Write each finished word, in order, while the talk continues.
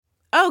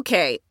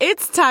Okay,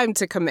 it's time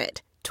to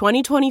commit.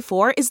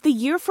 2024 is the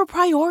year for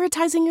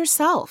prioritizing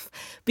yourself.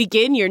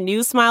 Begin your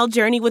new smile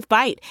journey with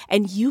Byte,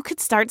 and you could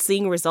start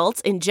seeing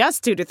results in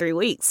just 2 to 3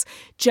 weeks.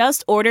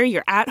 Just order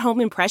your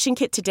at-home impression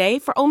kit today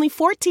for only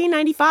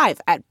 $14.95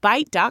 at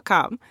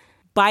Byte.com.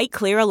 Byte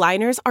Clear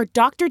aligners are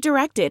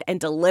doctor-directed and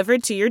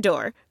delivered to your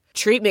door.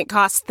 Treatment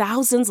costs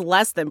thousands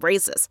less than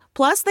braces.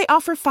 Plus, they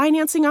offer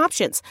financing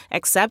options,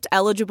 accept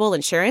eligible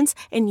insurance,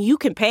 and you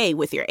can pay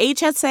with your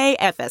HSA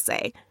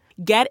FSA.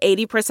 Get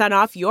 80%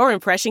 off your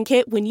impression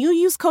kit when you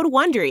use code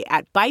WONDERY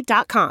at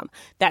Byte.com.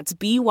 That's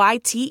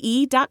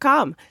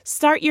BYTE.com.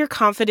 Start your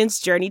confidence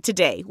journey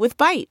today with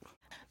Byte.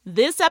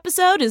 This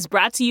episode is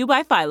brought to you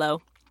by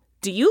Philo.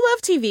 Do you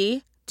love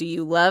TV? Do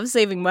you love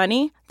saving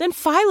money? Then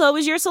Philo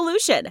is your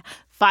solution.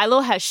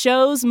 Philo has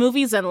shows,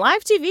 movies, and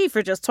live TV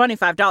for just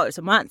 $25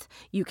 a month.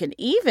 You can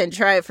even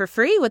try it for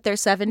free with their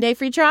 7-day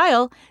free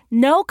trial.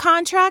 No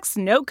contracts,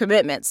 no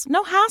commitments,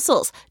 no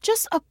hassles.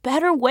 Just a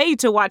better way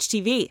to watch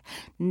TV.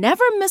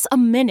 Never miss a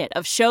minute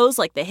of shows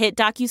like the hit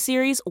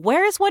docuseries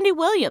Where is Wendy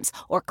Williams?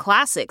 Or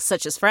classics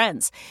such as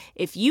Friends.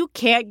 If you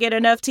can't get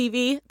enough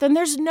TV, then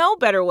there's no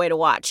better way to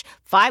watch.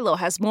 Philo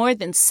has more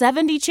than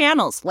 70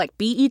 channels like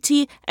BET,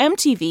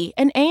 MTV,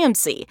 and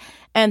AMC.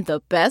 And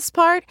the best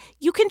part?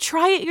 You can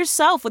try it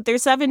yourself with their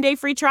 7-day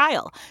free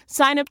trial.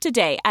 Sign up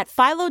today at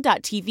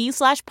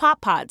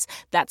philo.tv/poppods.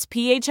 That's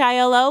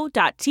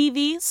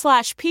philo.tv/POPPODS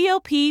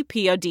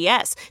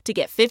to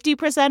get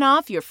 50%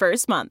 off your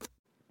first month.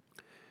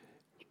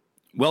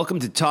 Welcome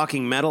to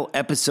Talking Metal,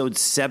 episode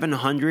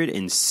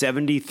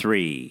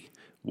 773.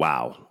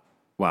 Wow,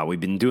 we've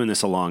been doing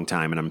this a long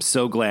time, and I'm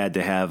so glad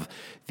to have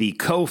the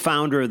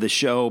co-founder of the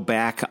show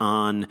back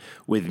on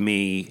with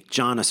me,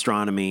 John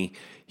Astronomy.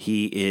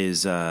 He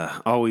is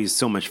always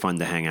so much fun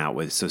to hang out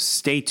with. So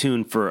stay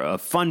tuned for a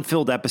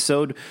fun-filled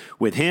episode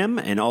with him.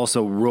 And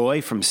also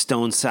Roy from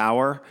Stone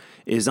Sour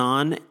is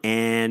on.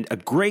 And a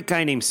great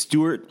guy named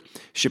Stuart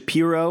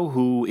Shapiro,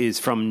 who is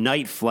from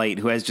Night Flight,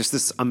 who has just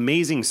this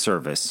amazing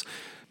service.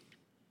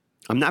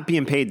 I'm not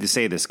being paid to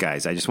say this,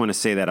 guys. I just want to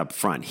say that up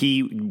front.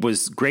 He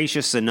was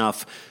gracious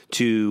enough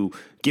to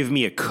give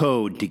me a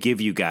code to give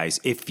you guys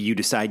if you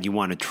decide you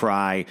want to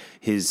try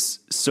his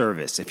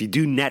service. If you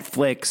do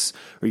Netflix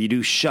or you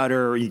do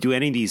Shudder or you do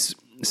any of these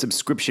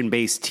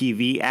subscription-based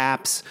TV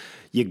apps,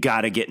 you got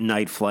to get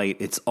Night Flight.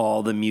 It's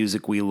all the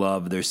music we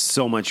love. There's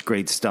so much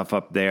great stuff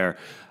up there.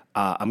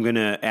 I'm going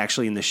to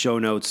actually in the show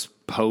notes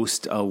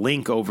post a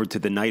link over to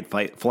the Night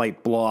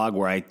Flight blog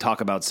where I talk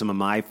about some of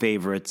my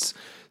favorites.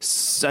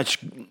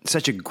 Such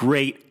a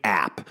great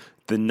app,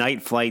 the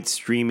Night Flight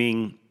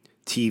streaming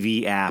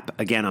TV app.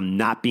 Again, I'm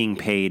not being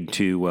paid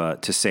to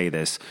say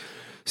this,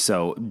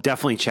 so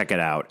definitely check it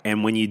out.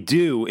 And when you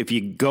do, if you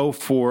go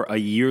for a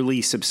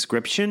yearly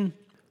subscription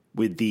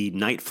with the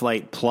Night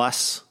Flight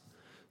Plus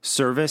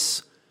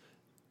service,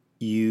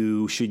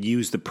 you should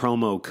use the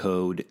promo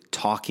code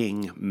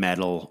Talking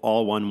Metal,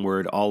 all one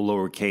word, all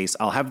lowercase.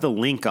 I'll have the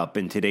link up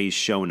in today's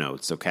show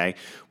notes, okay,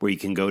 where you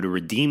can go to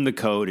redeem the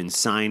code and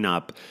sign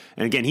up.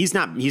 And again, he's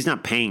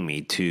not paying me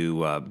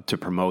to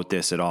promote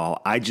this at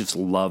all. I just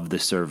love the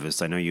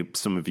service. I know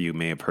some of you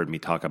may have heard me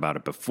talk about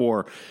it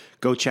before.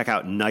 Go check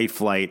out Night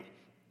Flight.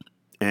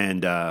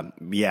 And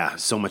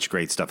so much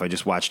great stuff. I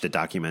just watched a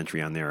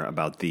documentary on there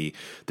about the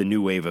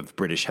new wave of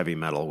British heavy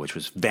metal, which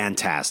was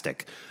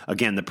fantastic.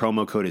 Again, the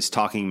promo code is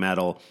Talking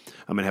Metal.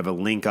 I'm going to have a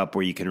link up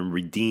where you can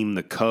redeem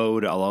the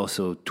code. I'll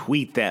also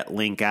tweet that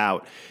link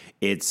out.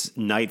 It's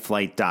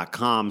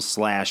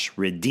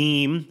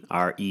nightflight.com/redeem,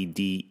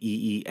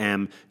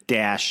 REDEEM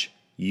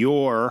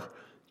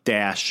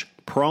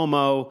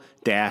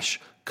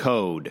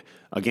 -your-promo-code.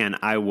 Again,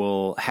 I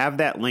will have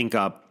that link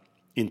up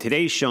in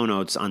today's show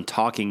notes on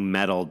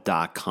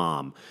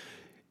talkingmetal.com.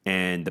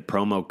 And the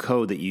promo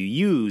code that you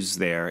use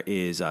there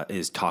is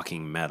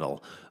Talking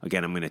Metal.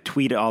 Again, I'm going to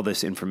tweet all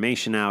this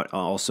information out.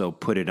 I'll also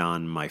put it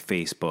on my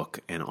Facebook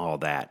and all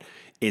that.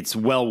 It's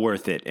well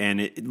worth it. And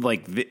it's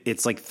like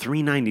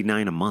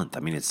 $3.99 a month. I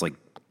mean, it's like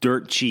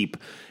dirt cheap.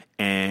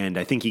 And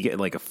I think you get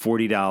like a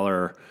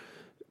 $40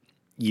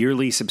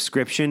 yearly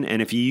subscription.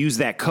 And if you use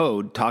that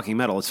code, Talking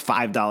Metal, it's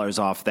 $5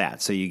 off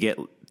that. So you get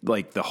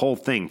like the whole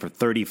thing for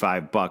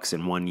 $35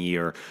 in 1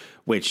 year,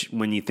 which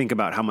when you think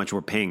about how much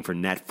we're paying for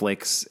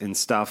Netflix and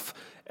stuff,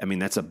 I mean,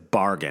 that's a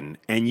bargain.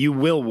 And you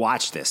will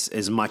watch this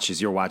as much as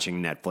you're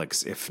watching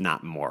Netflix, if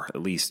not more.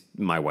 At least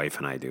my wife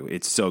and I do.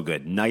 It's so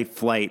good. Night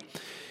Flight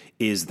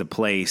is the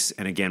place.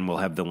 And again, we'll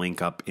have the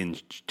link up in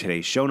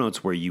today's show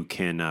notes where you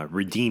can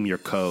redeem your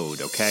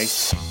code, okay?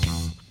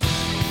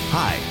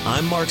 Hi,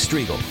 I'm Mark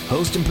Striegel,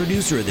 host and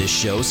producer of this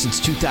show since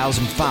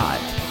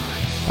 2005.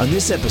 On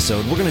this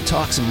episode, we're going to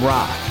talk some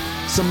rock,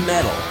 some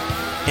metal,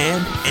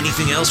 and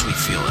anything else we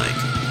feel like.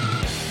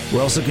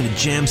 We're also going to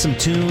jam some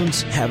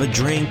tunes, have a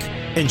drink,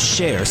 and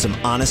share some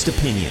honest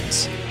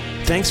opinions.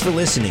 Thanks for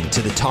listening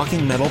to the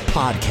Talking Metal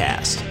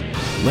Podcast.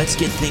 Let's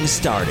get things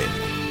started.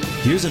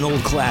 Here's an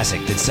old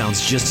classic that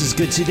sounds just as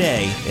good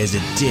today as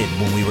it did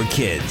when we were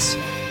kids.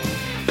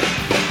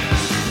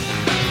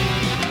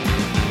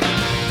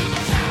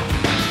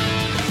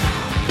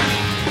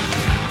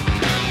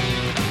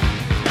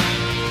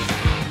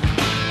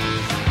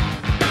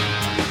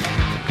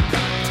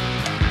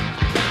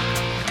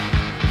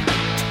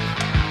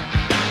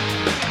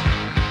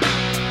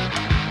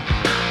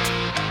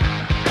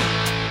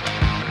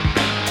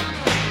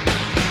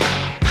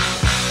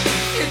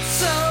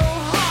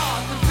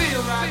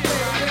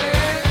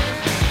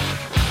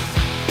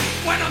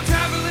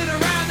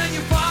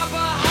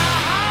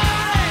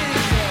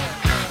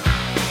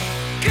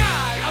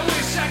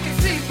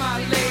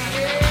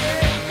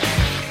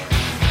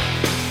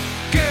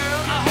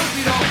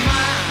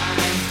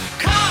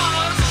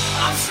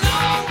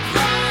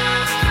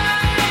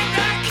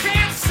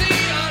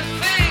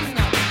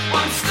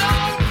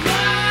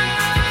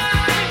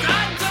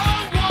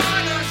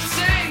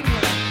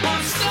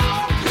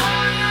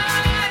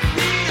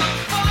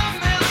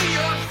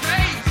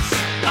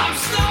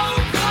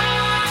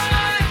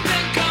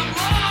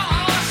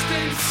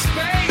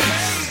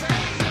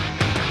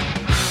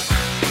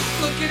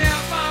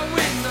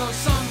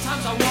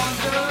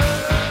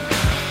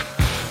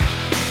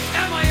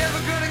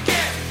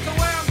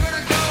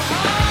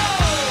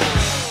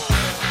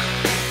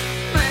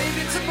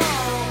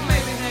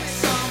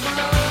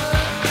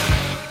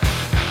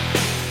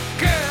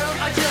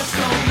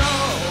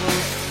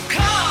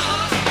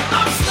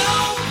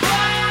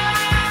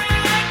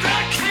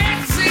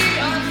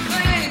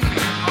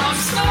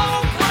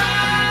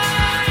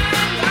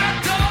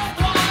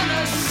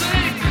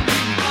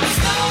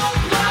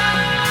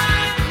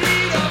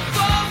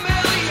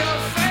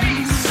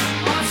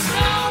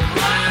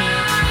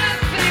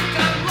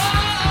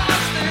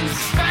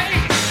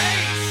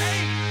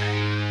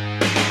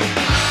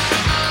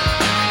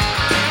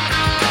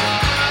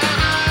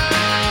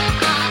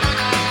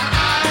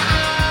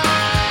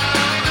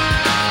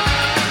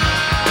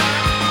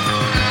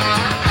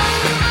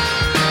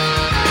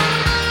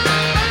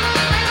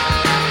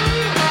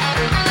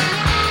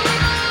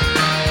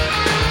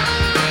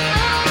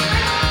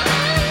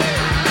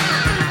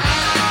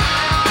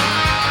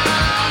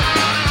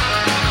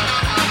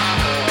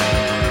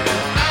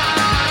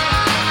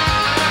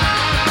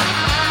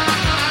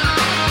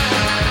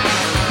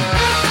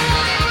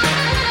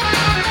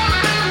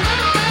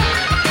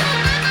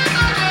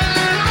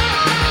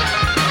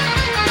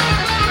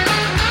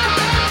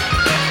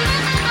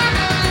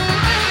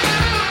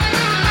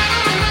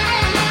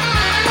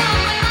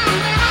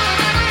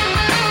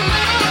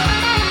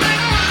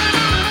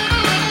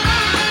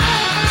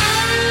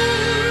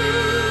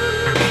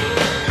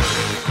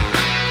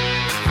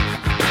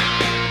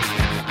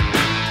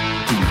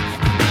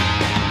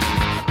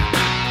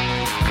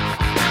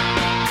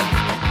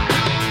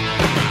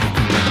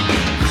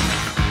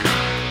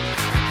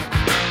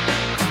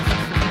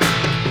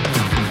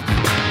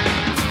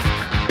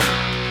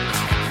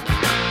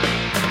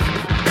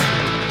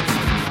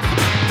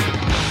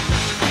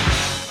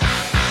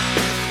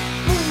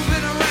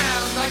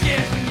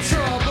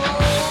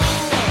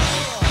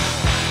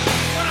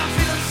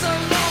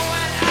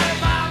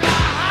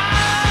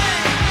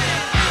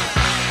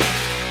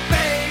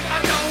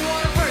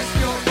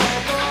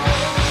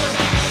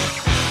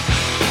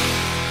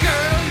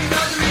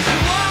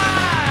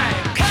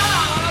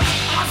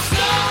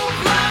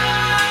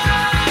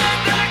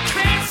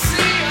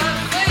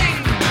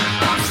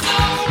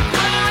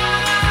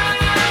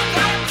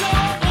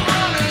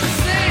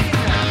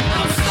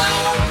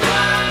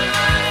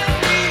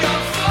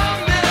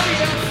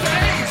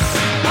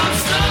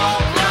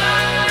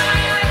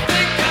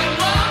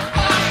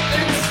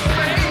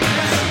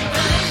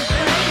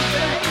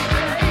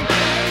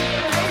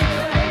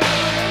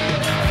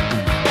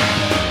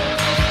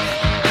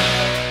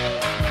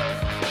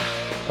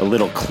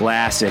 little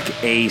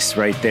classic Ace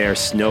right there,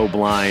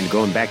 Snowblind,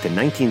 going back to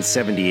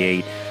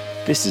 1978.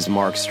 This is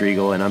Mark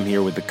Strigl, and I'm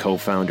here with the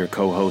co-founder,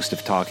 co-host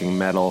of Talking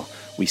Metal.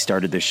 We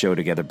started this show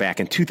together back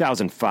in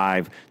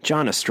 2005.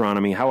 John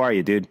Astronomy, how are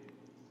you, dude?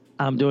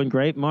 I'm doing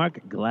great, Mark.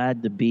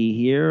 Glad to be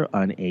here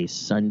on a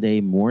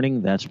Sunday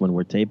morning. That's when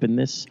we're taping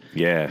this.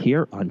 Yeah.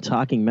 Here on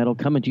Talking Metal,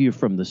 coming to you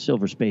from the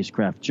Silver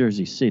Spacecraft,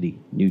 Jersey City,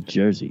 New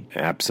Jersey.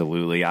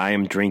 Absolutely. I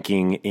am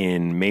drinking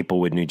in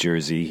Maplewood, New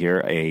Jersey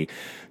here, a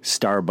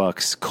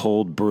Starbucks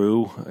cold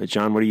brew.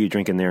 John, what are you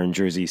drinking there in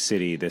Jersey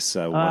City this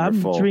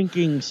wonderful I'm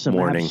drinking some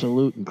morning?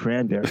 Absolute and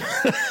cranberry.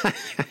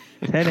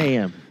 10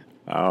 a.m.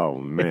 Oh,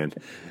 man.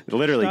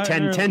 Literally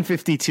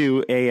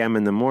 10:52 a.m.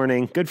 in the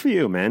morning. Good for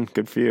you, man.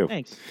 Good for you.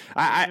 Thanks.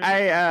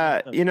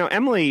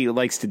 Emily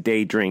likes to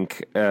day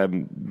drink,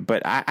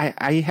 but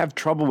I have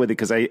trouble with it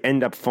because I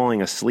end up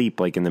falling asleep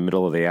like in the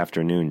middle of the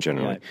afternoon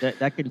generally. Yeah,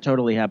 that can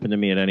totally happen to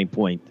me at any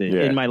point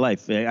in my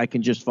life. I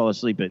can just fall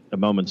asleep at a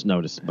moment's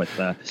notice, but...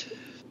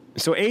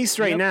 So Ace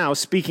right now,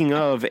 speaking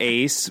of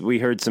Ace, we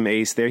heard some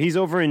Ace there. He's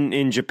over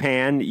in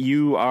Japan.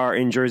 You are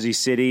in Jersey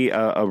City,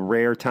 a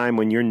rare time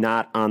when you're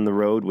not on the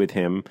road with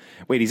him.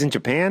 Wait, he's in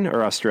Japan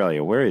or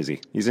Australia? Where is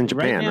he? He's in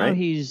Japan, right? Right now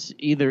he's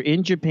either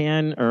in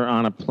Japan or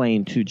on a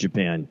plane to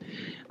Japan.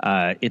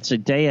 It's a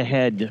day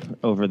ahead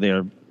over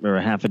there, or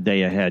a half a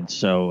day ahead,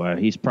 so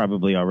he's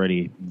probably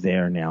already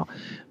there now.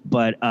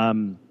 But,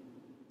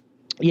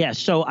 yeah,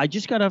 so I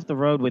just got off the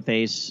road with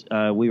Ace.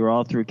 We were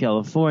all through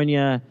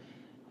California.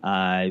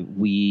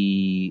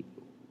 We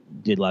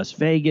did Las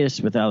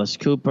Vegas with Alice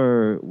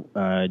Cooper,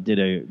 did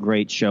a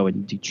great show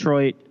in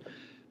Detroit,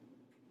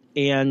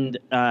 and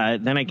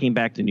then I came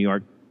back to New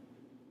York.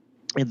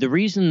 And the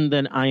reason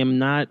that I am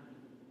not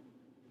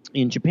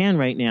in Japan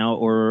right now,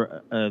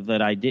 or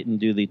that I didn't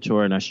do the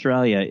tour in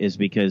Australia, is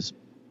because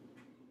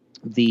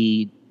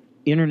the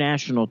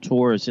international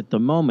tours at the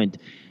moment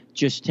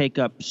just take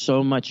up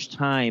so much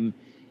time.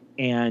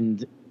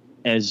 And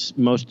as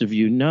most of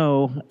you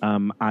know,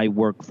 I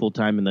work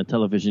full-time in the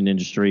television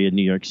industry in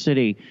New York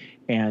City,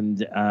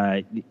 and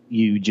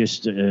you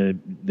just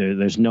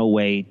there's no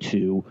way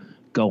to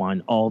go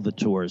on all the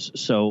tours.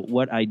 So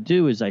what I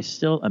do is I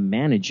still am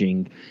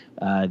managing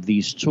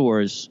these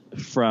tours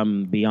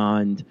from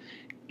beyond,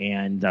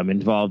 and I'm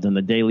involved on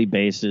a daily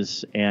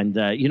basis. And,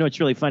 it's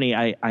really funny.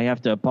 I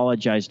have to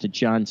apologize to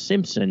John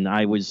Simpson.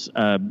 I was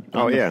on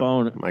the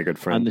phone my good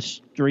friend. on the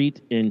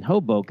street in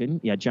Hoboken.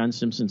 Yeah, John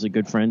Simpson's a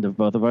good friend of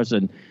both of us.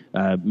 And,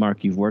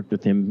 Mark, you've worked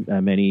with him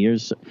many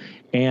years.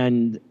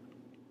 And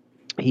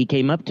he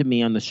came up to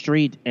me on the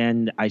street,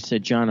 and I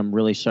said, John, I'm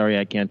really sorry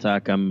I can't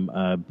talk.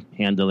 I'm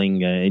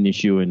handling an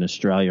issue in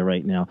Australia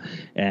right now.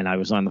 And I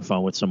was on the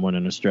phone with someone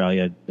in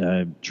Australia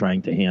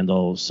trying to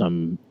handle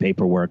some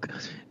paperwork.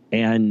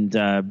 And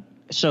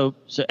so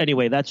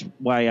anyway, that's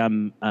why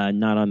I'm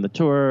not on the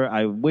tour.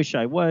 I wish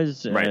I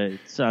was. Right. It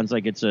sounds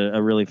like it's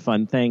a really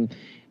fun thing.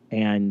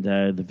 And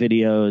the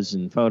videos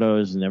and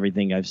photos and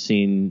everything I've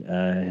seen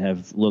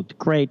have looked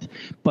great.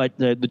 But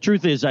the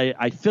truth is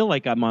I feel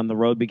like I'm on the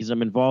road because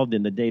I'm involved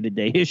in the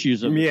day-to-day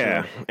issues of the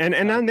show.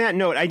 And on that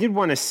note, I did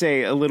want to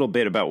say a little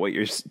bit about what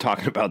you're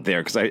talking about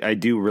there, because I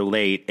do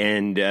relate.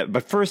 And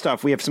but first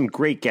off, we have some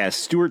great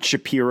guests. Stuart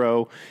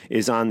Shapiro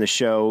is on the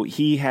show.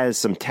 He has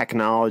some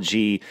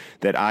technology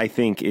that I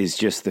think is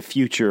just the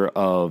future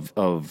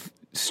of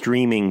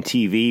streaming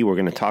TV. We're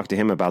going to talk to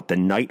him about the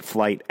Night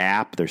Flight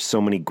app. There's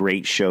so many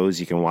great shows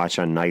you can watch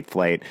on Night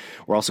Flight.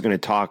 We're also going to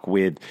talk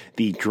with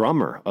the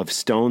drummer of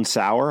Stone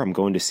Sour. I'm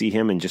going to see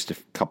him in just a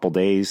couple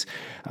days,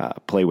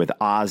 play with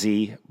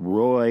Ozzy,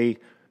 Roy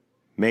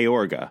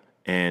Mayorga.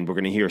 And we're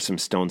going to hear some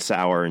Stone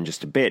Sour in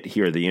just a bit,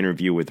 hear the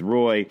interview with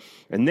Roy.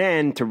 And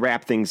then to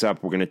wrap things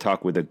up, we're going to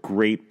talk with a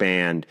great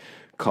band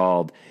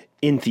called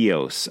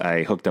Inthios.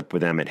 I hooked up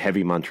with them at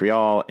Heavy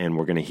Montreal, and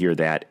we're going to hear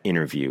that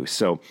interview.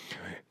 So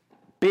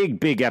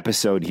big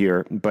episode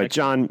here. But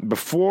John,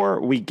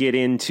 before we get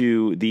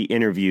into the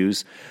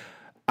interviews,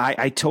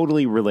 I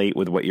totally relate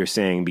with what you're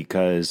saying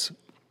because,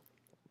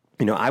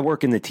 I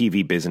work in the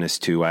TV business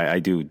too. I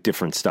do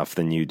different stuff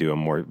than you do. I'm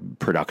more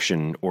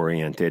production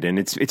oriented, and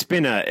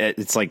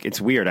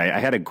it's weird. I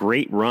had a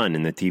great run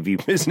in the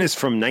TV business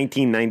from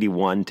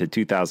 1991 to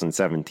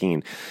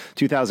 2017.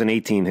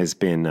 2018 has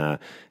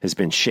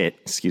been shit.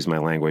 Excuse my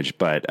language,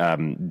 but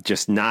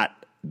just not.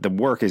 The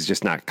work is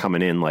just not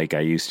coming in like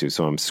I used to.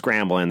 So I'm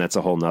scrambling. That's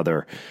a whole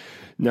nother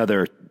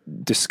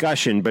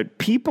discussion. But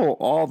people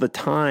all the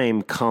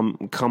time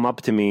come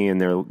up to me and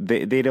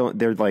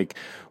they're like,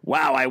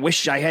 wow, I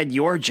wish I had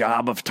your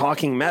job of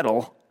talking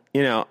metal,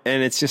 and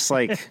it's just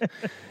like,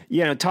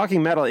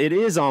 talking metal, it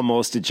is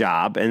almost a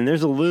job, and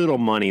there's a little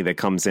money that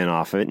comes in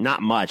off of it.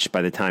 Not much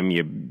by the time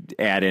you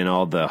add in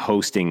all the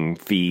hosting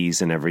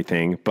fees and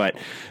everything. But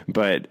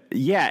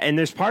yeah, and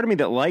there's part of me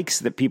that likes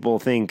that people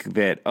think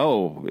that,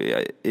 oh,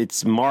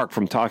 it's Mark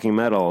from Talking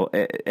Metal.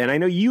 And I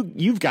know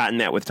you've gotten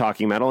that with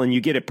Talking Metal, and you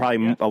get it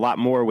probably a lot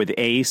more with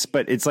Ace,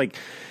 but it's like,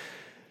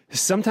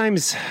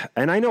 sometimes,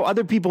 and I know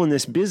other people in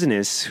this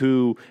business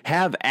who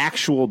have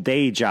actual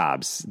day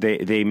jobs.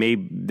 They may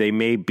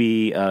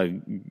be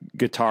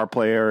guitar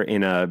player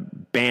in a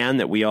band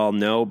that we all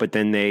know, but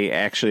then they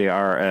actually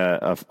are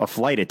a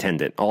flight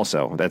attendant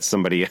also. That's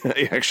somebody you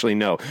actually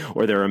know.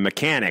 Or they're a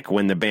mechanic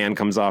when the band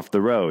comes off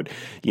the road,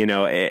 you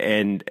know,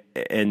 and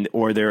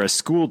or they're a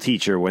school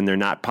teacher when they're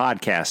not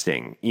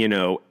podcasting, you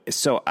know.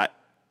 So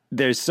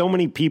there's so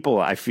many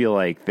people, I feel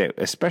like, that,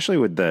 especially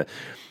with the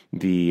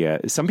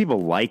some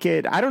people like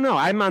it. I don't know.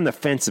 I'm on the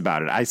fence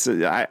about it.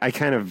 I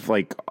kind of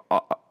like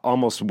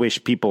almost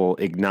wish people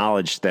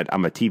acknowledged that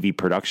I'm a TV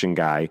production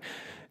guy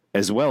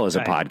as well as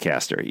a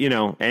podcaster, you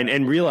know,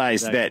 and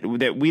realize that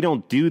we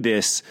don't do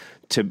this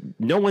to,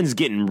 no one's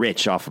getting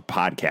rich off of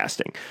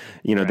podcasting,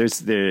 you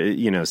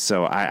know.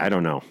 So I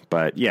don't know,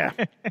 but yeah.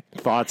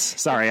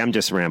 Thoughts? Sorry, I'm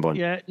just rambling.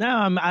 Yeah, no,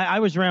 I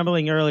was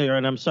rambling earlier,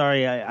 and I'm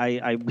sorry.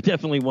 I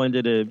definitely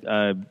wanted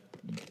to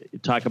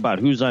talk about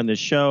who's on the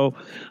show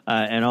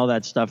and all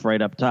that stuff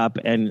right up top,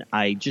 and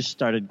I just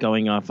started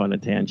going off on a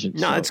tangent.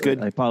 No, that's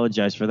good. I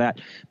apologize for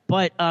that.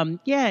 But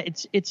yeah,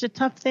 it's a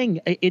tough thing.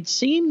 It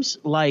seems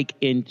like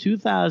in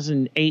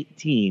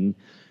 2018,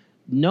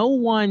 no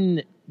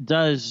one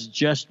does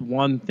just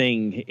one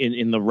thing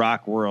in the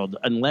rock world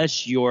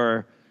unless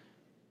you're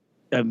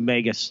a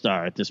mega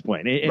star at this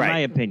point, in my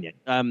opinion.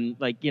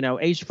 Like, you know,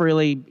 Ace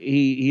Frehley,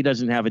 he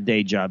doesn't have a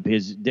day job.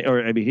 His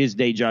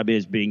day job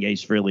is being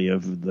Ace Frehley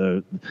of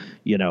the,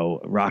 you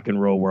know, rock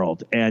and roll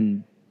world.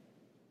 And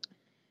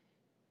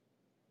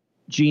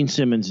Gene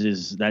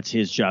Simmons that's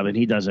his job, and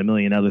he does a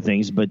million other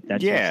things, but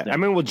that's I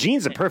mean, well,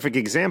 Gene's a perfect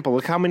example.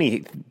 Look how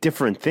many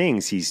different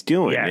things he's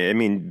doing. Yeah. I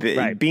mean,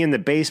 being the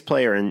bass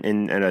player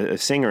and a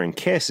singer in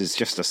Kiss is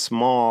just a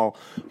small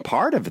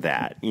part of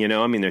that. You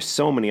know, I mean, there's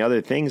so many other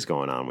things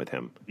going on with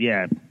him.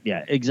 Yeah,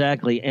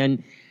 exactly.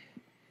 And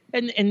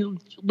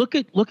look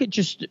at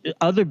just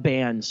other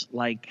bands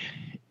like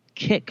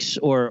Kix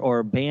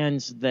or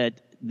bands that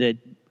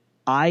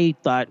I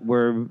thought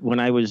were,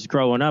 when I was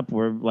growing up,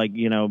 were like,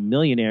 you know,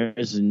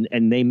 millionaires,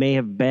 and they may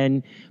have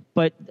been,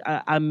 but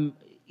I'm,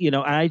 you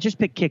know, I just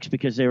picked Kix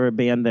because they were a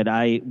band that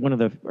one of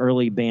the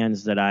early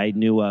bands that I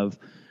knew of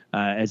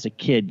as a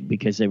kid,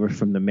 because they were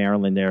from the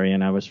Maryland area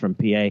and I was from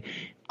PA.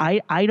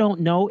 I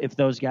don't know if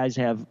those guys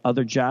have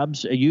other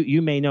jobs.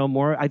 You may know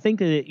more. I think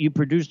that you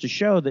produced a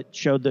show that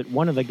showed that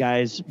one of the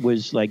guys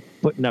was like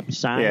putting up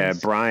signs. Yeah,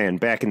 Brian,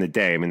 back in the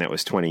day. I mean, that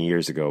was 20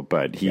 years ago,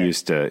 but he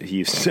used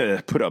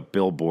to put up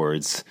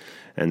billboards,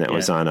 and that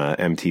was on a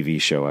MTV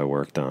show I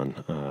worked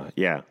on.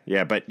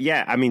 But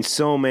I mean,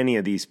 so many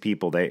of these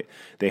people, they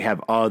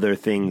have other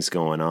things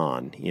going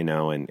on, you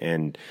know,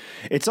 and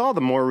it's all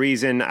the more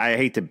reason. I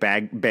hate to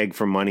beg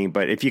for money,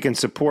 but if you can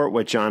support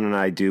what John and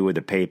I do with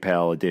a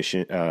PayPal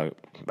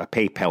a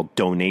PayPal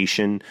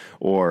donation,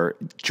 or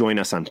join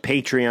us on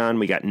Patreon.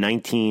 We got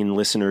 19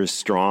 listeners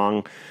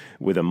strong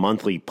with a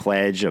monthly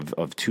pledge of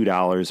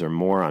 $2 or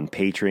more on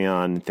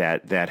Patreon.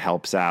 That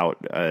helps out.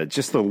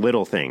 Just the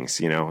little things,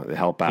 you know,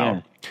 help out.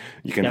 Yeah,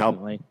 you can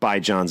help buy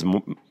John's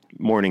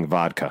morning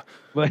vodka.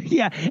 But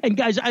yeah, and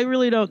guys, I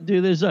really don't do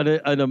this on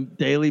a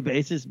daily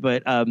basis,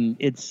 but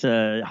it's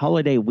a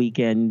holiday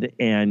weekend,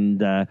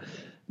 and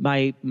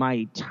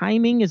my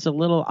timing is a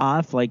little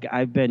off. Like,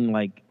 I've been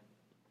like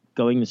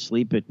going to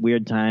sleep at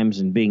weird times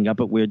and being up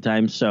at weird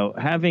times. So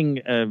having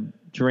a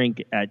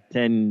drink at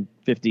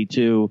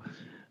 10:52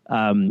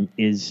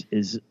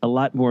 is a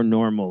lot more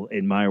normal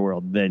in my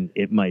world than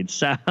it might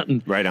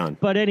sound. Right on.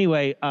 But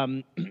anyway,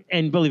 and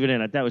believe it or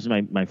not, that was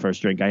my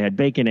first drink. I had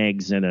bacon,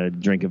 eggs, and a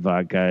drink of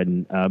vodka.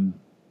 And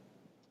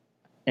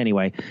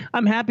anyway,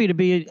 I'm happy to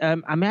be.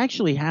 I'm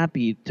actually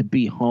happy to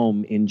be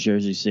home in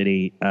Jersey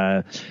City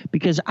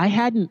because I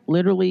hadn't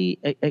literally,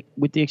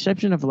 with the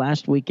exception of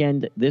last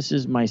weekend, this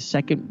is my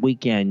second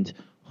weekend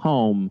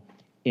home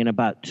in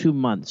about 2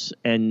 months,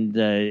 and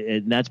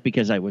that's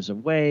because I was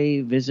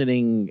away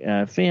visiting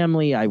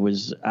family. I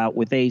was out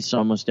with Ace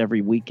almost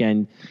every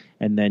weekend,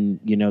 and then,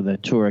 you know, the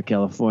tour of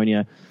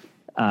California,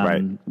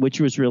 which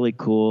was really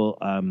cool.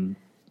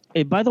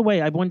 By the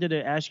way, I wanted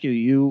to ask you,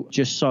 you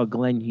just saw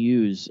Glenn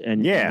Hughes,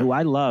 and who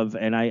I love,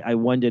 and I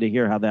wanted to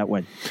hear how that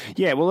went.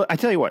 Yeah, well, I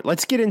tell you what,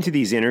 let's get into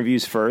these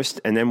interviews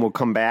first, and then we'll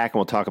come back and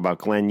we'll talk about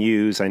Glenn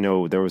Hughes. I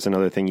know there was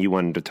another thing you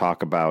wanted to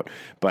talk about,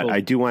 but I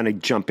do want to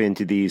jump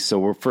into these. So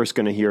we're first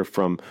going to hear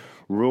from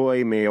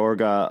Roy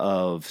Mayorga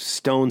of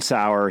Stone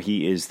Sour.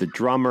 He is the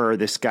drummer.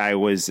 This guy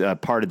was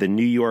part of the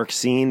New York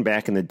scene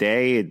back in the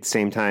day. At the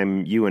same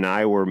time, you and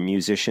I were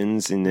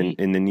musicians in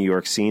the New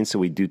York scene, so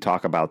we do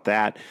talk about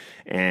that.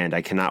 And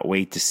I cannot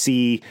wait to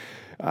see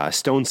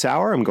Stone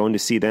Sour. I'm going to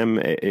see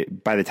them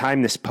by the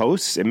time this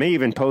posts. It may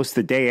even post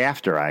the day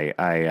after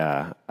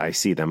I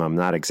see them. I'm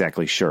not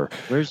exactly sure.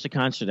 Where's the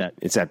concert at?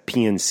 It's at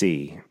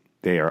PNC.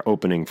 They are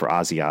opening for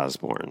Ozzy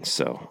Osbourne.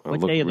 So what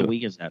day of the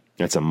week is that?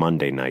 That's a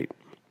Monday night.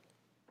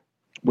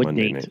 What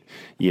Monday date? Night.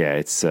 Yeah,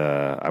 it's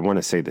I want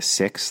to say the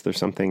 6th or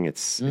something.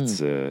 It's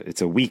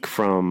a week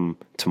from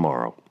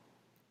tomorrow.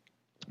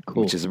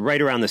 Cool. Which is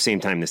right around the same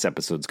time this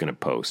episode's going to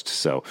post.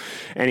 So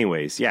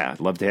anyways, yeah, I'd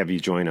love to have you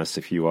join us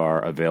if you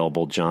are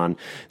available, John.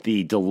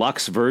 The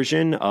deluxe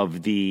version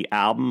of the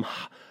album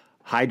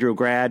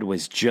Hydrograd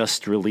was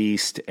just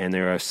released, and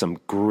there are some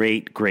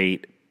great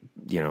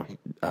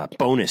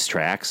bonus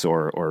tracks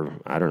or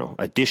I don't know,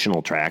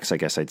 additional tracks, I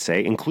guess I'd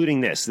say,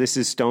 including this. This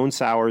is Stone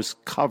Sour's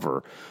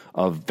cover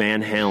of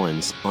Van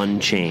Halen's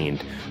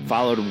Unchained,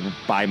 followed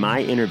by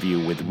my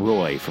interview with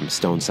Roy from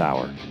Stone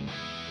Sour.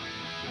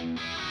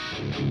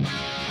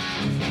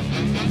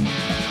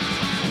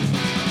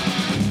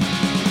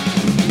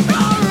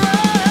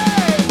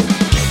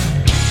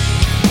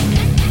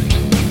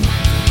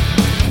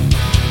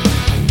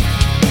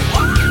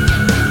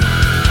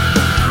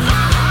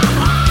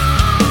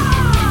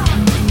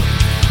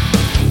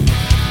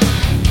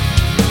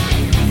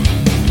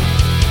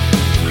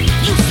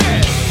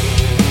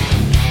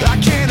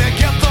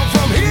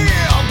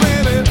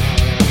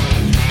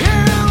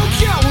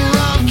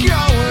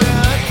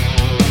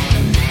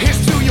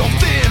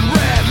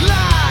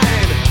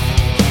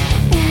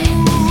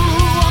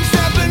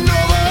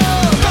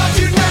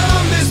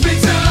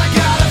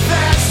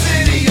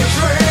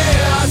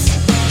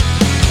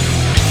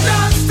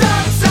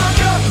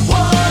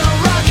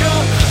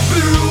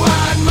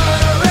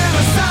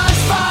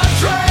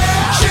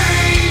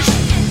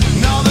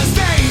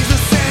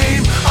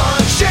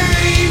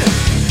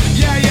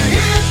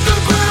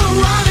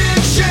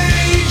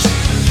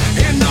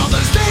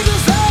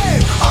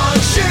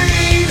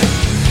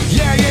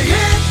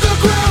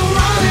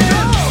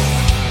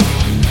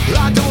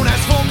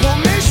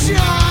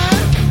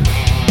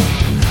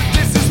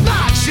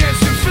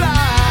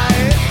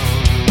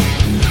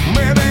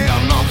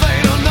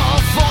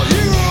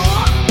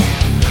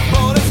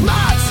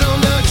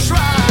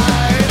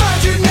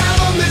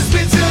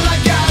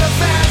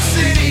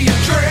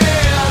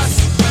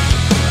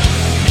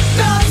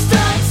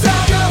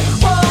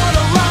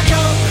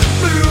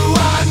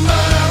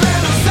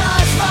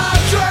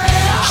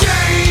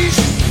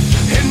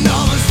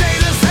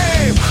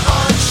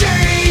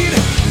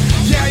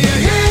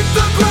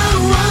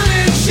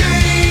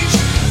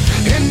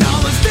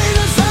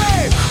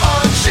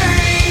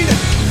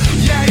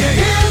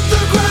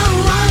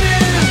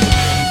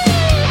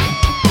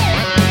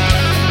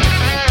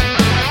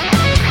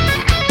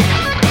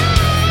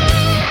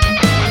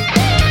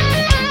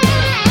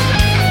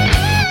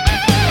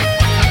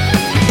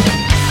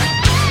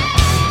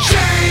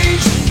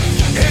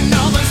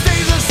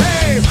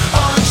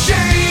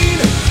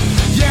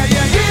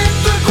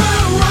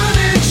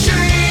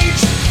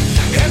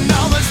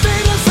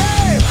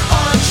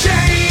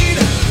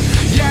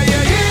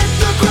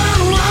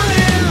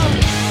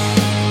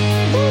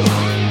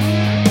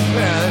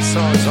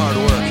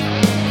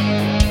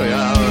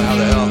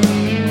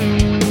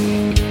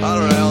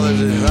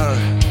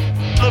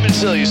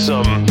 tell you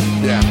something.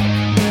 Yeah.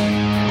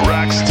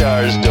 Rock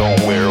stars don't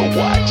wear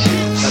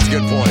watches. That's a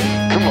good point.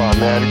 Come on,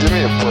 man. Give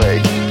me a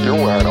break. You're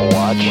wearing a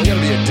watch. Well, you gotta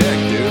be a dick,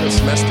 dude.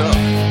 It's messed up.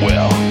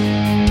 Well,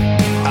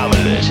 I'm a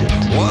legend.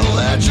 One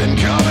legend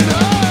coming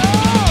up.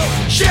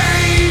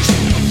 Change,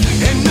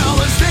 and all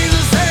that stays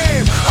the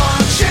same.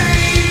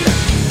 Unchained.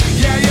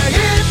 Yeah, you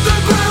hit the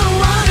ground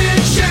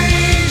running.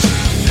 Change,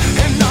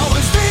 and all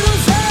that stays the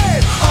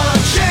same.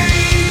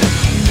 Unchained.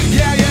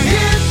 Yeah, you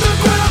hit the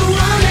ground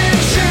running.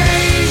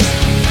 Change,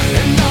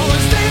 and all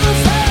that stays the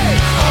same.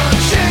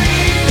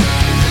 Unchained.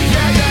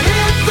 Yeah, you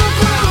hit the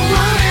ground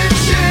running.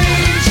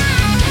 Change,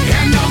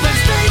 and all that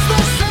stays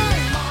the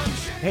same.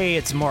 Unchained. Hey,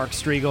 it's Mark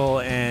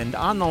Striegel, and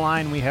on the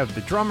line we have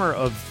the drummer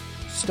of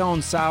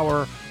Stone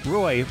Sour,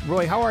 Roy.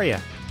 Roy, how are you?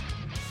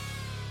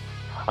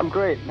 I'm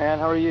great, man.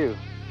 How are you?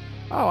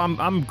 Oh,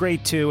 I'm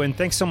great too, and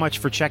thanks so much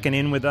for checking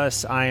in with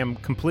us. I am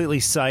completely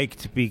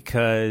psyched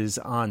because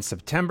on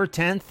September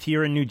 10th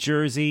here in New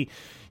Jersey,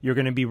 you're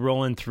going to be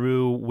rolling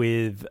through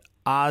with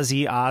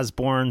Ozzy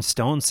Osbourne,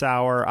 Stone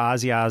Sour,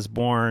 Ozzy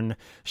Osbourne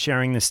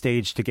sharing the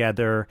stage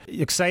together.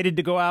 Excited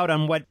to go out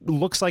on what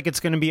looks like it's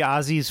going to be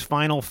Ozzy's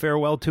final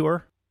farewell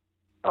tour?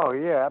 Oh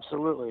yeah,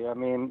 absolutely. I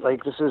mean,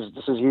 like this is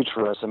huge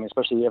for us. I mean,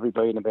 especially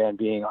everybody in the band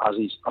being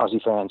Ozzy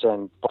fans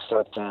and Bucks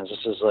fans.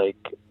 This is like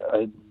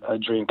a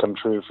dream come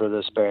true for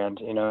this band.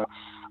 You know,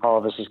 all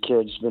of us as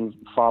kids been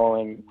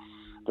following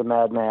the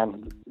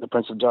Madman, the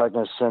Prince of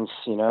Darkness since,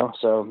 you know.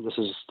 So this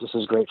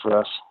is great for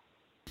us.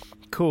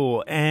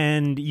 Cool.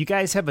 And you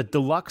guys have a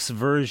deluxe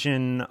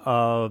version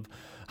of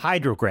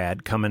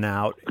Hydrograd coming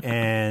out,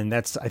 and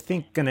that's, I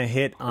think, going to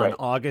hit on Right.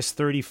 August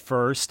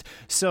 31st.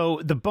 So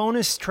the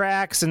bonus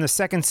tracks and the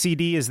second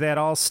CD, is that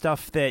all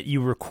stuff that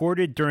you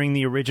recorded during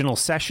the original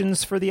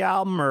sessions for the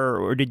album,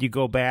 or did you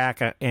go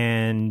back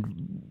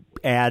and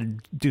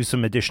do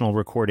some additional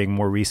recording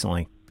more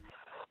recently?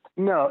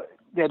 No,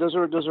 yeah, those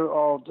are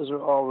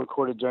all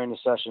recorded during the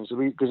sessions.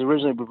 Because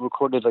originally we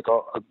recorded like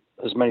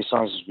as many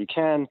songs as we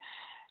can,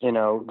 you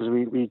know, because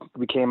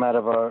we came out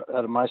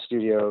of my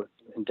studio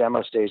in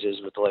demo stages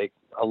with like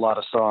a lot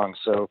of songs,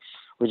 so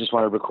we just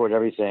wanted to record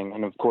everything.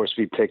 And of course,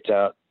 we picked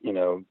out, you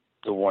know,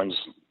 the ones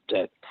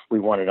that we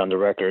wanted on the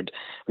record.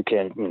 We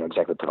can't, you know,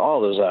 exactly put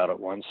all those out at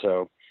once,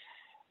 so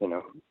you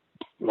know,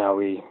 now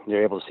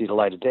they're able to see the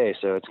light of day,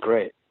 so it's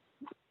great.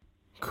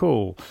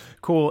 Cool.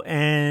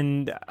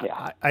 And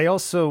Yeah. I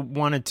also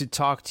wanted to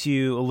talk to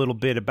you a little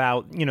bit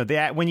about, you know,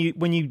 that when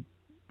you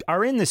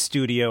are in the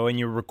studio and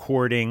you're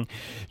recording,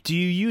 do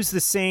you use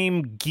the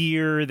same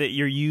gear that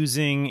you're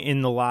using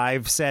in the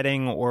live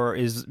setting, or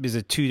is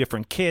it two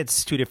different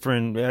kits, two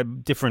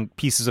different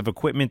pieces of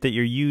equipment that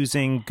you're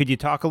using? Could you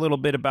talk a little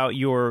bit about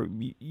your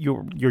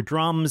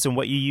drums and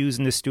what you use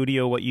in the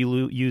studio, what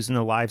you use in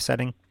the live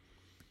setting?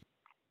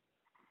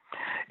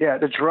 Yeah,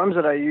 the drums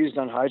that I used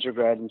on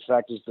Hydrograd, in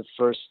fact, is the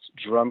first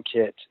drum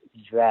kit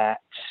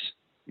that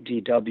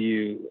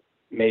DW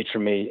made for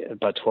me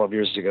about 12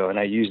 years ago, and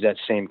I used that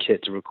same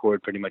kit to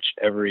record pretty much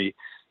every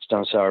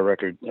Stone Sour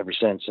record ever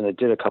since, and it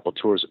did a couple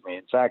tours with me.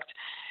 In fact,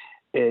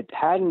 it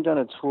hadn't done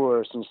a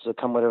tour since the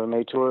Come Whatever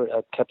May tour.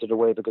 I kept it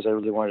away because I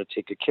really wanted to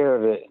take good care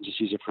of it and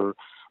just use it for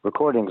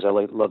recording because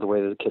I love the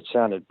way that the kit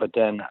sounded. But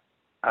then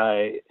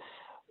I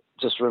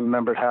just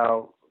remembered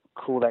how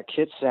cool that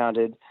kit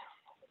sounded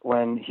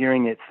when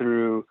hearing it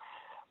through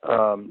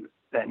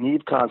that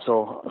Neve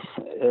console.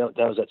 That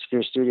was at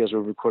Sphere Studios where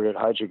we recorded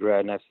at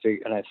Hydrograd, and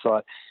I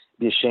thought,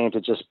 be ashamed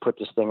to just put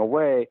this thing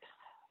away.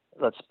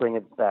 Let's bring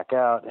it back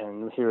out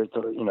and hear it,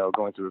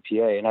 going through a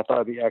PA. And I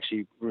thought it'd be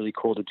actually really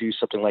cool to do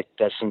something like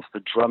that, since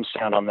the drum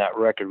sound on that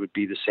record would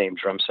be the same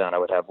drum sound I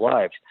would have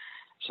live.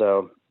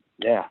 So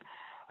yeah,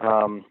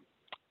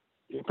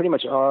 pretty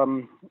much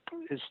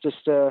it's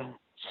just a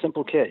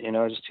simple kit,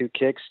 just two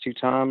kicks, two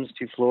toms,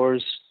 two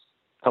floors,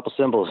 a couple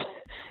cymbals.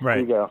 Right.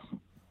 There you go.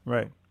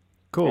 Right.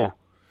 Cool. Yeah.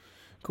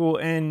 Cool.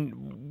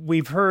 And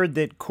we've heard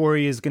that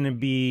Corey is going to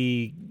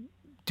be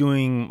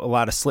doing a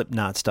lot of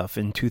Slipknot stuff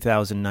in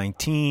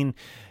 2019.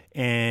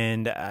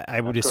 And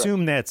I would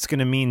assume that's going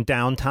to mean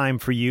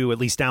downtime for you, at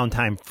least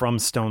downtime from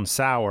Stone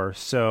Sour.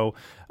 So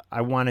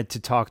I wanted to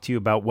talk to you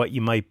about what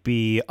you might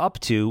be up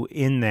to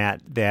in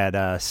that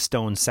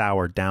Stone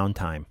Sour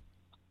downtime.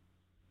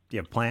 Do you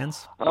have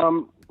plans?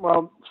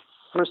 Well,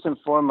 first and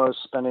foremost,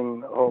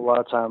 spending a whole lot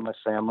of time with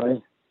my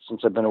family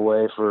since I've been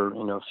away for,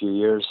 a few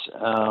years.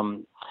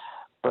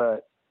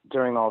 But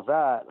during all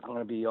that, I'm going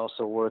to be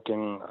also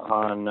working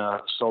on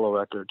a solo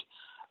record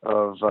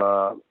of,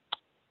 I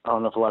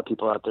don't know if a lot of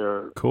people out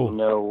there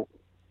know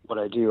what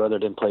I do other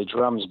than play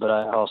drums, but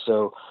I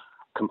also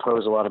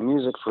compose a lot of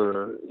music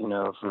for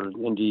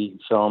indie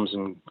films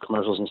and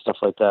commercials and stuff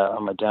like that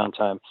on my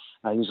downtime.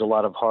 I use a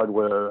lot of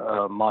hardware,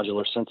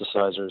 modular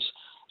synthesizers.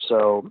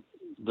 So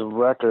the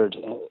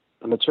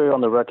material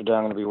on the record that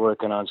I'm going to be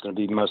working on is going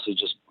to be mostly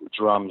just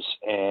drums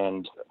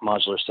and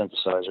modular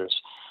synthesizers.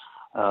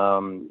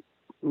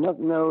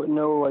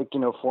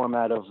 No,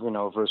 format of,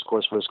 verse,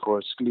 chorus. It's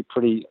going to be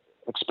pretty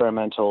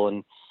experimental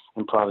and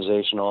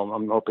improvisational.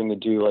 I'm hoping to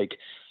do like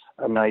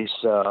a nice,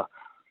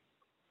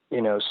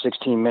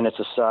 16 minutes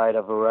aside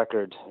of a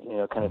record,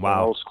 kind of an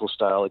old school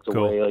style, like the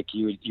way like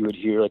you would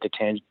hear like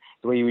the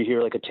way you would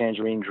hear like a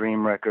Tangerine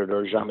Dream record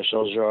or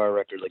Jean-Michel Jarre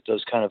record, like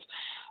those kind of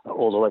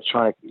old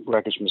electronic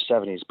records from the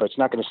 70s. But it's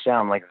not going to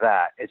sound like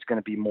that. It's going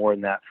to be more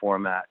in that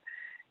format.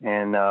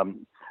 And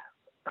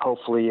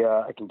hopefully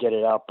I can get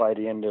it out by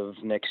the end of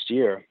next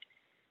year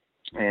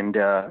and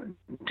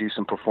do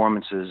some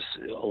performances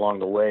along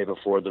the way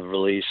before the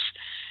release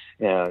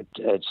at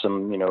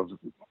some,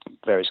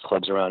 various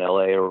clubs around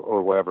LA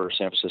or wherever,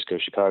 San Francisco,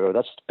 Chicago.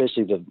 That's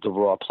basically the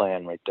raw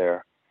plan right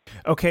there.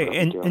 Okay,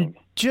 and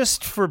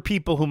just for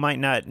people who might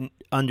not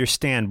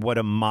understand what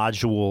a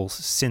module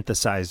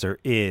synthesizer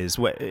is,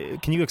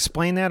 can you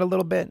explain that a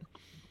little bit?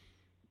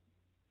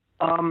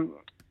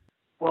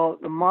 Well,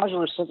 the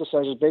modular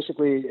synthesizer,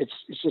 basically, it's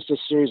just a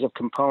series of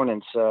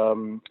components.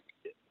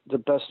 The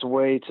best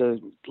way to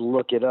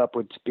look it up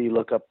would be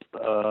look up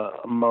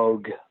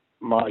Moog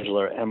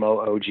modular,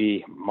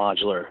 M-O-O-G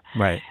modular.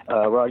 Right.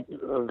 Robert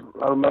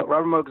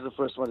Moog is the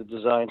first one to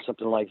design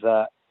something like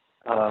that.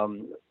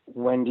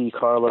 Wendy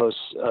Carlos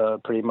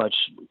pretty much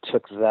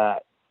took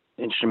that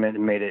instrument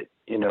and made it,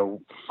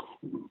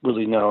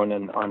 really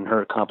known on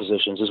her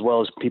compositions, as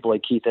well as people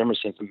like Keith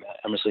Emerson from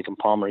Emerson and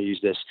Palmer use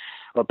this.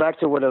 But back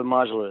to what a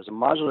modular is. A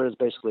modular is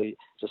basically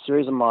it's a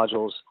series of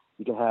modules.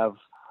 You can have,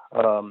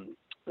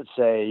 let's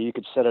say, you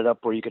could set it up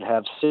where you could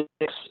have 6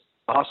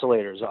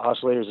 oscillators.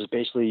 Oscillators is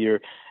basically your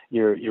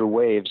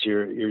waves.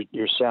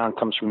 Your sound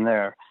comes from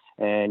there,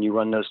 and you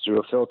run those through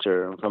a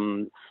filter.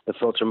 From the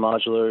filter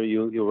modular,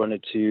 you'll run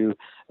it to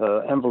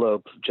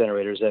envelope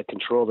generators that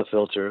control the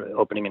filter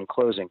opening and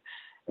closing.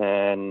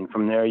 And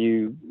from there,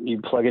 you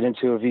plug it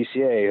into a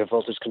VCA, a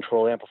voltage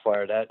control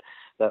amplifier that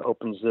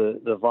opens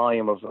the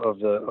volume of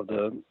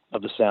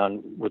the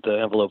sound with the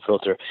envelope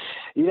filter.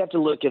 You'd have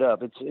to look it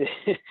up.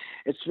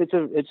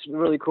 It's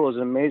really cool.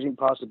 There's amazing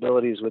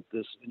possibilities with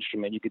this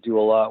instrument. You could do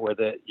a lot with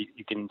it.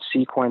 You can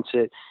sequence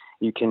it.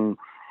 You can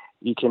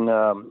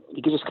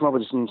just come up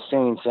with some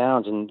insane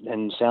sounds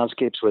and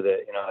soundscapes with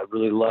it. I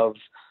really love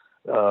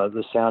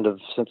the sound of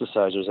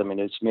synthesizers. I mean,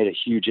 it's made a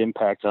huge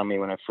impact on me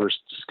when I first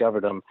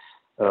discovered them.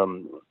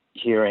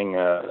 Hearing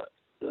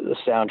the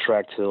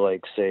soundtrack to,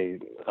 like, say,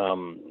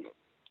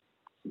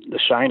 The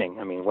Shining.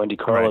 I mean, Wendy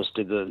Carlos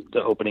did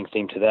the opening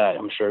theme to that.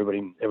 I'm sure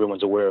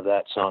everyone's aware of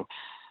that song.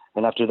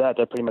 And after that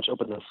pretty much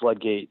opened the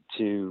floodgate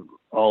to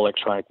all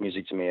electronic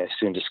music to me. I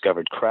soon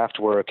discovered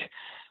Kraftwerk,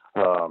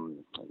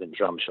 then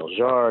Jean-Michel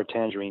Jarre,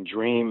 Tangerine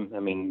Dream. I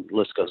mean,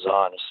 list goes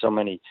on. There's so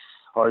many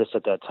artists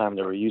at that time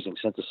that were using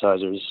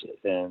synthesizers,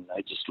 and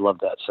I just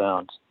loved that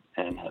sound.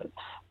 And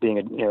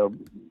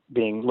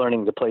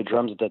learning to play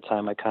drums at that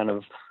time, I kind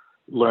of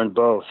learned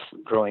both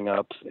growing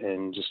up,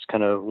 and just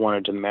kind of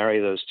wanted to marry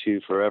those two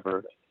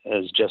forever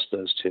as just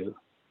those two.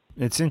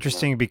 It's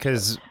interesting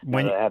because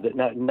when now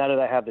that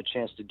I have the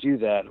chance to do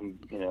that, I'm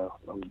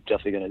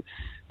definitely going to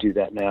do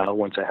that now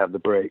once I have the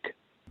break.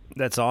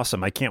 That's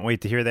awesome. I can't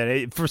wait to hear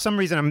that. For some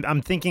reason,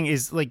 I'm thinking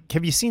is like,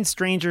 have you seen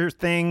Stranger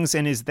Things?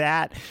 And is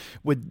that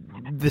with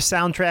the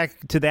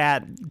soundtrack to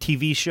that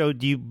TV show?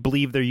 Do you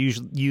believe they're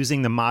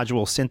using the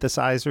module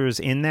synthesizers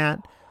in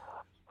that?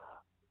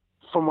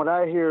 From what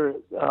I hear,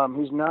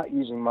 he's not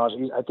using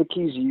modules. I think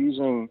he's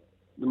using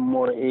the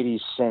more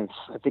 80s synths.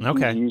 I think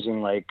he's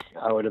using like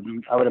I would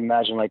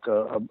imagine like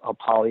a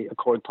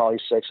Chord Poly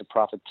 6, a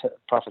Prophet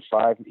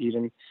 5,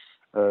 even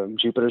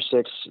Jupiter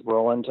 6,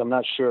 Roland. I'm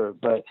not sure,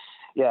 but.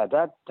 Yeah,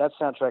 that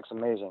soundtrack's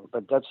amazing.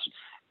 But that's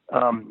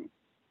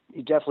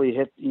he definitely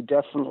hit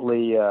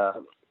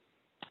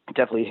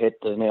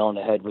the nail on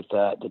the head with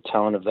that, the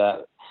tone of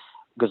that,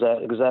 because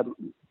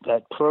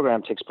that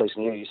program takes place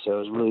in the 80s. So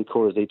it was really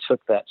cool that they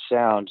took that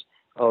sound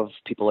of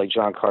people like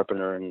John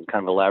Carpenter and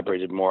kind of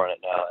elaborated more on it.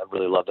 Now I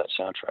really love that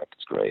soundtrack.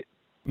 It's great.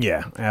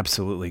 Yeah,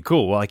 absolutely.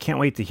 Cool. Well, I can't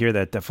wait to hear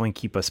that. Definitely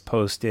keep us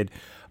posted.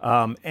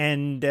 I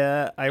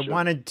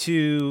wanted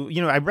to,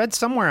 I read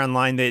somewhere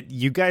online that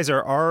you guys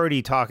are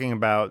already talking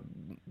about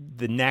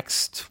the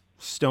next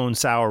Stone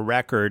Sour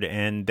record,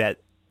 and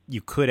that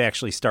you could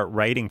actually start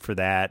writing for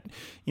that,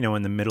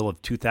 in the middle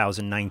of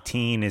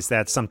 2019. Is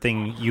that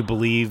something you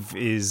believe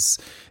is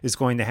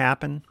going to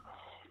happen?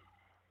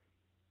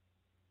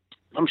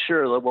 I'm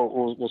sure.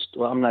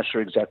 I'm not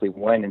sure exactly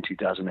when in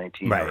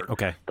 2019 right, or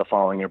okay. the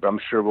following year, but I'm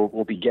sure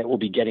we'll be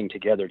getting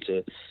together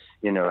to,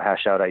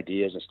 hash out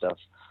ideas and stuff.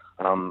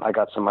 I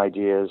got some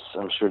ideas.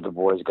 I'm sure the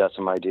boys got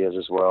some ideas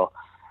as well.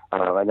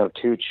 I know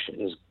Tooch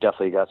has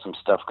definitely got some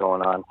stuff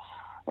going on,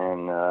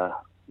 and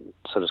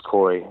so does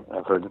Corey.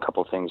 I've heard a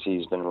couple of things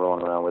he's been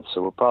rolling around with,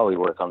 so we'll probably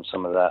work on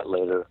some of that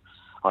later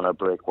on our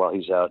break while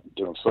he's out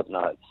doing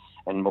Slipknot,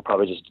 and we'll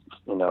probably just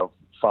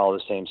follow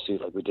the same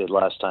suit like we did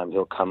last time.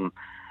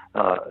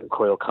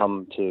 Corey will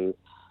come to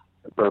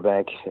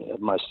Burbank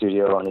at my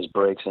studio on his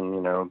breaks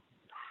and,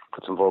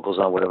 put some vocals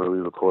on whatever we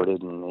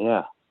recorded. And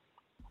yeah.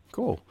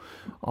 Cool.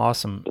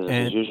 Awesome.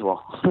 As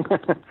usual.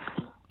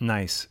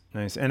 Nice.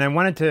 And I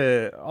wanted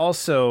to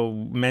also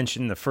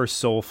mention the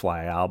first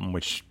Soulfly album,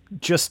 which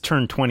just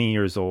turned 20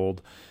 years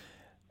old.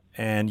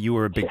 And you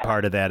were a big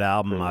part of that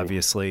album,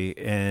 obviously.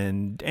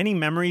 And any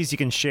memories you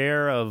can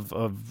share of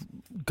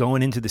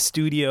going into the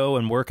studio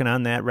and working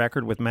on that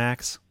record with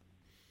Max?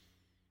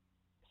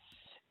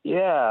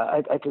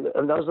 Yeah, I could.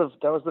 That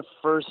was the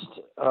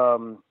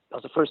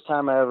first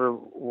time I ever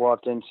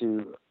walked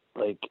into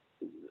like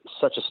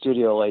such a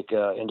studio like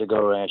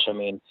Indigo Ranch. I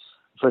mean,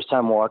 first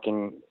time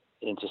walking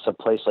into some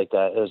place like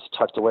that. It was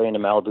tucked away into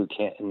Malibu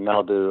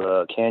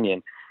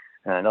Canyon,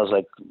 and that was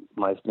like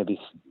my maybe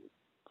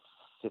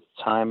fifth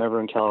time ever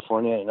in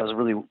California, and that was a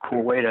really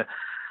cool way to,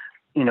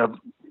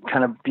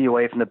 kind of be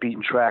away from the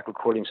beaten track,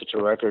 recording such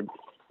a record.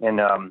 And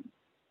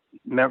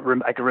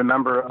I can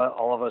remember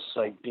all of us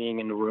like being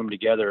in the room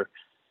together,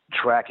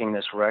 tracking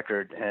this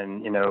record,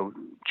 and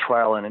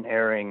trial and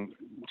erroring,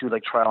 do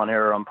like trial and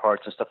error on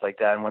parts and stuff like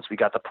that. And once we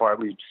got the part,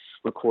 we'd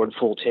record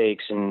full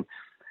takes and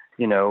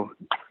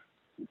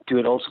do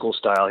it old school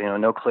style.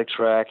 No click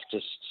track,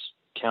 just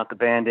count the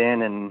band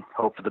in and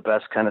hope for the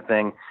best kind of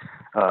thing.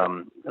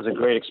 It was a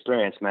great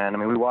experience, man. I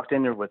mean, we walked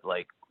in there with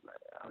I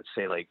would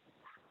say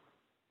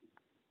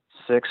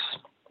 6,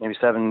 maybe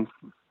 7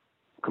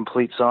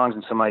 complete songs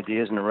and some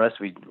ideas, and the rest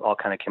we all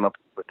kind of came up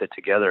with it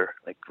together,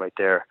 like right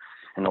there,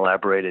 and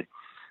elaborated.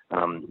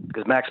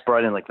 Because Max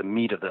brought in like the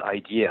meat of the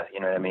idea, you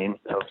know what I mean,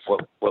 of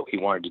what he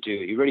wanted to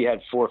do. He already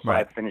had 4 or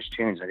 5 finished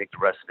tunes. I think the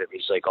rest of it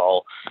was like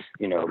all,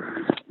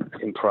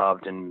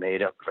 improv and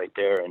made up right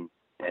there,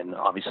 and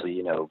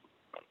obviously,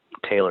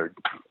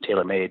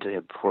 tailor-made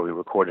before we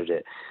recorded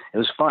it. It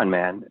was fun,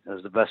 man. It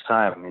was the best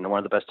time. I mean, one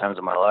of the best times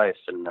of my life,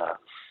 and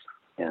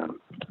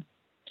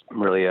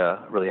I'm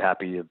really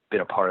happy to have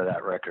been a part of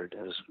that record.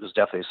 It was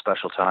definitely a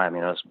special time,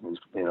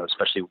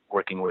 especially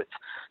working with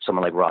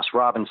someone like Ross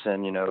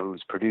Robinson,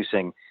 who's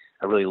producing.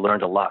 I really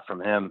learned a lot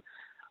from him.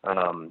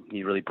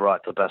 He really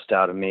brought the best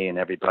out of me and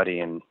everybody,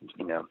 and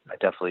I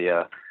definitely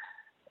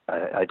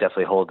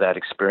hold that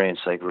experience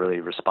like really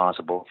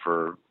responsible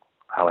for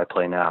how I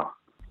play now,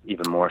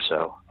 even more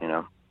so.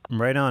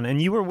 Right on.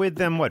 And you were with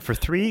them for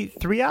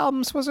three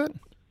albums, was it?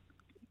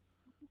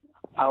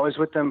 I was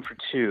with them for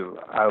 2.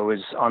 I was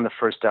on the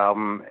first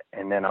album,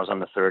 and then I was on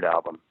the third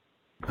album.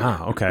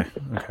 Ah, okay.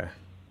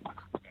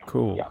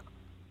 Cool. Yeah.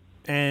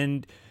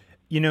 And,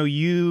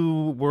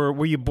 you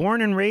were you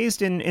born and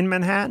raised in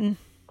Manhattan?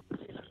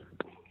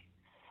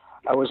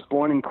 I was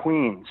born in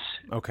Queens.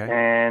 Okay.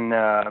 And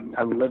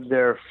I lived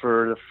there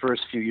for the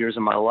first few years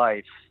of my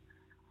life.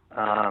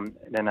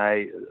 Then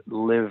I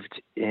lived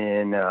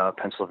in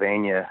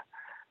Pennsylvania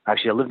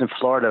Actually, I lived in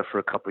Florida for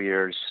a couple of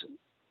years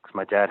because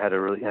my dad had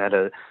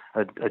a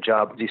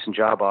decent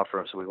job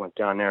offer, so we went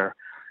down there.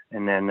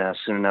 And then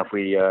soon enough,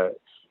 we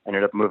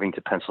ended up moving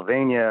to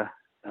Pennsylvania.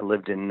 I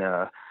lived in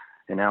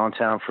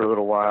Allentown for a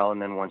little while,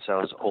 and then once I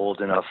was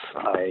old enough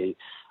to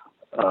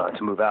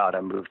move out,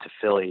 I moved to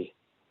Philly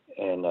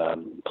and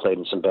played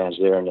in some bands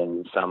there, and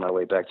then found my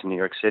way back to New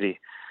York City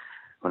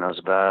when I was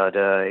about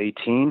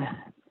 18,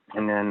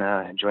 and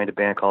then joined a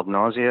band called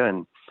Nausea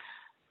and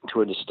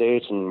toured the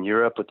States and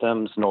Europe with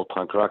them. It's an old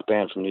punk rock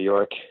band from New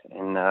York,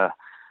 and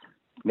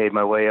made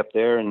my way up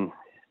there, and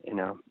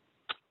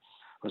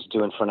was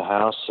doing front of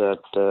house at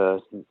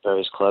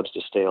various clubs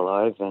to stay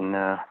alive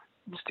and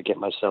just to get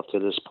myself to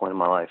this point in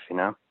my life,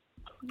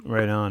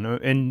 Right on.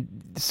 And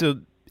so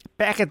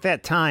back at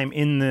that time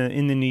in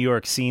the New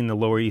York scene, the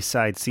Lower East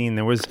Side scene,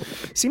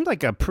 seemed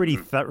like a pretty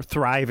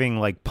thriving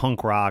like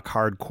punk rock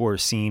hardcore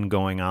scene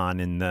going on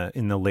in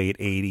the late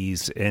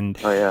 80s. And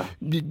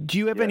do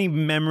you have any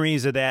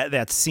memories of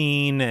that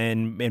scene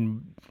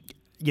and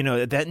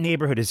that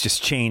neighborhood has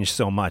just changed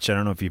so much. I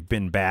don't know if you've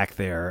been back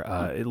there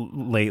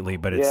lately,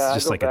 but it's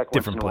just like a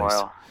different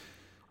place.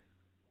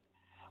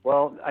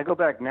 Well, I go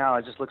back now.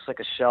 It just looks like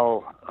a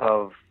shell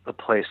of the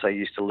place I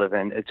used to live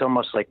in. It's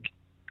almost like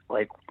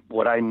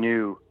what I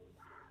knew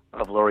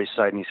of Lower East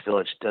Side and East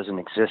Village doesn't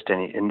exist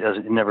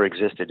it never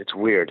existed. It's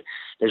weird.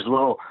 There's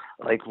little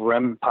like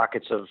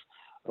pockets of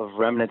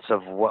remnants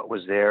of what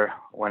was there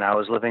when I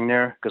was living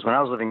there. Because when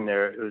I was living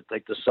there, it was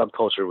like the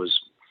subculture was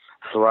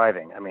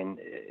thriving. I mean,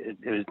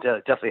 it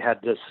definitely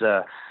had this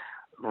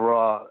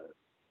raw,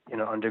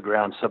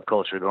 underground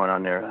subculture going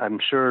on there. I'm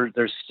sure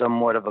there's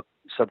somewhat of a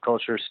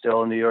subculture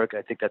still in New York.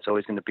 I think that's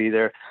always going to be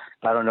there.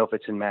 I don't know if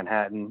it's in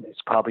Manhattan. It's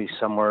probably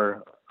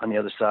somewhere on the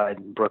other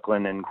side,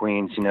 Brooklyn and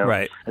Queens.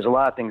 Right. There's a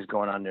lot of things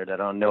going on there that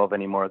I don't know of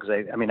anymore. Because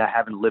I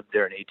haven't lived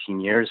there in 18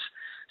 years,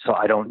 so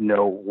I don't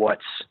know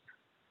what's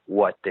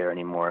what there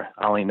anymore.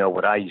 I only know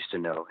what I used to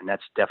know, and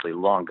that's definitely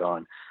long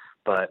gone.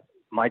 But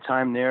my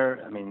time there,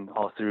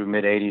 all through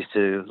mid 80s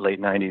to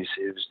late 90s,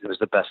 it was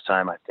the best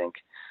time, I think.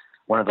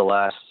 One of the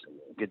last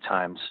good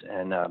times.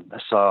 And I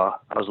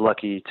was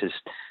lucky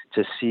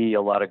to see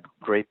a lot of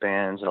great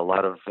bands and a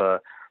lot of,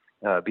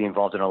 be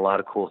involved in a lot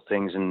of cool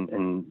things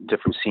in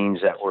different scenes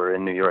that were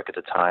in New York at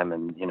the time.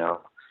 And,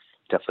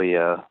 definitely,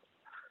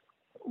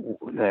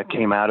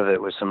 came out of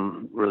it with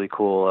some really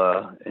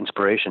cool,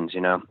 inspirations,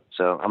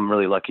 so I'm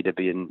really lucky to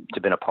been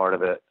a part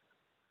of it.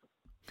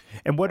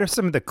 And what are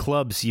some of the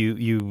clubs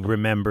you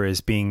remember as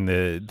being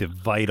the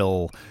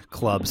vital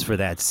clubs for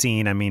that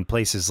scene?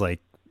 Places like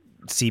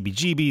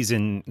CBGB's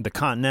and the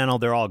Continental,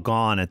 they're all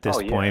gone at this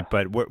point,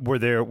 but were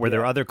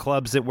there other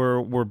clubs that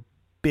were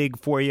big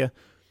for you?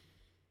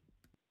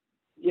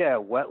 Yeah,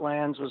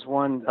 Wetlands was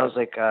one. That was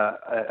like,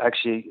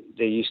 actually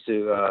they used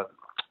to,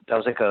 that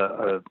was like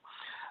a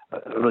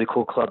really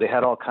cool club. They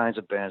had all kinds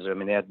of bands there.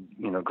 They had,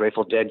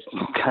 Grateful Dead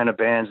kind of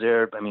bands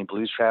there.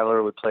 Blues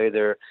Traveler would play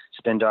there,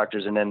 Spin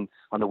Doctors, and then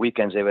on the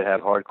weekends they would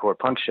have hardcore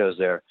punk shows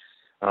there.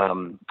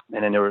 And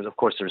then there was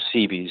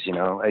CB's,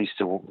 I used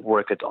to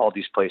work at all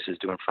these places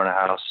doing front of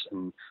house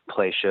and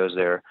play shows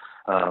there.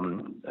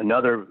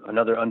 Another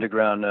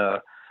underground,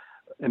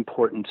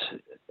 important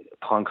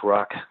punk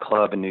rock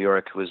club in New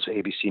York was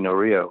ABC No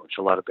Rio, which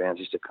a lot of bands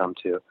used to come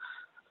to.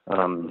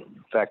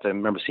 In fact, I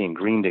remember seeing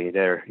Green Day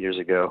there years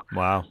ago.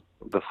 Wow.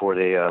 Before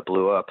they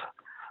blew up.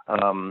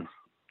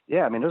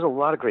 There's a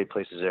lot of great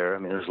places there.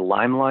 There's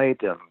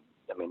Limelight.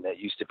 That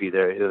used to be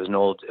there. It was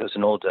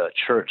an old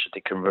church that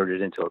they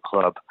converted into a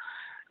club.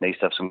 They used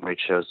to have some great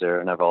shows there,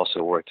 and I've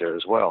also worked there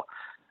as well.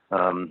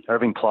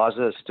 Irving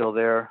Plaza is still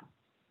there.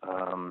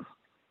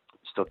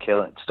 Still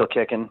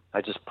kicking.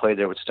 I just played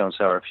there with Stone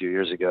Sour a few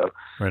years ago.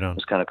 Right on. It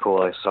was kind of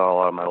cool. I saw a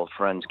lot of my old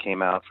friends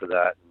came out for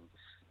that.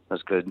 It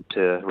was good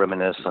to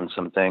reminisce on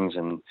some things.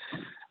 And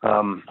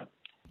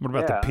what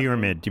about the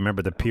Pyramid? Do you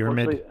remember the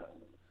Pyramid?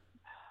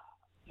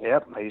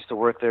 Yep, I used to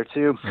work there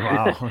too.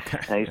 Wow, okay.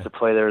 I used to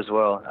play there as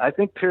well. I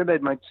think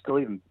Pyramid might still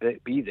even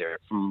be there.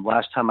 From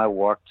last time I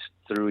walked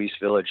through East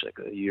Village, like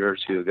a year or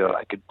two ago,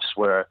 I could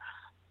swear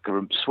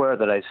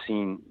that I've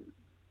seen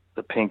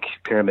the pink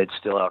Pyramid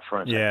still out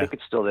front. So I think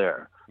it's still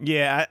there.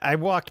 Yeah, I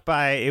walked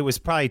by. It was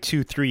probably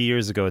 2-3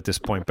 years ago at this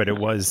point, but it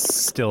was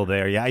still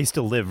there. Yeah, I used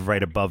to live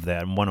right above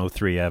that on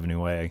 103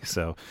 Avenue A.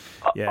 So,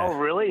 yeah. Oh,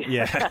 really?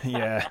 Yeah,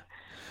 yeah.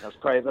 That's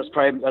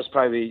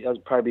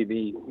probably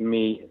be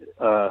me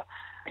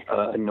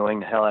annoying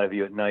the hell out of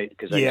you at night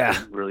because I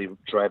didn't really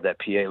drive that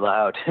PA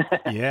loud.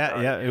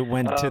 Yeah, it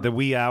went to the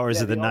wee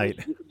hours of the night.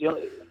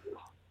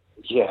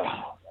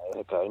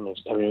 I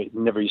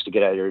never used to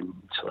get out here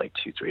until like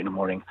 2-3 in the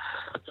morning.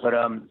 But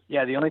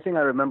the only thing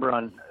I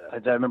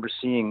remember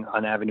seeing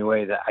on Avenue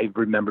A that I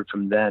remembered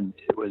from then,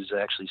 it was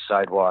actually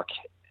Sidewalk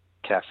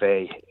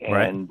Cafe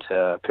and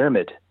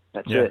Pyramid.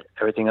 That's it.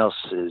 Everything else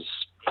is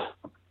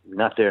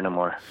not there no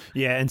more.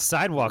 Yeah, and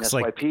Sidewalk's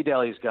and that's why P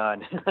Deli's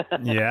gone.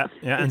 yeah,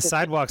 and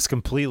Sidewalk's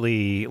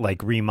completely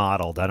like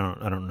remodeled. I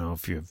don't know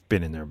if you've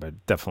been in there,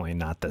 but definitely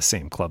not the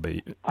same club.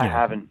 I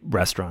haven't.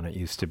 Restaurant it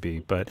used to be,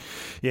 but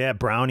yeah,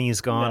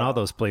 Brownie's gone. No. All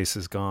those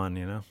places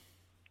gone.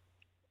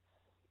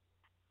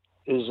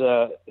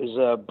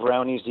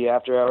 Brownies the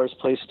After Hours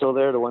place still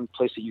there? The one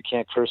place that you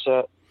can't curse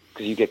at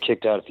because you get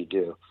kicked out if you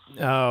do.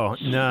 Oh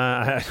no,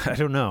 I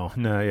don't know.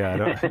 No, yeah,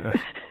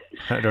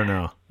 I don't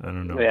know.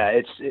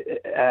 Yeah,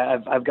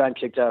 I've gotten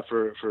kicked out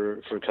for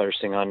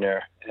cursing on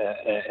there,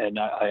 and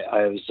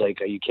I was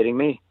like, "Are you kidding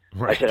me?"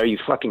 Right. I said, "Are you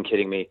fucking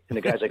kidding me?" And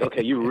the guy's like,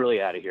 "Okay, you're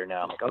really out of here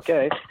now." I'm like,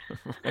 "Okay."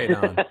 Right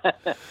on.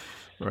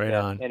 Right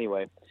on.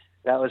 Anyway,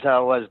 that was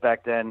how it was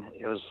back then.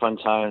 It was fun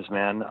times,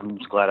 man. I'm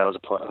just glad I was a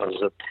part. I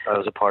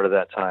was a part of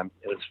that time.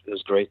 It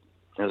was great.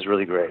 It was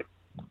really great.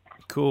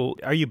 Cool.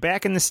 Are you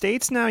back in the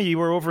States now? You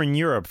were over in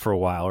Europe for a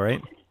while, right?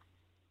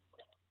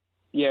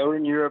 Yeah, we're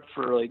in Europe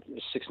for like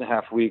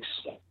 6.5 weeks.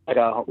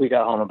 We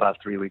got home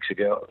about 3 weeks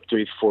ago,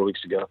 4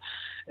 weeks ago,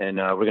 and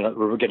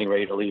we're getting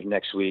ready to leave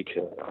next week.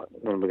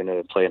 And we're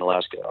gonna play in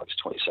Alaska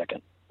August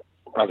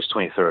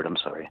 23rd. I'm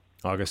sorry.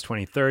 August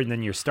 23rd, and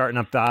then you're starting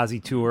up the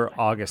Ozzy tour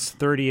August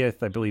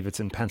 30th. I believe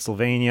it's in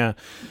Pennsylvania,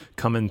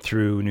 coming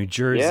through New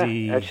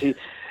Jersey. Yeah,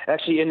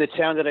 actually in the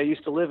town that I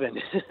used to live in.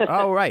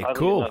 Oh, right.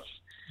 Cool. Enough.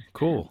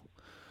 Cool.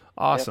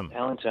 Awesome. Yep,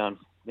 Allentown.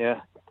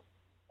 Yeah.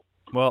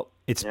 Well,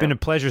 it's been a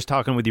pleasure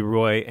talking with you,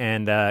 Roy,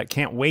 and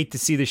can't wait to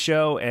see the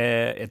show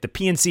at the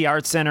PNC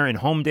Arts Center in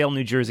Homedale,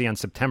 New Jersey on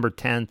September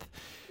 10th.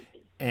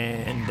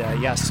 And,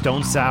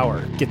 Stone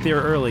Sour. Get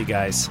there early,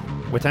 guys.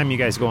 What time you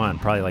guys go on?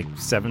 Probably like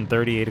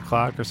 7:30, 8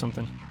 o'clock or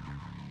something?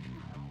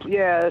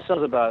 Yeah, that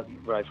sounds about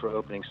right for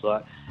opening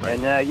slot. Right.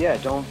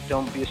 And,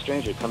 don't be a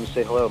stranger. Come and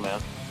say hello, man.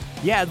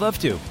 Yeah, I'd love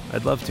to.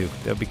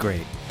 That'd be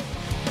great.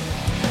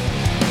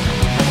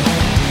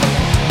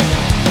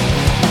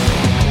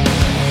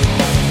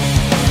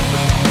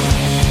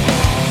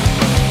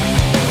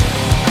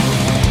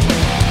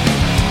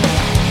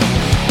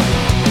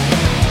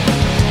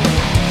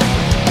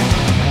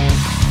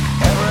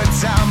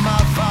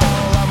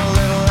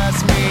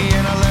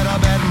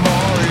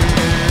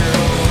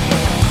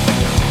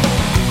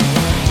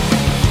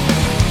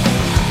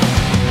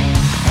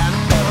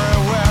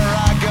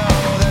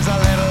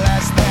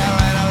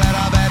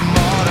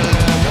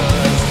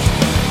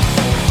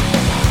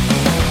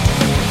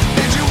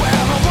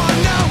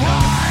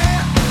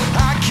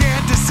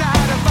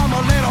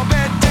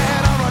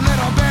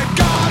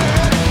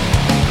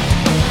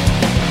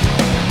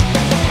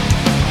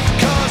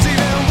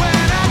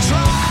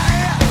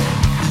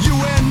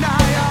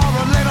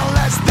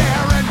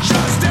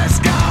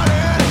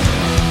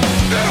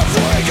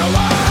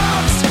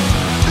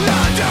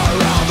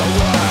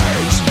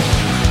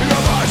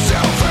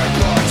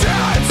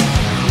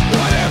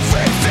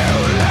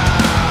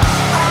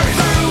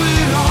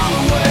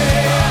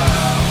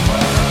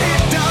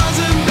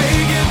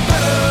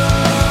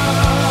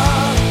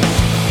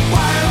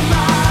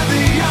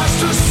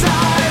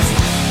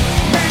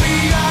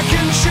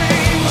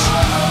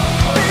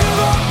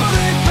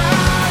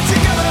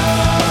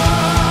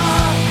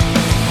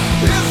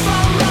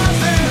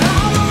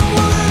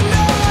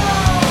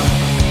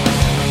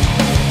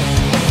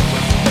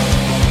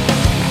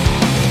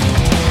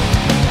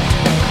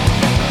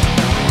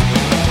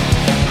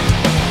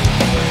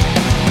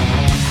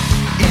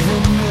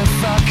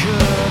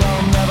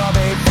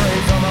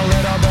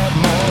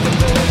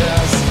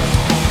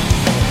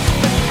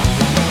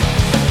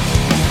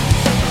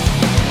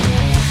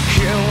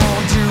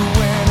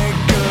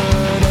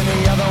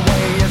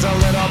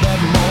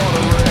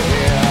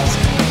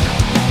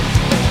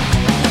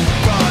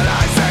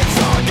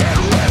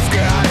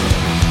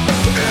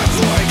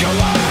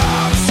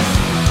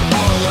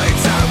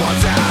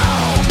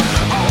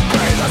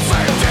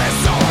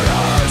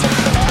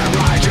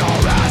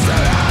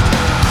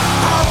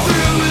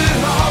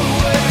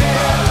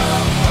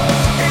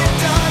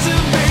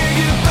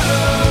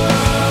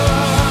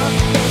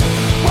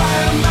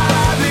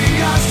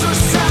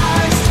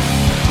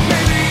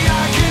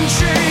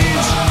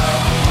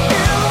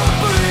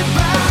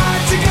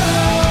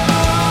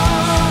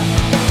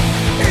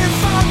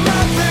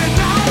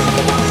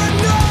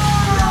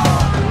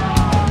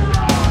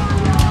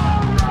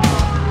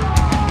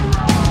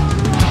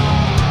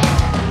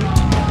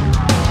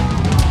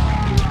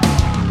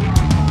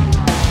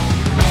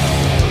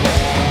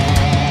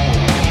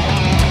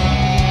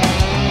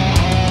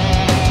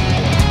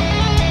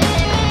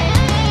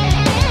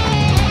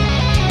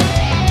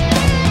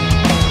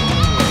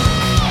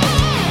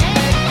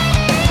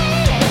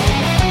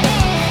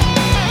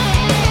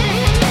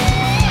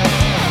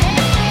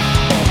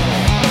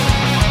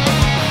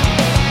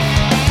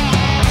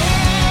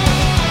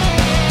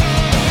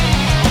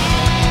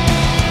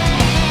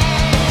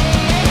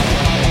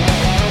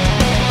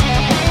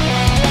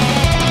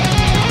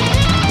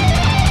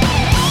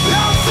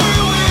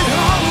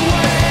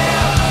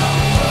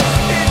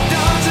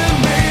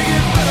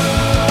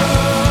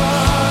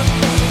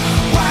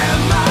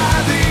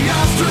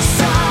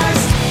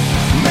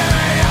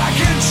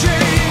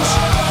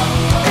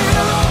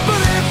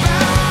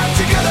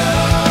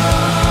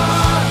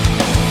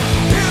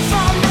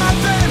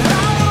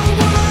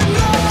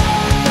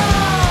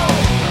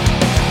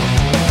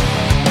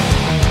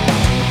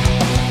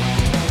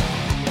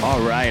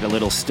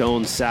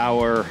 Stone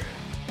Sour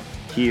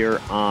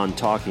here on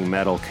Talking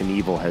Metal.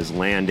 Knievel has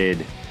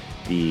landed.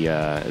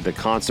 The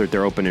concert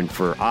they're opening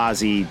for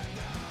Ozzy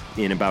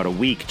in about a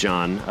week,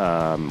 John,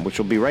 which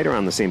will be right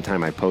around the same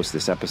time I post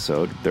this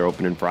episode. They're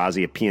opening for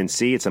Ozzy at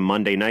PNC. It's a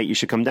Monday night. You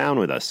should come down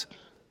with us.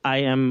 I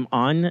am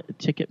on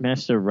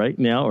Ticketmaster right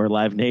now, or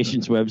Live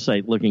Nation's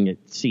website, looking at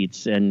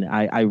seats, and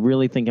I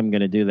really think I'm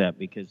going to do that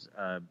because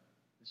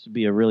this would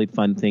be a really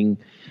fun thing.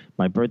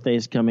 My birthday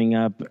is coming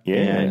up,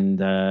 and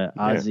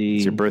Ozzy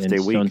it's your birthday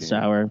and week. Stone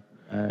Sour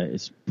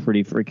is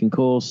pretty freaking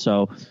cool.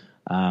 So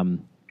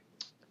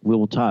we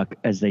will talk,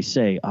 as they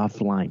say,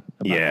 offline.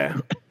 Yeah.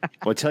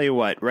 Well, tell you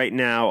what, right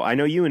now, I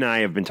know you and I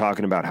have been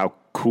talking about how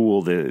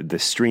cool the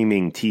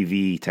streaming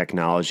TV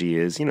technology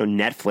is. You know,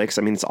 Netflix,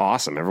 I mean, it's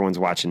awesome. Everyone's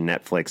watching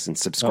Netflix and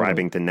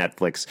subscribing to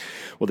Netflix.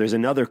 Well, there's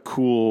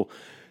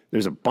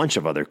a bunch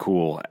of other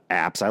cool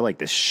apps. I like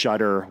this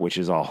Shudder, which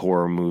is all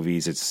horror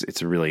movies.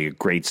 It's a really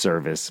great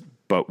service.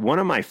 But one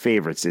of my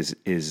favorites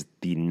is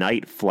the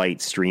Night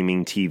Flight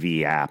streaming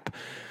TV app.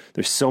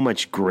 There's so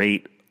much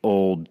great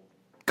old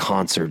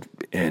concert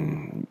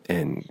and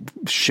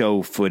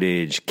show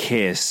footage,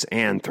 Kiss,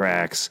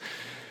 Anthrax,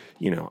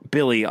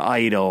 Billy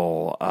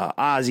Idol,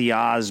 Ozzy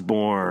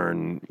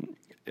Osbourne.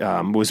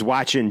 Was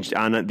watching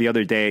on the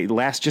other day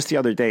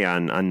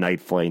on Night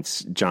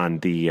Flights, John.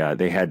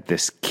 They had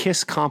this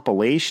Kiss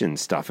compilation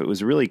stuff. It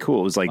was really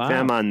cool. It was like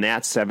them on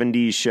that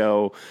 '70s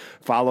show,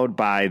 followed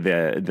by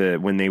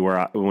when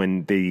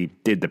they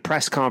did the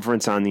press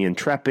conference on the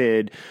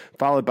Intrepid,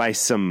 followed by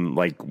some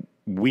like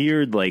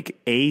weird like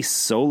Ace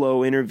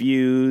solo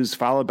interviews,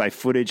 followed by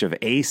footage of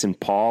Ace and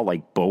Paul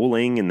like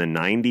bowling in the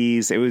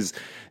 90s. It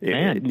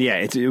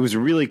was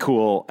really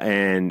cool,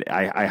 and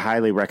I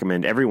highly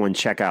recommend everyone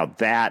check out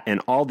that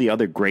and all the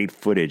other great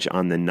footage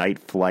on the Night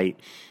Flight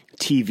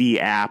TV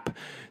app.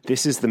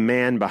 This is the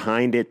man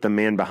behind it, the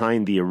man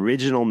behind the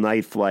original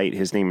Night Flight.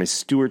 His name is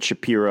Stuart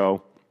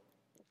Shapiro.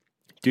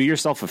 Do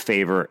yourself a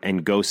favor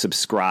and go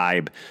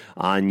subscribe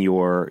on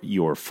your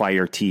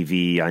Fire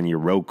TV, on your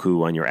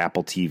Roku, on your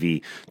Apple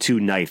TV to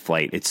Night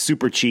Flight. It's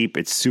super cheap.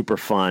 It's super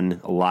fun.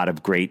 A lot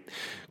of great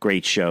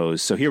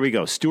shows. So here we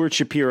go. Stuart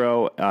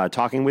Shapiro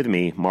talking with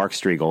me, Mark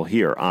Strigl,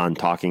 here on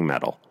Talking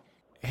Metal.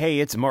 Hey,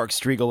 it's Mark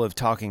Strigl of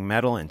Talking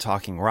Metal and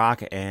Talking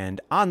Rock.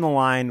 And on the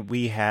line,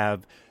 we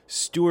have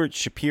Stuart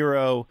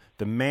Shapiro,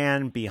 the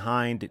man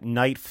behind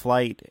Night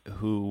Flight,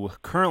 who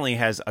currently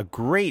has a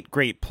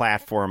great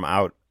platform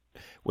out,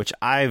 which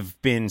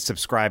I've been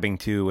subscribing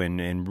to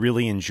and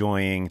really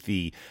enjoying,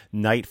 the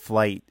Night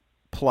Flight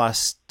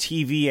Plus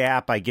TV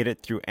app. I get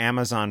it through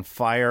Amazon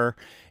Fire.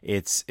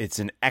 It's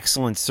an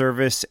excellent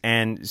service.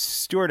 And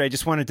Stuart, I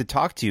just wanted to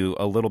talk to you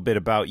a little bit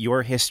about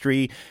your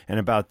history and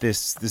about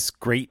this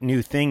great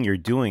new thing you're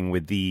doing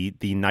with the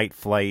Night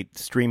Flight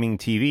streaming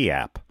TV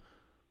app.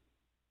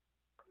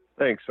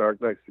 Thanks, Mark.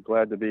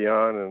 Glad to be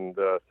on, and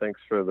thanks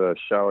for the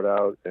shout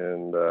out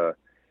and the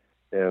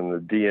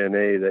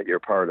DNA that you're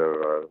part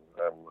of.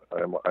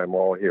 I'm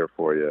all here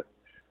for you.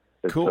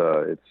 It's,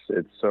 cool.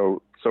 It's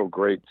so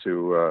great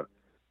to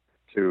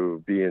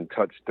be in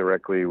touch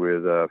directly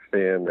with a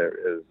fan that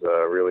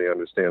really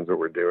understands what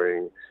we're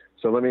doing.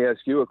 So let me ask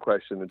you a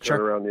question and turn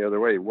around the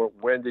other way.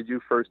 When did you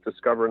first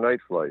discover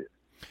Night Flight?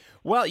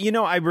 Well,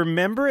 I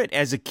remember it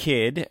as a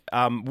kid.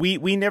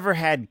 We never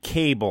had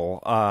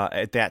cable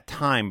at that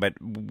time, but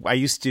I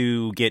used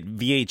to get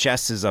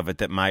VHSs of it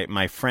that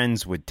my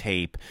friends would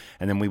tape,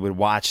 and then we would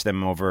watch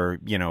them over,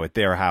 at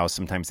their house.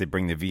 Sometimes they'd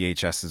bring the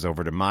VHSs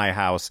over to my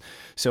house.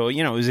 So,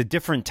 it was a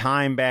different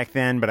time back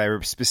then, but I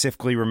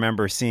specifically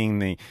remember seeing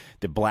the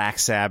Black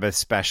Sabbath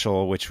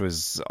special, which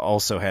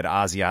also had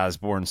Ozzy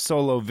Osbourne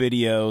solo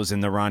videos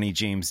and the Ronnie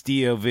James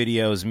Dio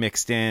videos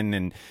mixed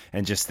in,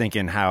 and just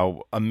thinking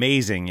how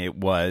amazing it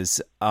was.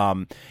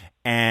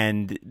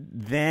 And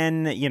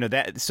then,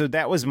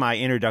 that was my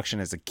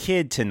introduction as a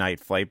kid to Night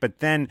Flight. But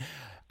then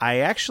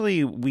there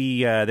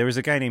was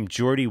a guy named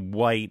Jordy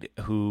White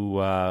who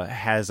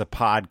has a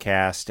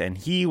podcast, and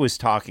he was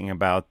talking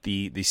about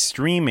the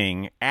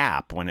streaming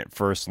app when it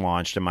first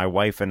launched, and my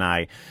wife and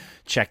I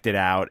checked it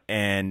out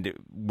and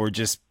were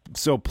just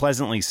so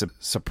pleasantly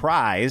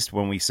surprised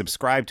when we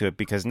subscribed to it,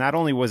 because not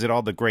only was it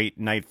all the great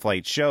Night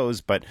Flight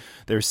shows, but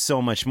there's so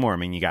much more. I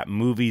mean, you got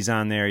movies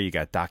on there, you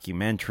got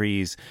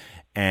documentaries,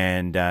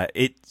 and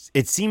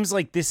it seems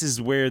like this is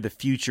where the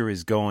future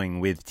is going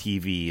with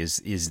TV,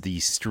 is the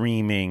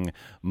streaming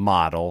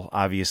model.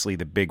 Obviously,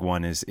 the big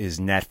one is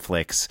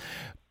Netflix.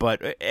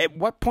 But at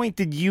what point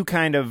did you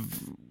kind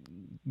of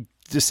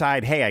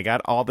decide, hey, I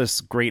got all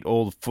this great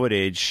old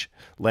footage,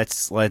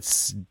 let's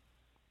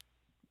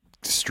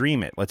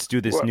stream it, let's do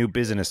this new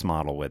business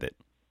model with it?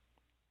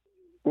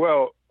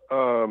 Well,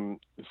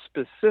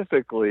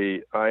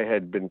 specifically, I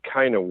had been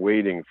kind of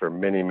waiting for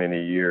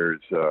many years,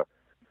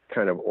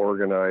 kind of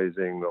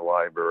organizing the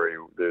library.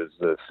 There's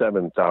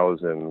 7,000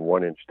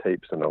 1-inch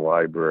tapes in the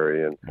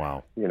library, and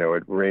wow,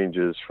 it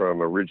ranges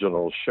from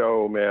original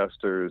show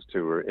masters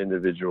to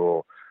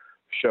individual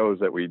shows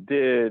that we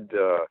did,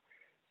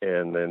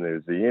 and then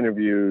there's the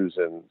interviews.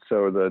 And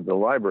so the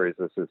library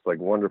is this like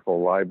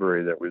wonderful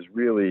library that was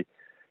really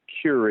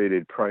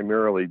curated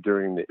primarily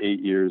during the 8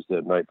 years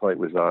that Night Flight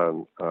was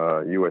on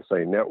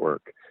USA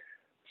Network.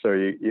 So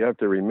you have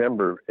to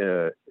remember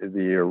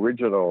the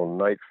original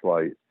Night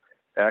Flight.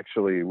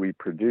 Actually, we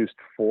produced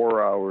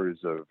 4 hours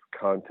of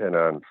content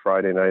on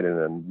Friday night and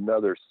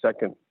another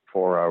second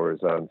 4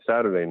 hours on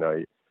Saturday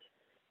night,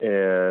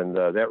 and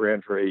that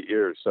ran for 8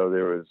 years. So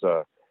there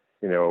was,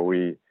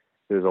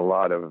 there's a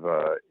lot of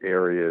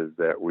areas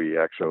that we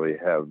actually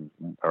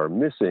are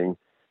missing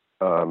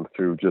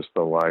through just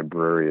the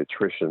library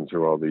attrition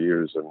through all the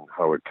years and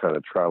how it kind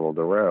of traveled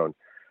around.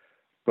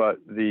 But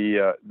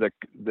the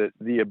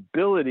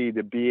ability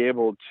to be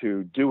able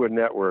to do a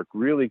network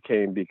really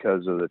came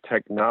because of the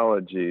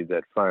technology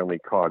that finally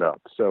caught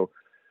up. So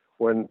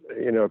when,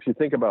 if you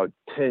think about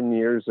 10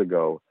 years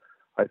ago,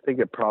 I think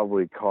it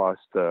probably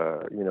cost,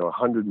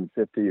 $150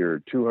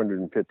 or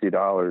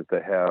 $250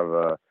 to have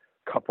a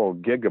couple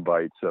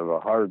gigabytes of a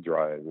hard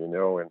drive,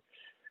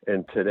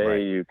 and today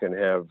Right. you can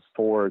have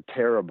 4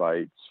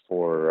 terabytes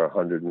for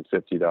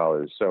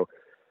 $150. So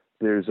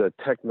there's a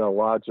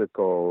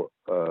technological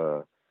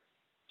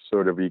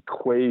sort of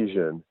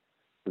equation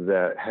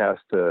that has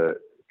to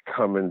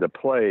come into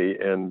play,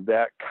 and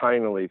that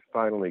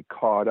finally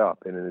caught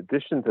up. And in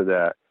addition to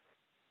that,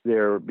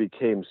 there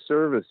became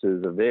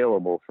services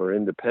available for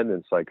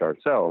independents like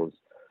ourselves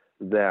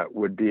that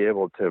would be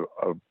able to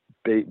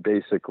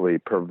basically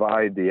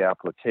provide the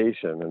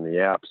application and the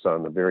apps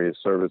on the various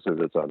services.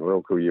 It's on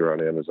Roku, you're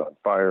on Amazon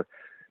Fire,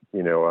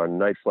 on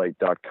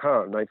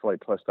nightflight.com,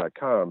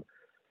 nightflightplus.com,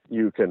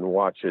 you can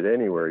watch it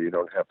anywhere. You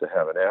don't have to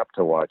have an app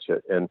to watch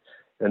it. And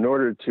in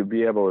order to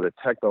be able to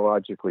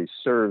technologically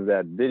serve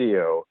that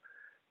video,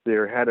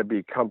 there had to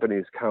be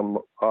companies come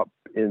up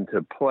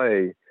into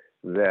play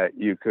that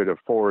you could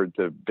afford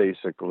to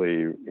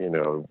basically,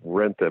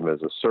 rent them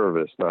as a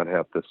service, not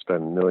have to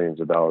spend millions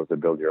of dollars to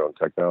build your own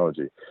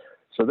technology.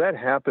 So that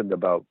happened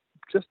about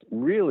just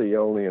really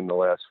only in the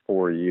last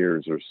 4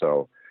 years or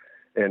so.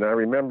 And I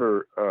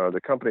remember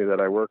the company that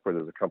I work with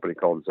is a company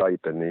called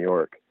Zype in New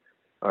York.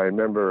 I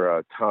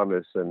remember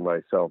Thomas and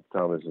myself,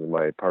 Thomas is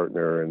my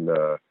partner, and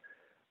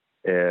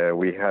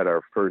we had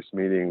our first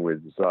meeting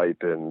with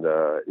Zype, and,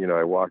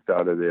 I walked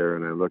out of there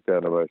and I looked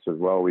at him, I said,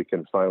 well, we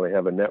can finally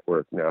have a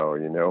network now,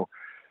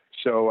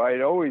 So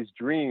I'd always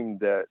dreamed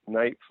that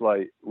Night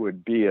Flight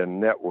would be a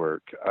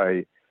network.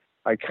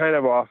 I kind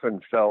of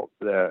often felt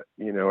that,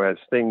 as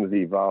things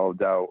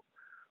evolved out,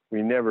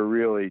 we never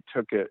really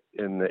took it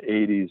in the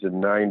 80s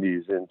and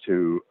 90s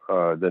into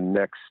the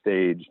next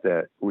stage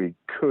that we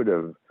could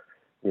have.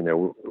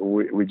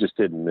 We just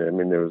didn't. I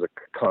mean, there was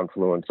a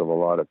confluence of a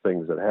lot of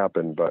things that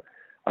happened, but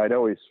I'd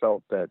always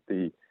felt that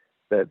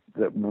that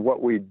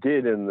what we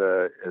did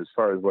as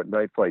far as what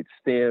Night Flight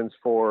stands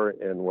for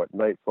and what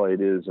Night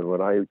Flight is, and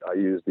when I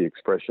use the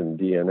expression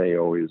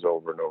DNA always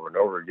over and over and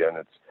over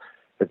again,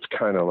 it's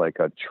kind of like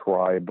a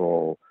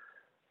tribal,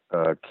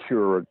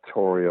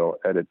 curatorial,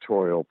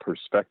 editorial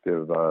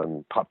perspective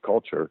on pop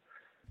culture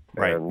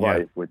and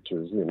life, which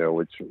is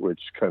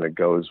which kind of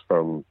goes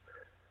from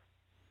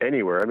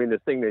anywhere. I mean, the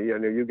thing that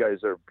you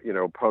guys are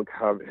punk,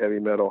 heavy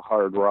metal,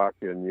 hard rock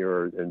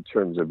in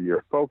terms of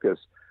your focus.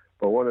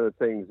 But one of the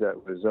things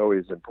that was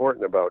always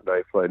important about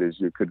Night Flight is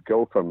you could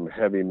go from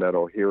heavy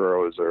metal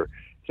heroes or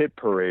Hit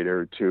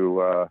Parader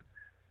to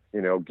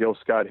Gil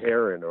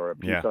Scott-Heron or a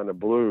piece on the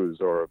blues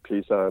or a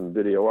piece on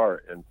video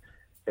art.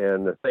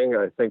 And the thing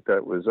I think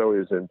that was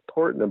always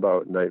important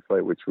about Night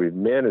Flight, which we've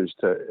managed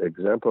to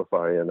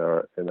exemplify in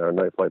our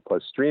Night Flight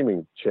Plus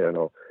streaming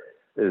channel,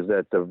 is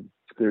that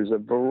there's a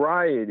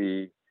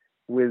variety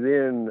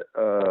within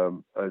a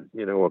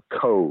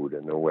code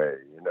in a way,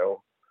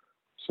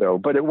 So,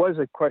 but it was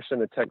a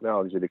question of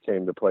technology that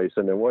came to place,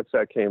 and then once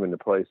that came into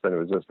place, then it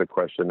was just a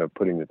question of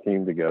putting the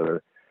team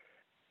together.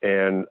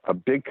 And a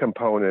big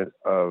component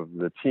of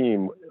the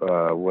team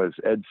was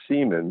Ed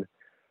Seaman,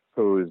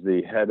 who is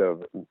the head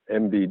of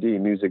MVD,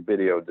 Music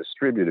Video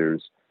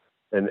Distributors.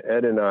 And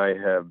Ed and I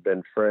have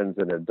been friends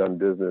and have done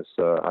business.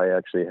 I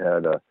actually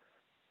had a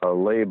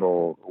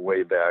label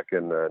way back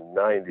in the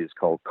 90s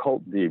called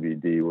Cult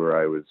DVD, where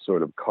I was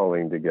sort of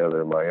culling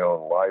together my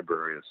own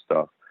library of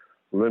stuff,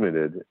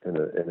 limited in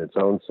its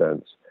own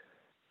sense.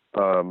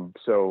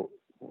 So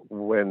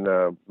when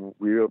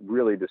we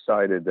really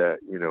decided that,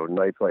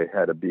 Night Flight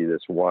had to be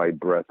this wide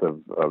breadth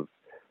of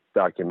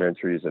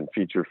documentaries and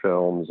feature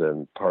films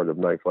and part of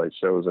Night Flight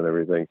shows and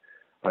everything,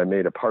 I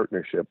made a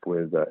partnership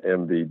with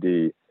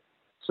MVD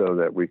so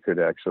that we could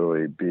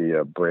actually be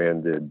a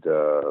branded,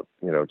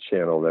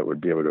 channel that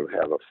would be able to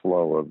have a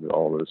flow of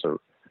all this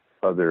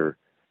other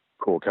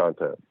cool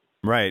content.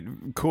 Right.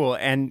 Cool.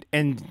 And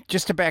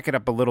just to back it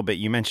up a little bit,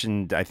 you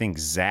mentioned, I think,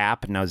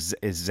 Zap. Now, is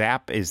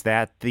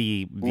that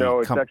the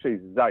No, it's actually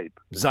Zype.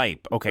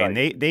 Zype. Okay. Zype. And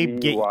they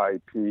get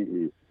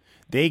Zype.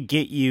 They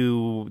get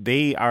you,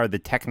 they are the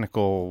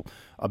technical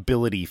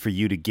ability for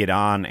you to get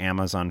on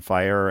Amazon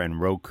Fire and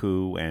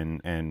Roku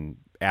and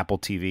Apple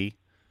TV.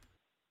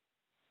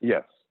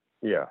 Yes.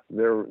 Yeah.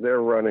 They're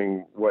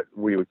running what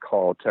we would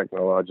call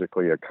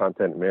technologically a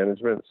content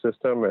management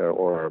system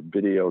or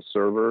video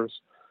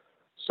servers.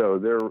 So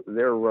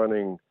they're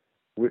running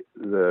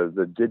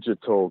the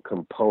digital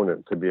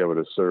component to be able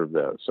to serve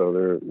that. So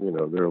they're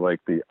like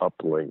the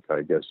uplink,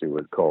 I guess you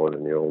would call it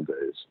in the old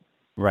days.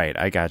 Right,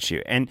 I got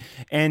you. And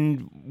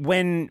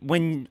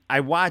when I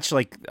watch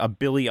like a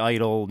Billy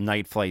Idol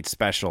Night Flight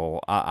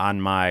special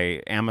on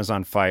my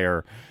Amazon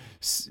Fire,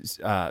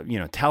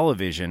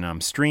 television,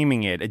 I'm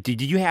streaming it.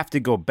 Did you have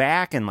to go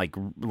back and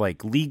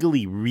like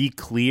legally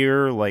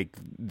re-clear like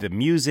the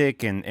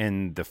music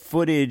and the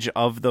footage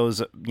of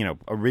those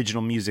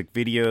original music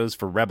videos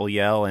for Rebel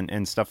Yell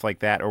and stuff like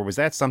that, or was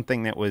that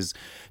something that was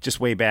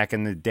just way back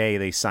in the day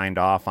they signed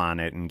off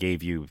on it and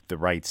gave you the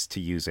rights to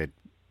use it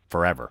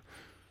forever?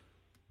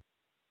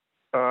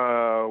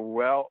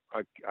 Well,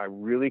 I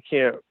really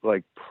can't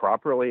like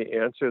properly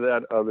answer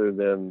that other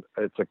than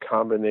it's a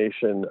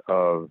combination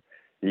of,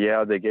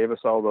 they gave us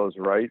all those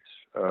rights,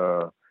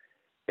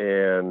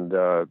 and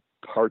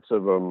parts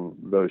of them,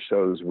 those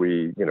shows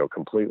we,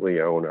 completely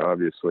own,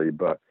 obviously.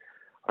 But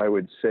I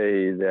would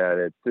say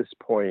that at this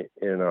point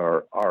in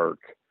our arc,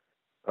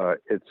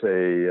 it's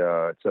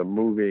a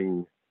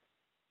moving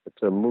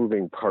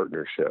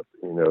partnership,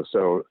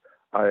 So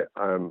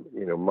I'm,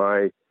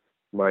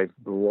 my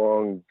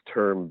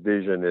long-term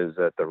vision is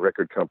that the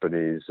record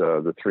companies,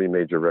 the three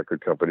major record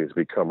companies,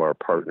 become our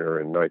partner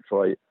in Night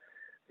Flight.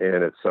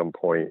 And at some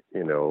point,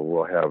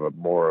 we'll have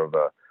more of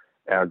a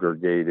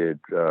aggregated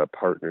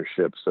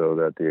partnership so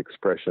that the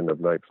expression of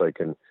Night Flight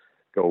can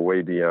go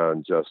way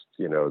beyond just,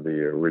 the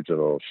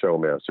original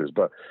showmasters.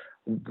 But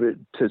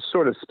to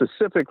sort of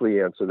specifically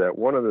answer that,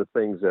 one of the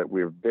things that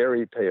we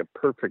pay a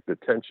perfect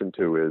attention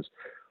to is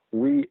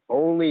we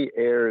only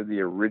air the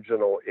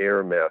original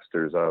air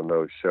masters on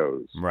those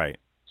shows. Right.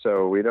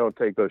 So we don't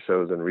take those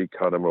shows and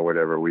recut them or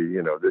whatever.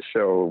 This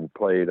show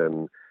played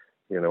on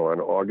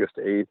August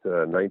 8th,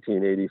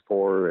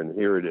 1984, and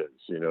here it is,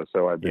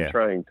 So I've been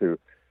trying to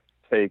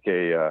take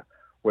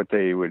what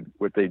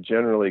they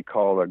generally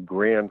call a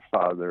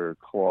grandfather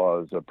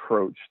clause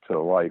approach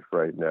to life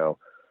right now.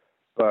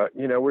 But,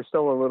 we're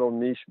still a little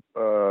niche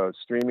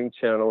streaming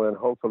channel, and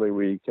hopefully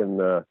we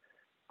can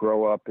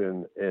grow up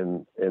and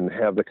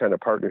have the kind of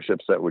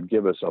partnerships that would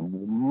give us a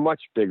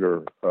much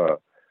bigger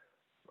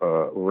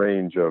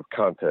range of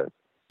content.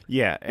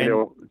 Yeah. And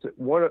go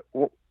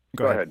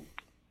ahead.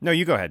 No,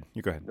 you go ahead.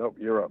 Nope,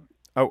 you're up.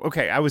 Oh,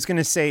 okay. I was going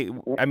to say,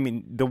 I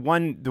mean, the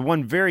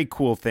one very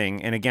cool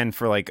thing, and again,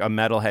 for like a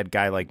metalhead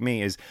guy like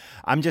me, is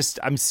I'm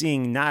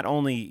seeing not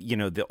only,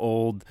 the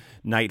old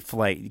Night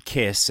Flight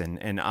Kiss and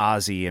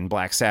Ozzy and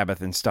Black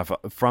Sabbath and stuff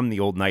from the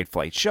old Night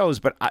Flight shows,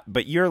 but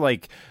you're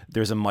like,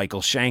 there's a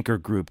Michael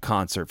Schenker Group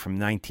concert from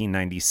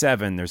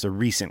 1997. There's a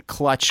recent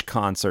Clutch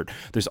concert.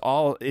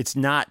 It's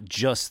not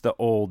just the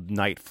old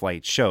Night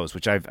Flight shows,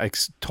 which I've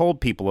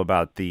told people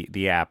about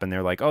the app, and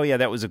they're like, oh yeah,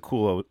 that was a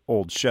cool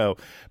old show.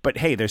 But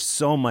hey,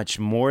 there's so much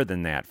more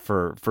than that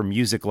for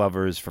music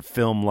lovers, for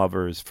film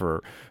lovers,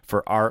 for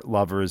art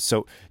lovers.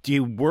 So do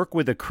you work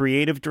with a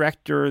creative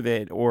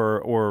director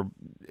or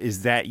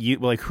is that you,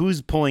 like,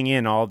 who's pulling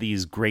in all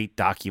these great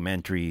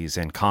documentaries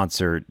and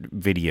concert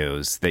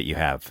videos that you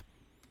have?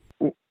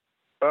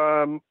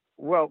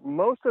 Well,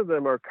 most of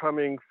them are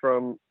coming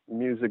from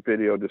music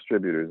video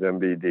distributors,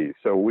 MVD.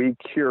 So we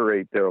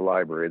curate their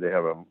library. They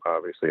have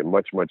obviously a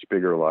much, much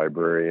bigger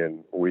library,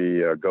 and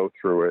we go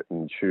through it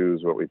and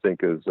choose what we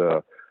think is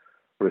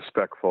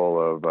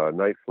respectful of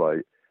Night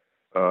Flight.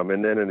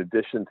 And then in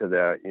addition to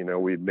that,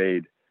 we've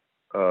made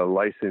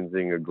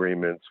licensing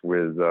agreements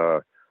with,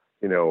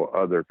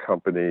 other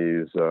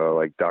companies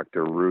like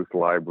Dr. Ruth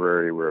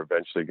Library. We're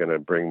eventually going to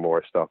bring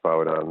more stuff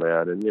out on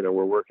that. And,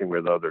 we're working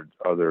with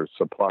other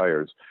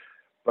suppliers.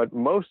 But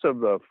most of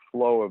the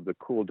flow of the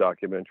cool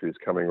documentaries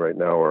coming right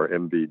now are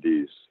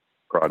MVD's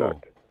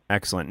product. Cool.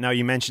 Excellent. Now,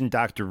 you mentioned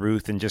Dr.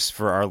 Ruth, and just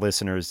for our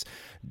listeners,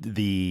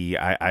 the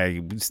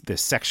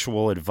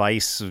sexual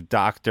advice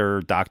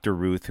doctor, Dr.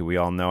 Ruth, who we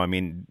all know. I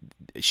mean,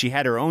 she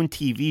had her own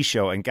TV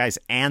show, and guys,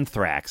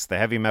 Anthrax, the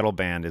heavy metal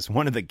band, is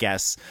one of the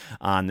guests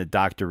on the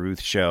Dr.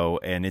 Ruth show,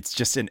 and it's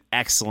just an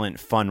excellent,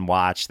 fun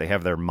watch. They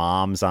have their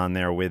moms on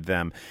there with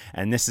them,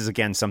 and this is,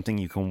 again, something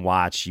you can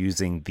watch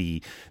using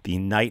the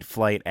Night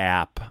Flight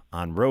app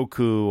on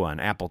Roku, on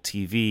Apple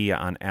TV,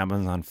 on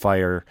Amazon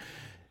Fire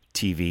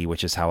TV,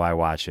 which is how I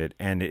watch it,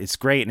 and it's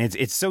great, and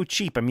it's so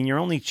cheap. I mean, you're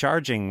only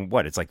charging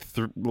it's like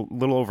a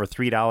little over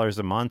 $3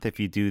 a month if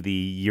you do the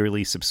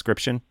yearly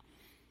subscription.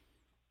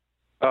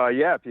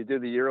 If you do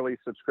the yearly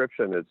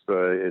subscription, it's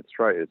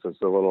right. It's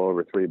just a little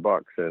over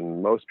 $3,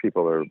 and most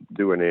people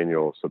do an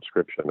annual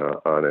subscription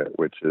on it,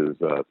 which is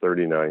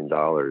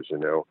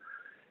 $39.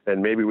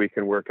 And maybe we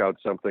can work out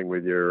something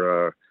with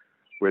your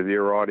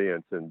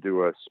audience and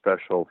do a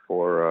special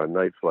for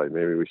Night Flight.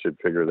 Maybe we should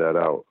figure that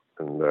out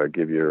and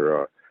give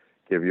your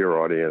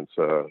audience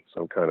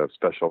some kind of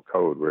special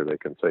code where they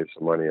can save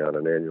some money on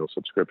an annual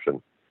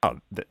subscription. Oh,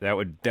 that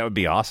would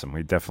be awesome.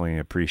 We definitely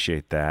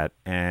appreciate that.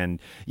 And,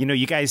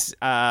 you guys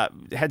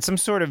had some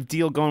sort of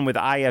deal going with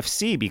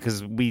IFC,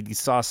 because we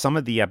saw some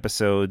of the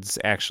episodes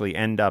actually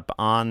end up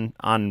on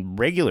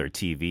regular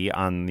TV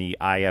on the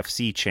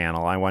IFC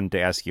channel. I wanted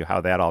to ask you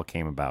how that all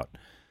came about.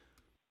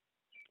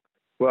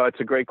 Well,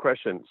 it's a great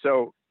question.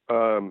 So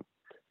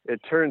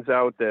it turns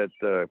out that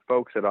the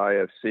folks at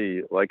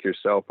IFC, like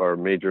yourself, are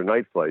major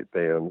Night Flight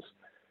fans.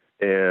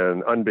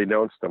 And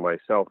unbeknownst to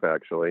myself,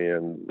 actually,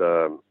 and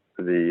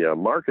the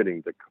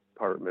marketing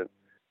department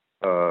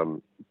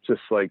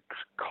just like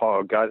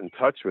got in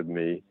touch with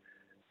me,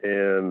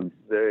 and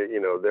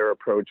their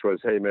approach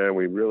was, "Hey, man,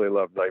 we really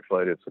love Night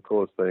Flight. It's the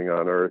coolest thing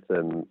on earth."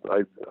 And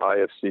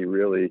IFC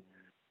really,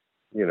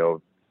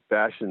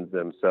 fashions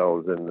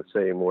themselves in the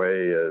same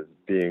way as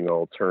being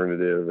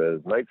alternative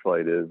as Night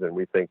Flight is, and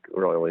we think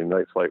really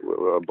Night Flight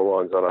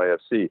belongs on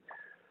IFC.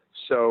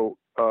 So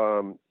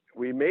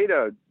we made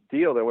a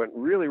deal that went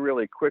really,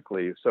 really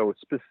quickly. So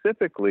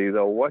specifically,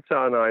 though, what's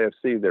on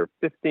IFC, they're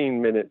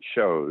 15-minute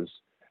shows.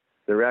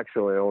 They're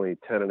actually only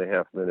 10 and a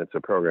half minutes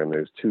of program.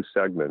 There's 2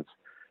 segments,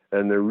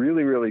 and they're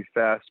really, really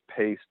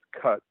fast-paced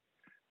cut,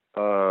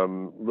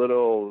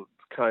 little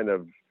kind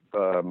of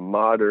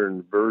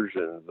modern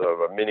versions of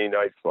a mini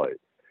Night Flight.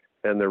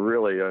 And they're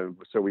really,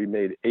 so we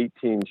made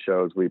 18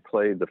 shows. We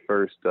played the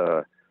first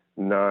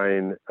 9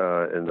 in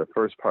the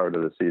first part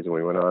of the season.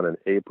 We went on in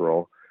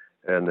April,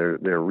 and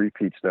they're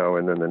repeats now.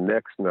 And then the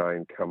next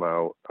 9 come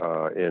out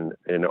in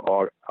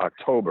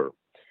October.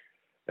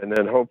 And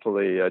then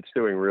hopefully it's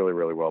doing really,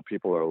 really well.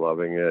 People are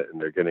loving it,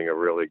 and they're getting a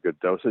really good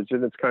dosage.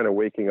 And it's kind of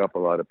waking up a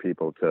lot of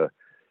people to,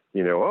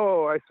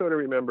 I sort of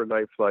remember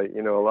Night Flight.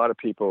 A lot of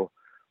people,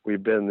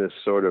 we've been this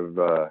sort of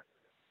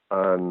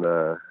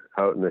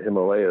out in the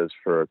Himalayas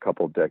for a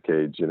couple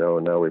decades, and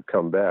now we've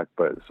come back.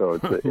 But so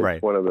it's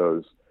Right. one of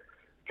those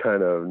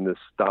kind of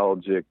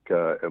nostalgic,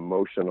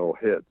 emotional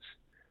hits.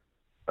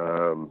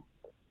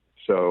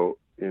 So,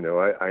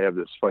 I have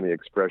this funny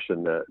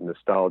expression that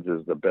nostalgia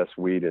is the best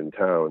weed in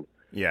town.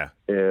 Yeah.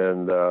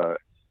 And,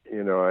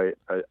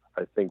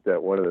 I think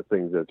that one of the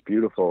things that's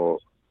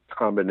beautiful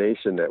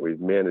combination that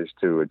we've managed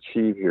to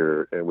achieve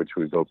here, and which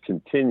we will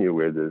continue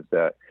with, is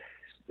that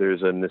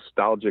there's a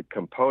nostalgic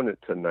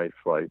component to Night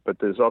Flight, but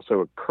there's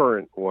also a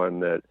current one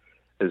that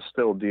is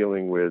still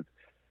dealing with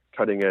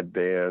cutting edge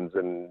bands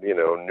and,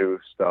 new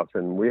stuff.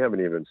 And we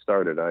haven't even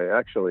started. I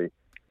actually,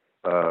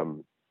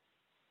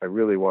 I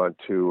really want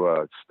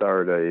to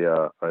start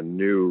a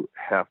new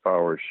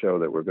half-hour show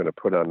that we're going to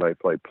put on Night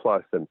Flight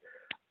Plus, and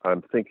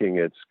I'm thinking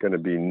it's going to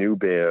be new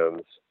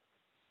bands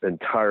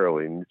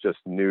entirely, just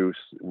new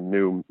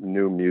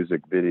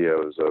music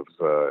videos of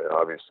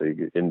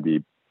obviously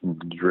indie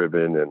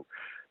driven and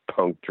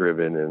punk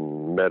driven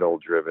and metal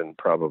driven,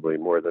 probably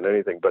more than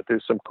anything. But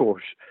there's some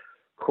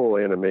cool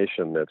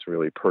animation that's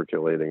really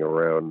percolating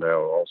around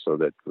now, also,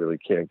 that really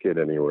can't get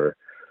anywhere.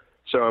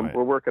 So Right.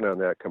 We're working on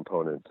that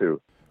component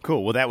too.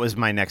 Cool. Well, that was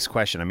my next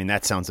question. I mean,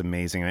 that sounds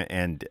amazing.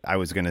 And I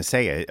was going to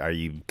say, are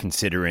you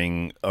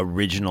considering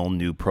original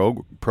new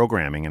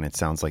programming? And it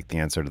sounds like the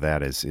answer to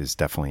that is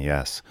definitely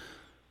yes.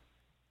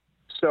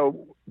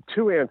 So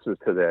 2 answers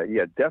to that.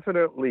 Yeah,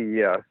 definitely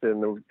yes.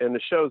 And the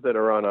shows that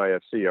are on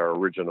IFC are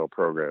original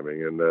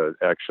programming. And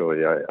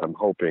actually, I'm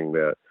hoping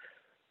that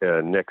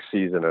next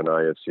season on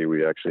IFC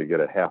we actually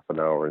get a half an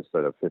hour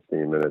instead of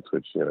 15 minutes,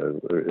 which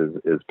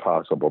is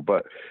possible.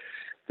 But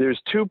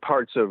there's 2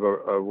 parts of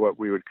what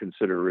we would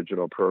consider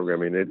original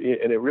programming, and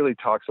it really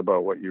talks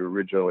about what you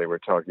originally were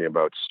talking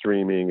about,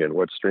 streaming and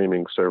what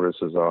streaming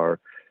services are,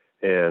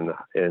 and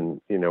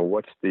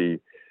what's the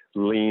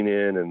lean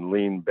in and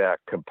lean back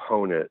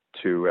component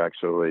to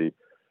actually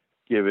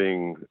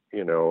giving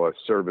a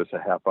service a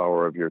half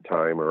hour of your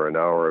time or an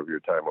hour of your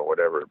time or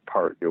whatever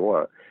part you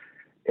want.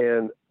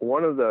 And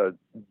one of the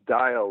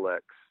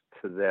dialects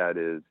to that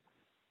is,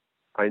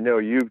 I know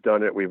you've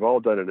done it. We've all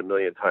done it a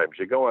million times.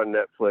 You go on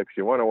Netflix,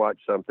 you want to watch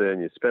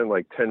something, you spend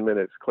like 10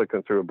 minutes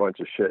clicking through a bunch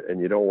of shit, and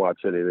you don't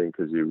watch anything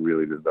because you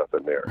really there's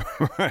nothing there.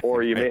 Right.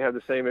 Or you may have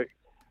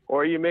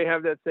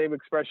that same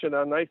expression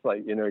on Night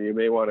Flight. You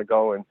may want to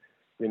go and,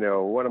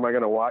 what am I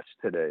going to watch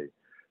today?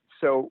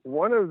 So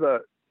one of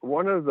the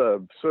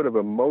sort of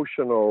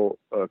emotional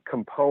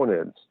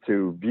components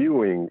to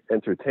viewing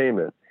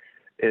entertainment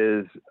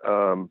is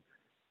are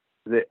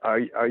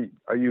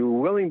you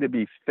willing to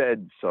be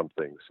fed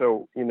something?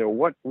 So,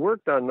 what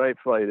worked on Night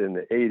Flight in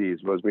the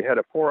 80s was we had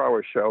a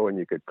 4-hour show, and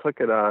you could click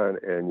it on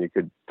and you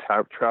could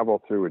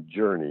travel through a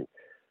journey.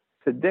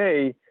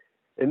 Today,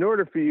 in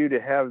order for you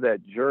to have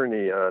that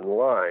journey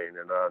online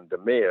and on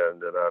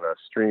demand and on a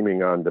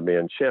streaming on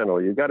demand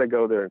channel, you got to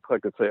go there and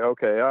click and say,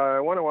 okay, I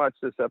want to watch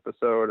this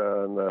episode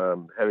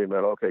on heavy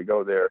metal. Okay,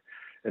 go there.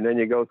 And then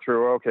you go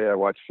through, okay, I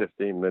watched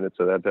 15 minutes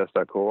of that. That's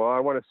not cool. Oh, I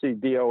want to see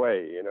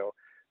DOA,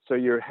 So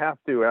you have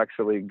to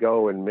actually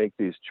go and make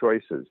these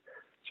choices.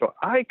 So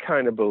I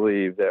kind of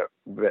believe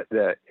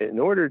that in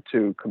order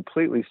to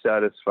completely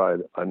satisfy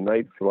a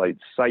Night Flight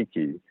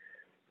psyche,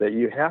 that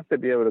you have to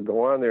be able to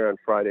go on there on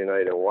Friday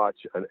night and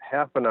watch a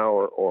half an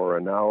hour or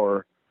an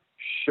hour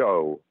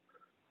show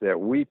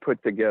that we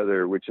put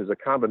together, which is a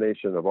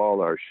combination of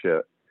all our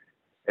shit.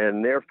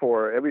 And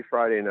therefore, every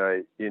Friday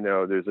night,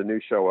 there's a new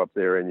show up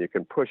there, and you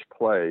can push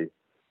play,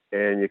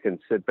 and you can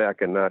sit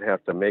back and not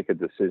have to make a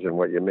decision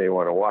what you may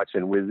want to watch.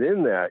 And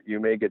within that, you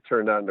may get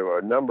turned on to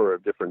a number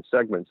of different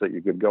segments that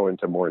you could go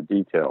into more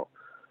detail.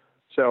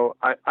 So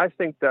I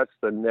think that's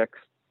the next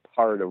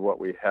part of what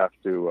we have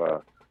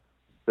to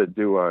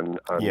do on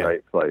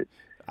Night Flight.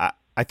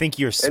 I think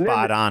you're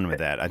spot on with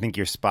that. I think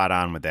you're spot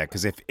on with that,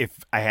 because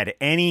if I had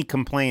any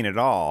complaint at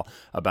all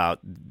about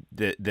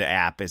the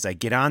app, is I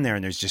get on there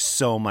and there's just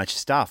so much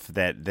stuff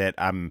that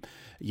I'm,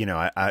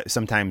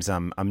 sometimes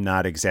I'm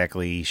not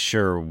exactly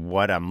sure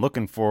what I'm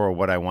looking for or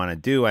what I want to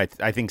do. I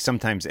think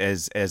sometimes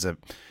as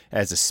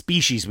a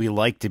species we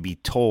like to be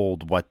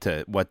told what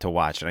to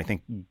watch, and I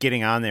think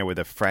getting on there with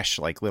a fresh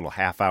little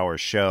half-hour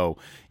show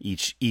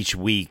each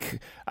week,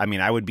 I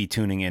mean, I would be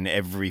tuning in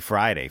every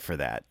Friday for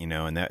that,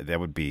 and that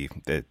would be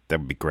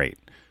great.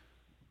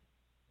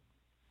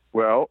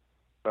 Well,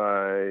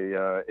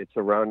 it's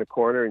around the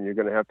corner, and you're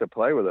going to have to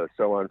play with us.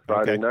 So on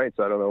Friday nights,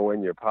 I don't know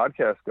when your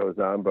podcast goes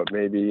on, but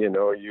maybe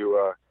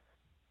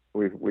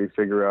we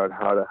figure out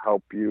how to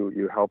help you.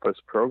 You help us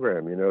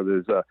program.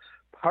 There's a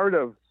part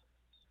of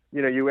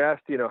you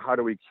asked how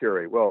do we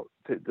curate? Well,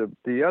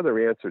 the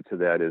other answer to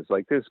that is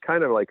there's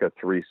kind of like a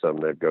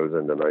threesome that goes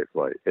into Night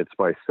Flight. It's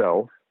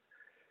myself,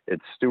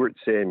 it's Stuart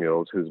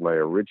Samuels, who's my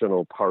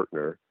original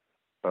partner.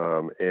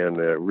 And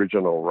the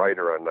original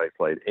writer on Night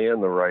Flight,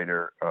 and the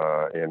writer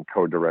and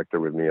co-director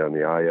with me on the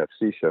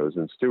IFC shows.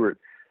 And Stuart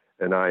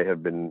and I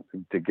have been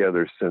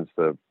together since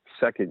the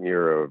second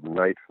year of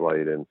Night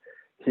Flight, and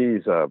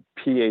he's a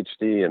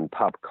PhD in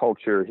pop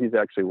culture. He's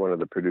actually one of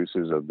the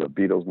producers of the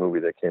Beatles movie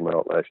that came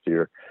out last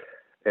year.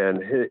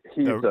 And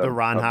he's the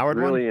Ron Howard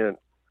brilliant one?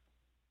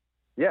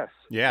 Yes.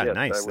 Yeah, yes,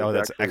 nice.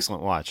 That's an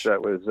excellent watch.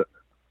 That was...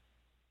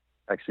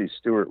 Actually,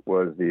 Stuart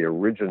was the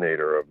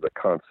originator of the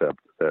concept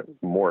that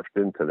morphed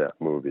into that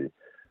movie.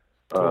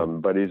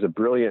 But he's a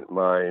brilliant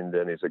mind,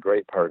 and he's a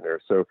great partner.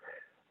 So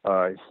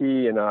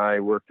he and I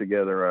work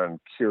together on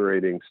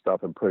curating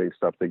stuff and putting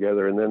stuff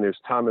together. And then there's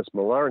Thomas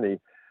Malarney,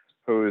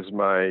 who is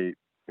my,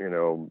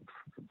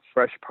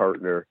 fresh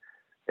partner,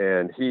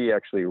 and he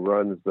actually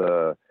runs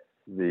the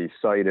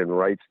site and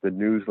writes the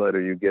newsletter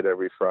you get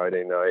every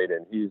Friday night.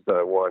 And he's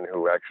the one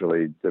who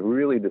actually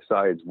really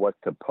decides what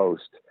to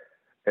post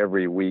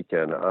every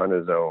weekend on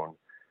his own.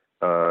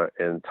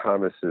 And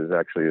Thomas is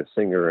actually a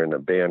singer in a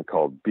band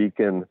called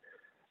Beacon.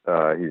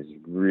 He's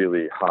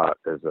really hot.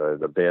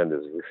 The band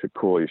is really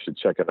cool. You should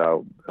check it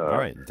out. All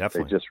right,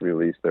 definitely. They just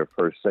released their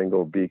first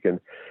single, Beacon.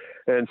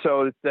 And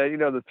so,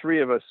 the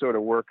three of us sort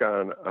of work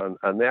on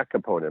that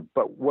component.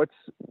 But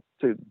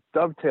to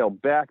dovetail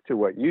back to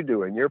what you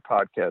do in your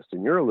podcast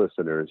and your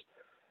listeners,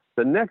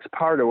 the next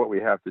part of what we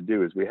have to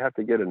do is we have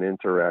to get an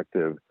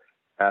interactive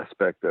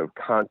aspect of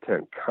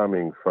content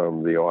coming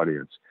from the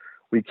audience.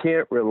 We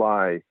can't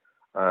rely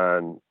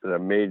on the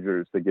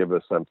majors to give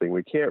us something.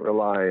 We can't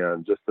rely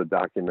on just the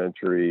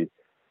documentary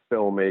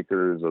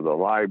filmmakers or the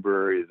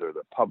libraries or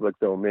the public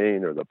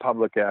domain or the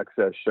public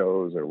access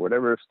shows or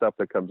whatever stuff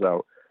that comes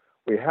out.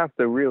 We have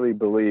to really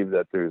believe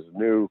that there's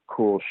new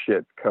cool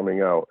shit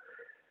coming out.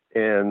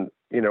 And,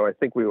 I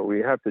think what we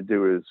have to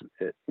do is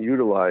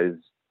utilize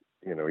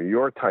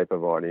your type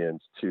of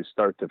audience to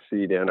start to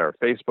feed in our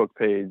Facebook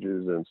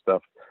pages and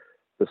stuff,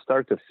 to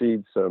start to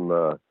feed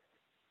some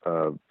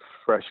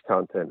fresh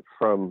content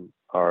from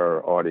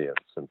our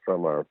audience and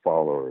from our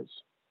followers.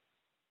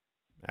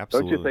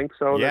 Absolutely. Don't you think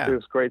so? Yeah. That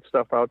there's great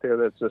stuff out there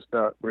that's just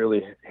not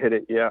really hit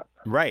it yet.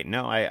 Right.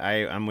 No,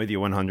 I'm with you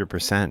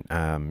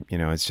 100%.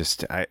 It's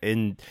just,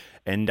 and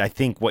I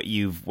think what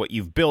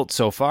you've built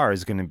so far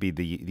is going to be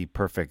the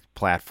perfect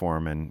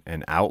platform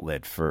and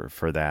outlet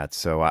for that.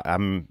 So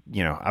I'm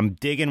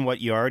digging what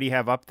you already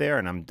have up there,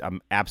 and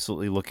I'm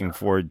absolutely looking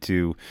forward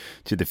to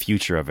the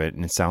future of it.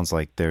 And it sounds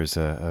like there's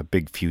a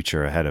big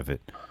future ahead of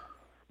it.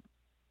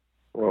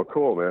 Well,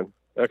 cool, man.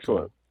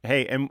 Excellent. Cool.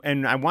 Hey,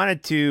 and I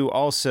wanted to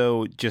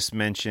also just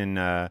mention,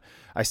 I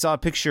saw a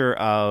picture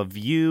of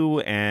you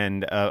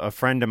and a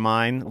friend of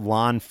mine,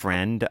 Lon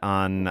Friend,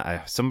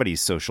 on somebody's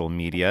social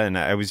media, and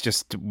I was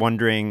just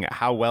wondering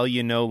how well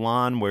you know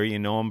Lon, where you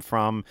know him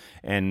from,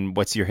 and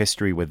what's your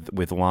history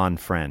with Lon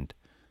Friend?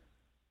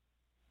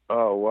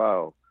 Oh,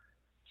 wow.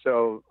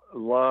 So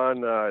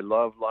Lon, I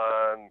love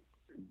Lon,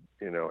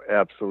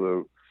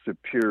 absolute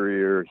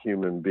superior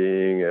human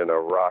being and a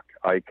rock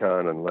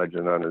icon and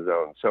legend on his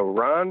own. So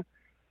Ron,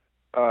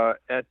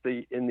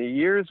 in the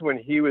years when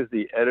he was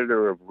the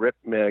editor of Rip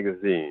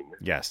magazine,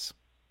 yes,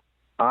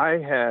 I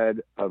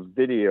had a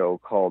video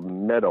called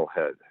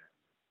Metalhead.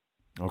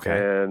 Okay.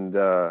 And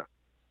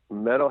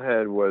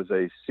Metalhead was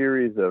a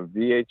series of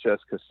VHS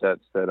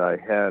cassettes that I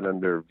had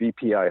under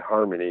VPI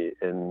Harmony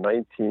in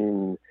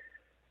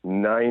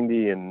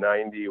 1990 and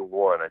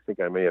 91. I think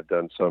I may have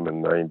done some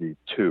in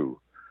 92.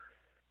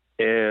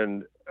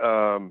 And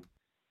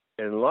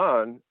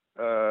Lon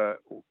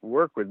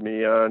worked with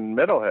me on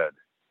Metalhead.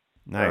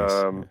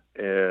 Nice.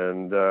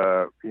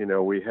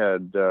 We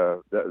had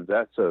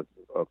that's a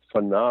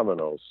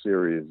phenomenal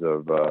series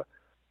of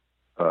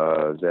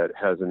that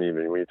hasn't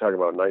even, when you talk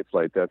about Night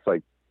Flight, that's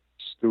like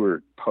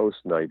Stuart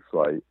post Night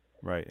Flight.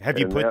 Right. Have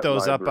you put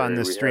those up on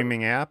the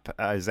streaming app?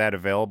 Is that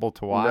available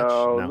to watch?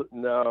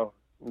 No,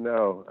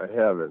 I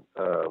haven't.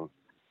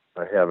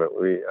 I haven't.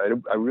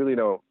 I really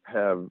don't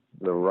have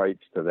the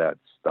rights to that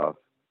stuff.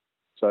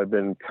 So I've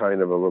been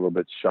kind of a little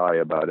bit shy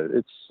about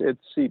it. It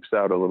seeps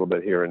out a little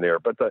bit here and there,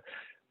 but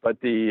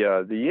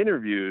the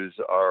interviews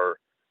are,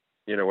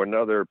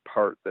 another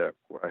part that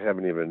I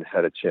haven't even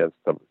had a chance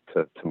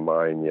to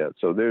mine yet.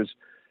 So there's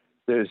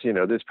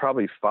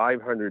probably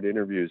 500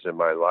 interviews in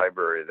my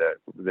library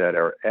that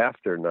are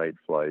after Night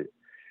Flight,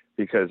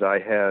 because I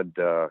had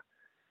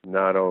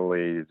not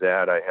only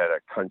that, I had a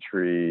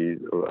country,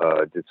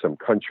 did some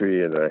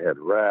country, and I had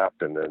rap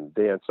and then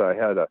dance. So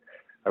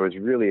I was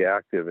really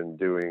active in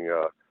doing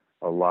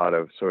a lot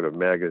of sort of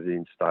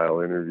magazine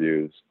style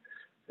interviews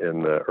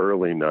in the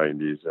early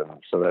 90s.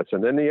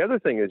 And then the other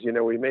thing is,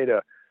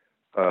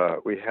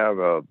 we have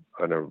a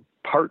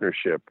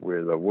partnership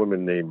with a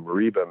woman named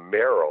Reba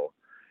Merrill.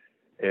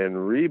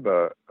 And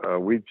Reba,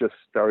 we've just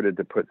started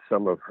to put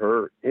some of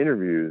her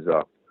interviews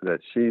up that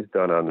she's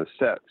done on the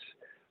sets.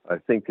 I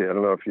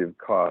don't know if you've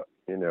caught,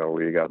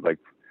 we got like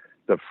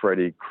the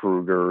Freddy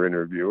Krueger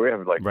interview. We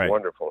have like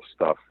wonderful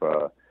stuff.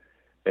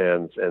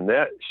 And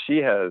that she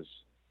has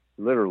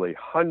literally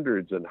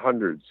hundreds and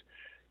hundreds.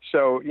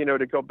 So,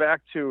 to go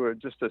back to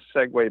just a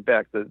segue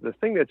back, the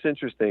thing that's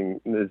interesting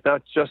is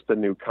not just the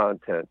new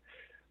content,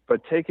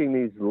 but taking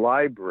these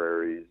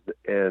libraries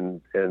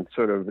and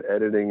sort of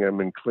editing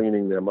them and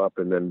cleaning them up,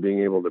 and then being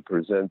able to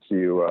present to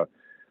you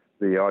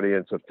the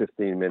audience a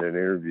 15-minute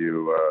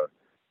interview,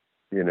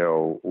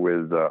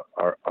 with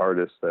our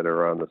artists that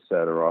are on the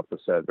set or off the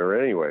set, or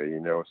anyway,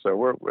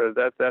 So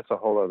that's a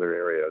whole other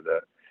area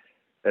that.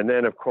 And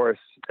then, of course,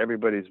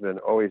 everybody's been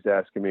always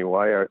asking me,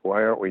 why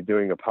aren't we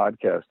doing a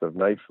podcast of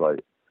Night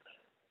Flight?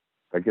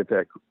 I get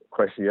that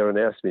question. You haven't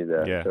asked me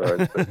that. Yeah. So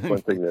that's one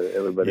thing that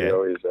everybody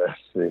always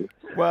asks me.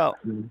 Well,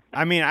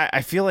 I mean,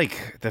 I feel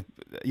like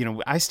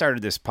I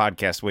started this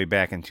podcast way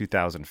back in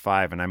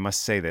 2005, and I must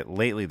say that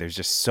lately there's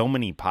just so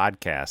many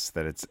podcasts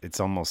that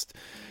it's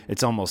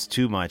almost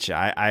too much.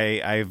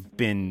 I've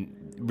been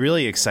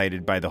really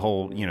excited by the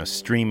whole,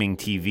 streaming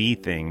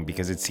TV thing,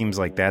 because it seems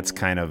like that's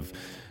kind of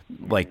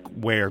like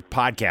where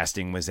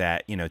podcasting was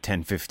at,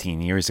 10,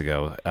 15 years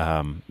ago.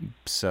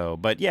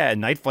 But yeah, a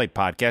Night Flight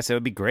podcast, it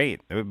would be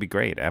great. It would be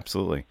great.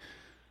 Absolutely.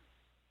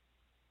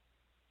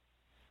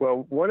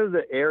 Well, one of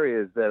the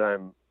areas that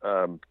I'm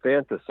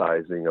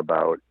fantasizing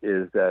about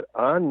is that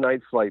on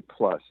Night Flight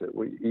Plus,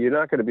 you're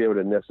not going to be able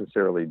to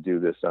necessarily do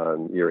this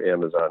on your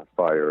Amazon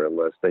Fire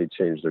unless they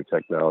change their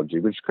technology,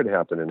 which could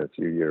happen in a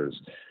few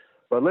years.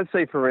 But let's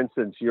say, for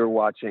instance, you're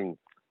watching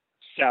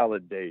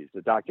Salad Days,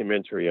 the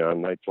documentary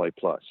on Night Flight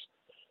Plus.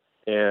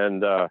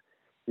 And,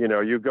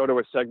 you go to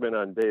a segment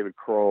on David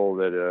Kroll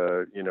that,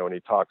 and he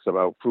talks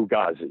about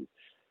Fugazi.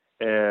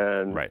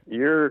 And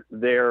you're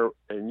there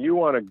and you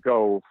want to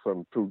go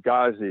from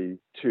Fugazi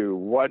to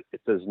what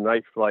does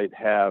Night Flight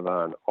have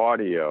on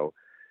audio.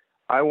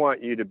 I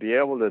want you to be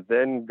able to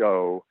then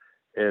go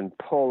and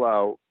pull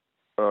out,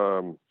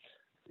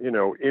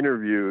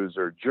 interviews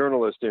or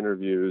journalist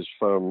interviews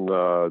from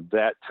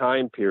that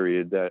time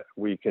period that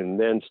we can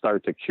then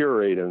start to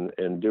curate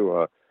and do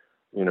a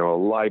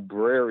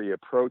library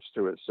approach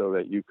to it, so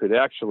that you could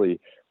actually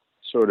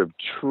sort of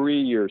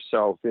tree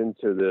yourself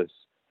into this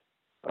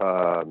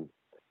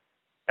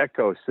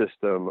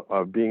ecosystem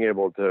of being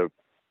able to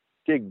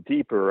dig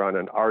deeper on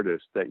an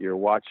artist that you're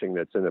watching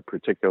that's in a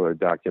particular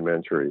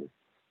documentary.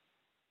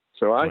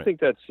 So I think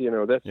that's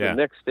the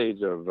next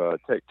stage of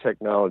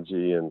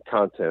technology and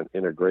content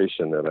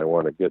integration that I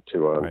want to get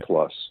to on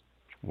Plus.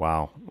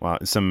 Wow.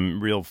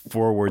 Some real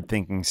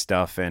forward-thinking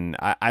stuff, and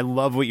I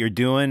love what you're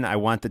doing. I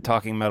want the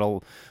Talking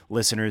Metal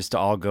listeners to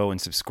all go and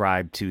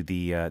subscribe to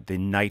the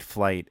Night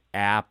Flight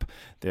app.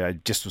 I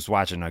just was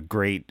watching a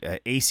great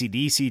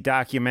AC/DC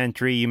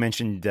documentary. You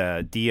mentioned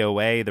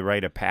DOA, the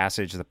Rite of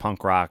Passage, the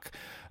punk rock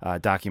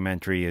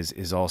documentary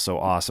is also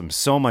awesome.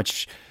 So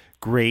much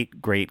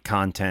great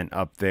content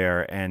up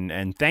there,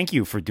 and thank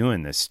you for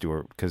doing this,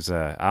 Stuart, because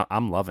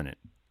I'm loving it.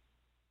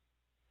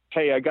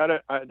 Hey, I'm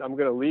going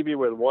to leave you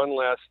with one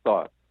last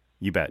thought.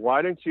 You bet.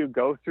 Why don't you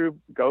go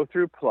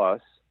through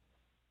Plus,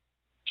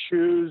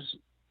 choose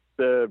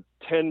the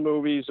 10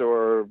 movies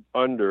or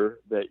under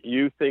that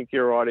you think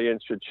your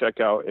audience should check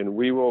out, and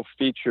we will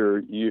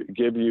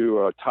give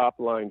you a top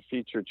line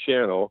feature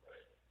channel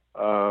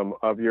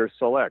of your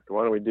select.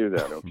 Why don't we do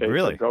that? Okay.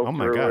 Really? So go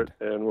my through God.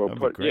 it, and we'll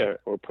put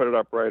it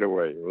up right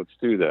away. Let's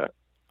do that.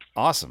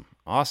 Awesome.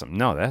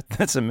 No,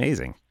 that's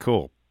amazing.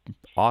 Cool.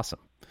 Awesome.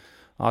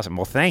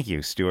 Well, thank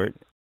you, Stuart.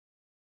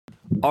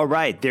 All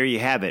right, there you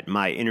have it,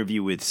 my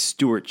interview with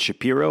Stuart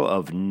Shapiro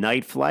of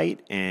Night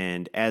Flight.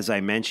 And as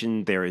I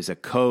mentioned, there is a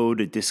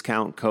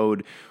discount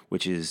code,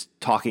 which is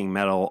Talking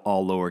Metal,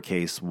 all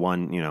lowercase,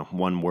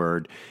 one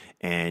word.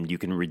 And you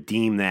can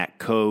redeem that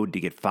code to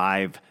get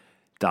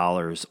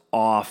 $5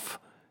 off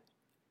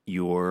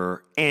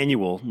your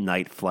annual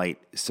Night Flight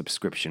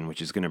subscription,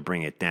 which is going to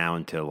bring it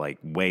down to like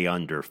way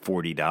under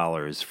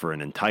 $40 for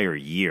an entire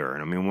year.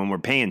 And I mean, when we're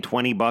paying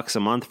 $20 a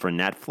month for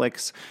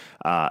Netflix,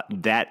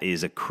 that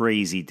is a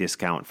crazy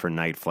discount for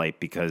Night Flight,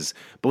 because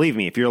believe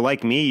me, if you're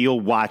like me,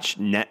 you'll watch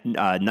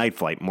Night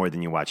Flight more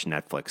than you watch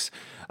Netflix.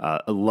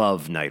 I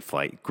love Night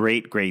Flight.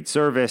 Great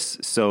service.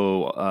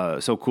 So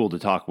cool to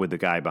talk with the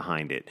guy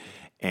behind it.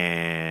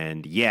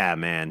 And yeah,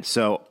 man.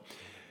 So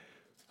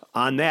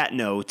on that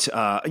note,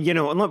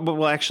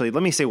 well, actually,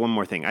 let me say one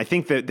more thing. I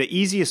think that the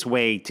easiest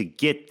way to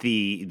get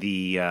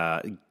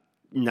the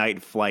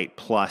Night Flight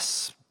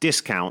Plus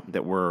discount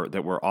that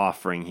we're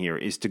offering here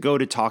is to go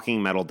to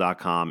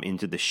talkingmetal.com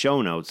into the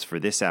show notes for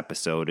this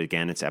episode.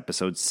 Again, it's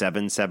episode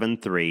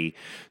 773.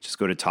 Just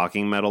go to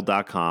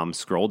talkingmetal.com,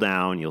 scroll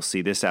down, you'll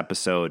see this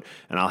episode,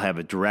 and I'll have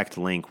a direct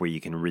link where you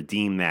can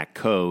redeem that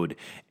code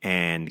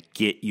and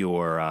get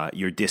your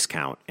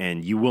discount,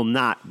 and you will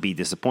not be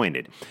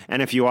disappointed.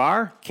 And if you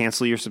are,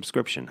 cancel your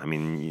subscription. I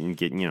mean, you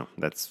can get,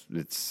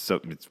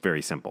 it's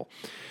very simple.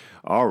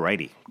 All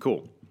righty,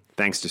 cool.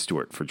 Thanks to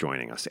Stuart for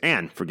joining us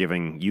and for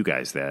giving you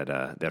guys that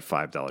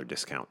 $5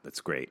 discount. That's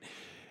great.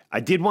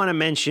 I did want to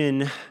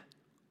mention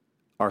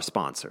our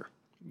sponsor,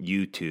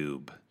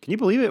 YouTube. Can you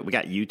believe it? We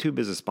got YouTube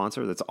as a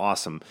sponsor. That's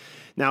awesome.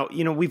 Now,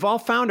 we've all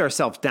found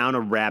ourselves down a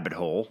rabbit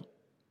hole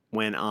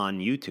when on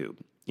YouTube.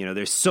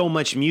 There's so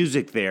much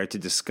music there to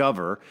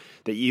discover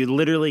that you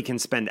literally can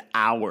spend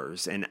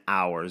hours and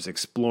hours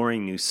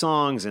exploring new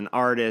songs and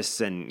artists,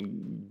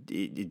 and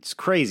it's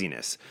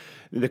craziness.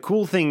 The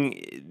cool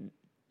thing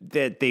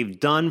that they've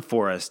done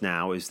for us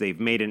now is they've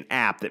made an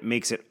app that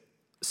makes it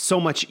so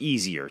much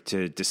easier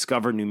to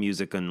discover new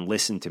music and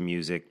listen to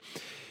music.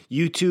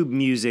 YouTube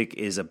Music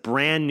is a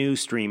brand new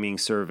streaming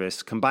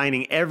service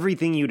combining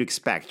everything you'd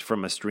expect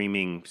from a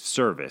streaming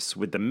service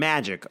with the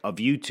magic of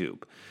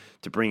YouTube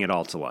to bring it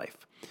all to life.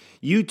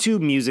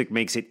 YouTube Music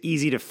makes it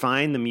easy to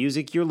find the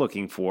music you're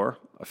looking for: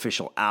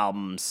 official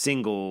albums,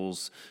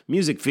 singles,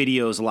 music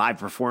videos, live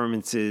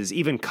performances,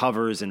 even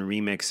covers and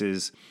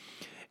remixes.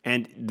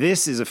 And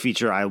this is a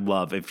feature I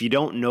love. If you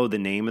don't know the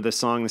name of the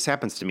song, this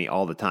happens to me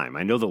all the time.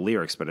 I know the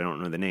lyrics, but I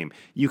don't know the name.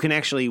 You can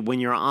actually, when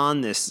you're on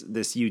this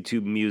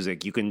YouTube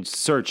Music, you can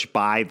search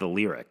by the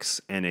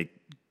lyrics, and it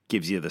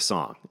gives you the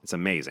song. It's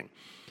amazing.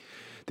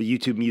 The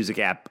YouTube Music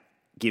app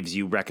gives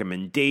you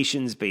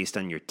recommendations based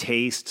on your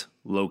taste,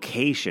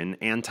 location,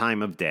 and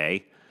time of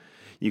day.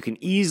 You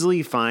can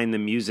easily find the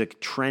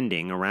music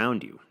trending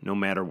around you, no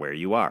matter where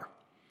you are.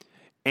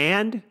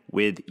 And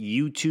with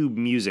YouTube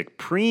Music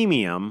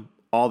Premium,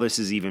 all this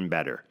is even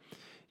better.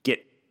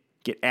 Get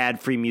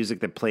ad-free music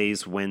that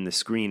plays when the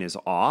screen is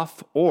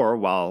off or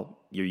while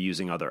you're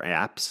using other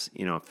apps.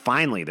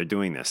 Finally, they're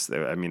doing this.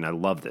 I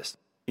love this.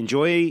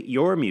 Enjoy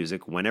your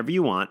music whenever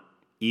you want,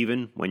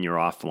 even when you're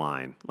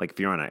offline. Like if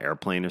you're on an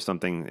airplane or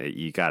something,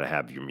 you got to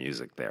have your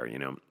music there,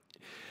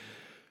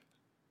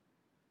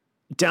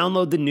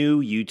 Download the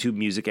new YouTube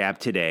Music app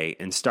today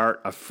and start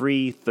a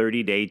free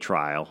 30-day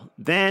trial.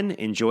 Then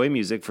enjoy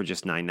music for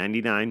just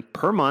 $9.99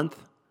 per month.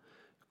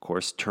 Of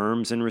course,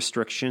 terms and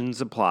restrictions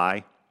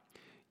apply.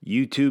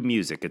 YouTube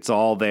Music, it's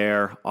all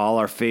there. All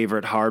our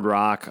favorite hard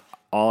rock,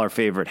 all our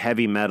favorite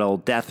heavy metal,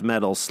 death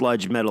metal,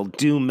 sludge metal,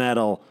 doom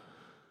metal,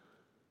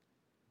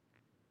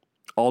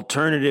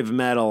 alternative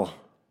metal.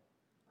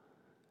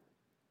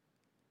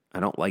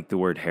 I don't like the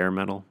word hair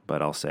metal,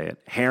 but I'll say it.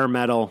 Hair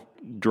metal,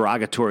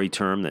 derogatory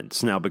term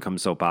that's now become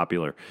so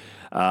popular.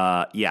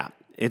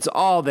 It's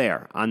all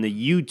there on the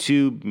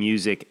YouTube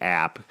Music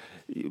app.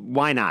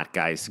 Why not,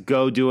 guys?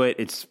 Go do it.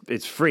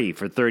 It's free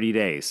for 30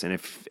 days. And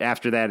if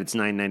after that it's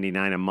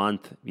 $9.99 a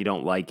month, you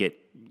don't like it,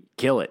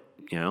 kill it,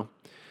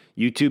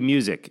 YouTube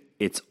Music,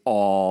 it's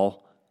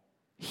all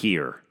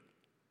here.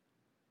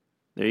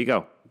 There you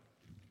go.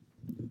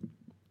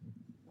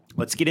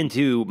 Let's get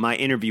into my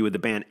interview with the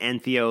band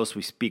Entheos.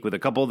 We speak with a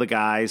couple of the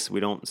guys. We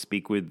don't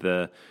speak with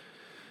the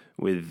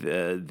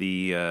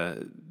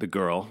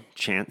girl.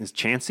 Is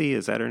Chancey?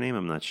 Is that her name?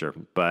 I'm not sure.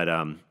 But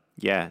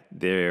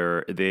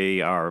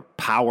they are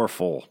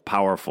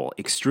powerful,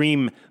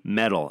 extreme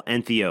metal.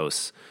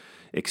 Entheos,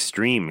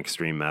 extreme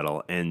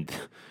metal, and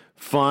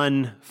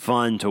fun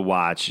to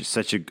watch.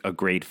 Such a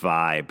great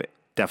vibe.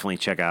 Definitely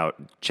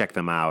check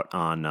them out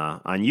on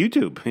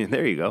YouTube.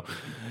 There you go,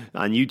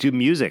 on YouTube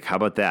Music. How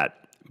about that?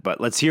 But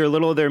let's hear a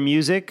little of their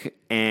music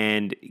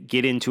and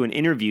get into an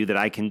interview that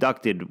I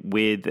conducted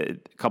with a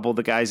couple of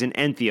the guys in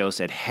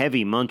Entheos at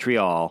Heavy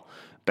Montreal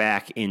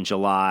back in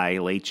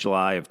late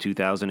July of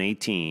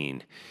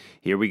 2018.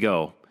 Here we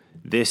go.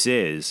 This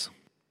is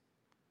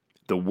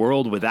The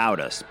World Without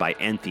Us by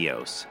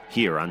Entheos,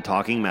 here on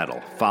Talking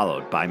Metal,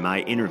 followed by my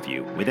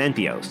interview with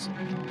Entheos.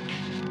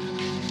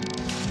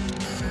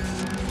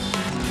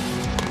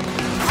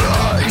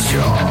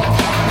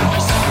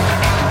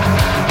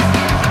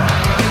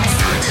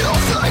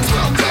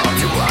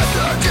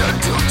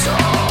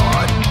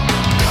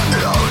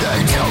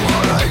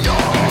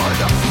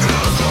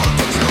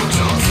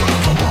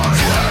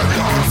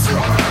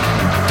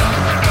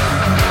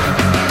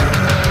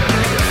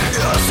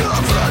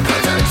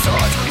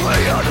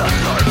 We are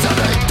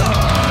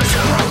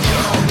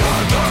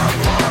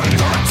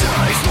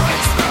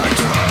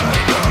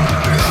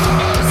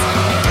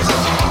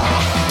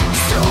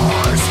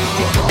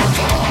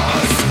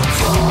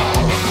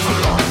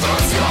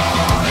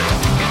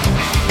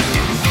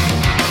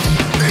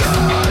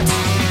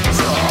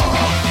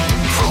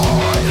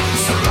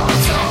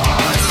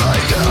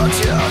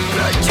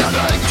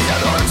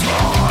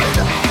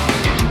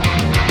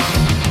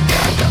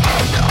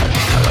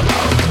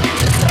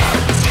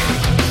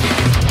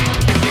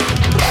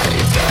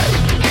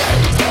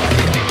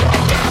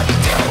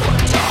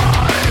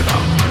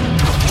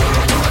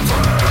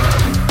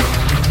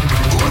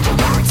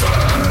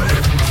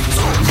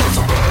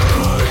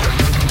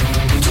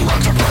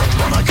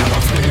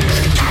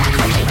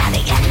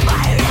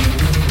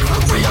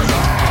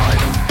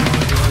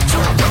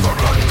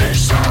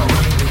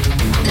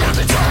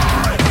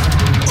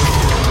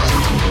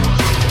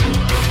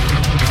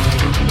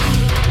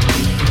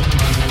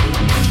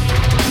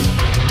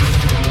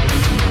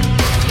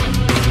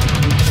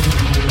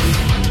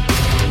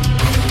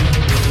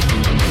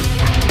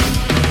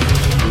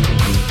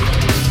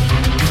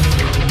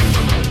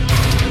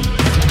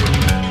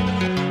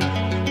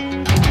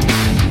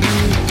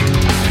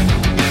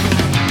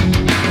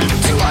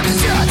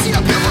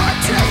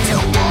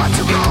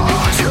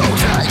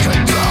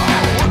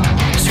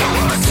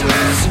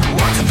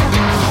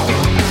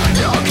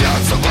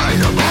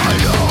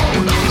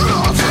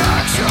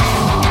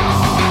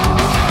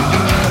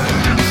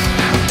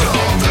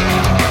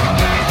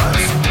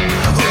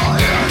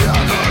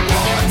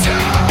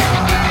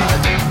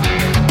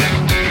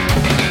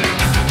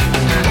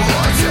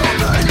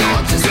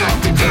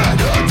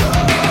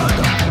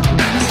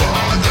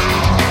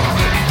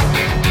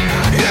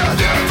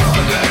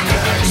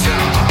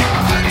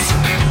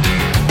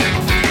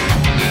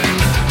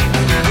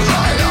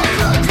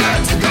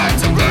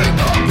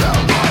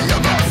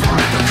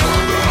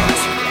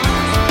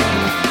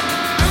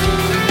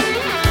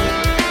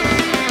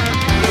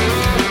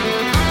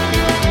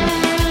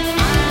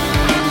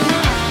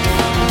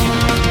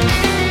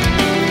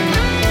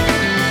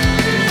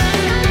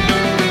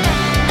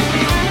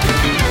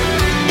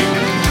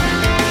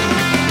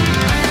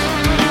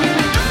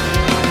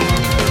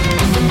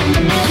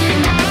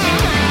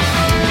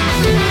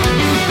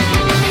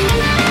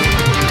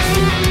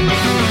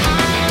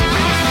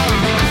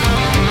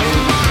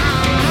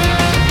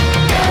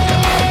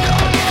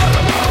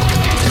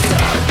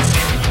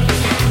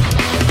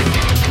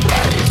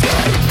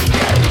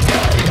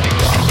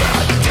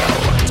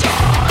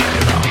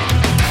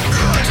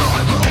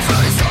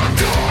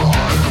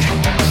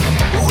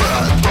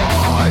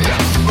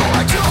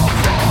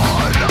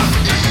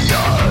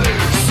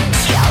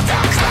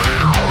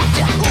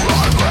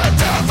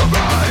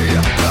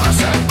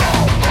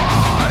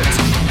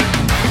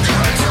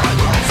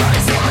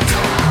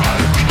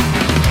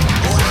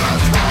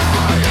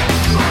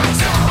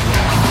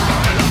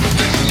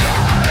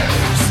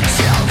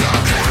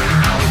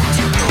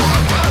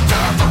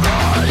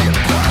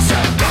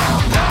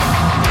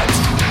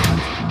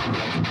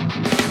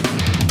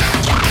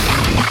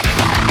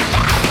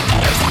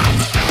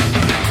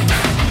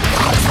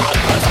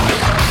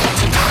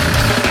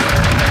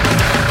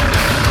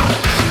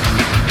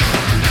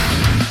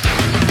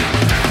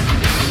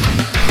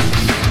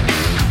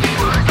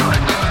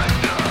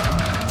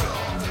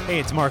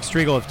it's Mark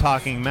Striegel of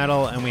Talking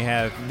Metal, and we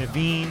have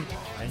Naveen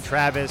and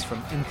Travis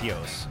from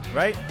Inthios,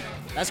 right?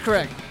 That's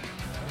correct.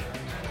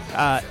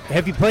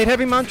 Have you played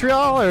Heavy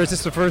Montreal, or is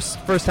this the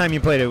first time you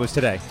played it? Was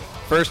today?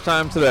 First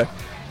time today.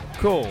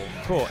 Cool.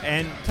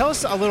 And tell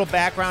us a little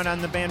background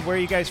on the band. Where are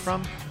you guys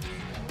from?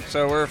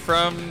 So we're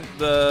from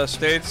the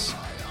States.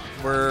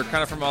 We're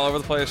kind of from all over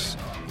the place.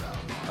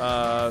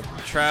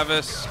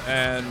 Travis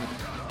and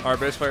our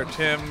bass player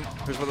Tim,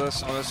 who's with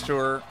us on this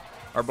tour,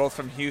 are both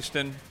from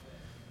Houston.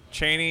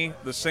 Cheney,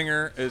 the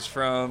singer, is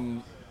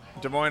from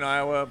Des Moines,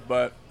 Iowa,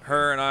 but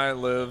her and I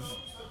live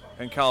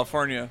in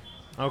California.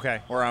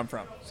 Okay. Where I'm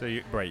from. So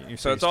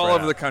So it's all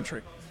over the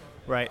country.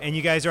 Right, and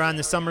you guys are on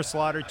the Summer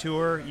Slaughter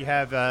tour. You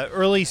have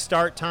early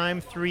start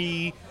time,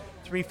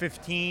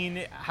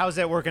 3:15. How's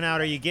that working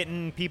out? Are you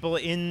getting people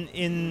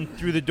in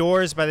through the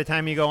doors by the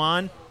time you go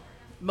on?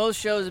 Most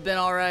shows have been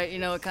all right.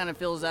 It kind of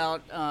fills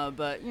out,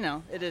 but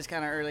it is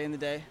kind of early in the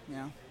day.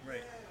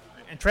 Right.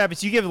 And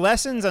Travis, you give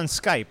lessons on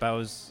Skype. I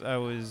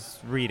was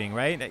reading,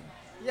 right?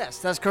 Yes,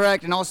 that's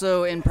correct, and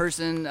also in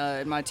person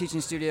in my teaching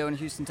studio in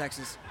Houston,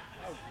 Texas.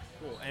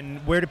 Cool.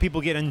 And where do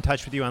people get in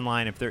touch with you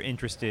online if they're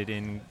interested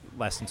in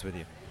lessons with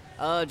you?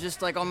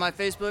 Just like on my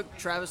Facebook,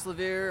 Travis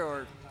Levere,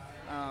 or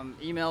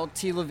email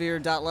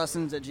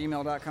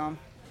tlevere.lessons@gmail.com.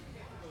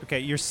 Okay,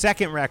 your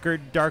second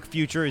record, Dark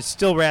Future, is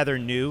still rather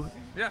new.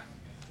 Yeah.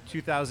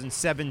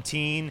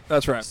 2017.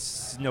 That's right.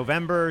 It's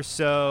November,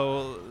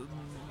 so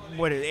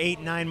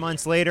 8-9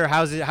 months later,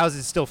 how's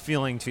it still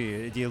feeling to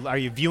you? Are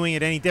you viewing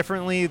it any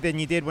differently than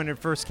you did when it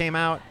first came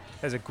out?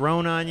 Has it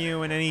grown on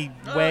you in any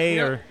way?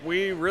 Or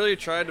we really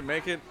tried to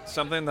make it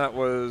something that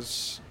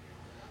was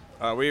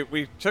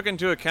we took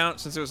into account,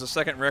 since it was the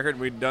second record,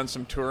 we'd done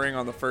some touring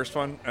on the first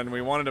one, and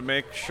we wanted to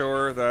make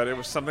sure that it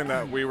was something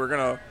that we were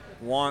going to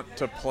want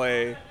to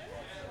play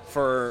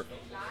for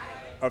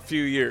a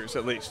few years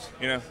at least,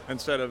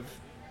 instead of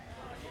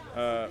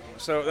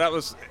so that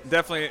was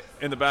definitely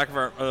in the back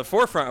of the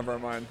forefront of our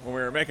mind when we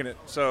were making it.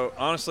 So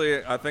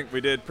honestly, I think we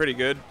did pretty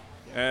good,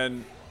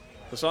 and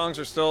the songs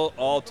are still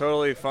all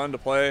totally fun to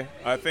play.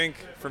 I think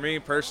for me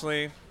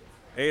personally,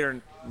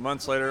 8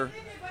 months later,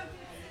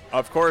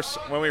 of course,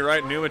 when we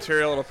write new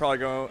material, it'll probably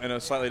go in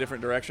a slightly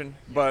different direction.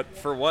 But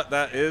for what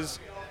that is,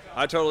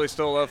 I totally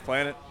still love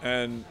playing it,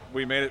 and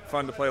we made it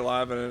fun to play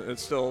live, and it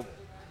still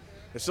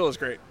is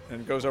great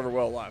and goes over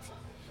well live.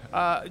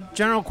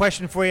 General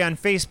question for you. On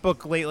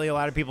Facebook lately, a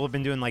lot of people have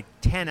been doing like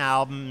 10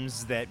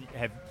 albums that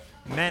have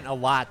meant a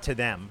lot to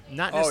them.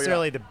 Not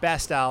necessarily the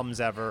best albums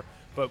ever,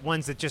 but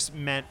ones that just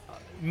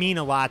mean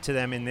a lot to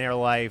them in their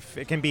life.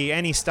 It can be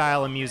any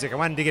style of music. I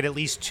wanted to get at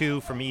least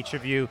 2 from each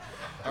of you.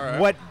 All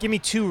right. Give me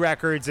 2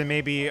 records and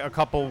maybe a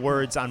couple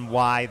words on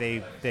why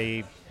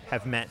they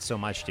have meant so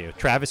much to you.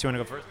 Travis, you want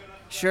to go first?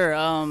 Sure.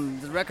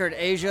 The record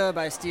Asia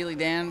by Steely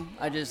Dan.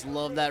 I just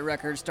love that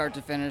record start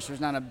to finish. There's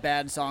not a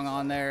bad song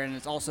on there, and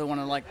it's also one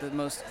of the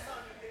most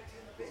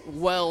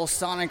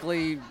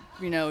sonically,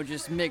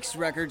 just mixed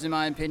records in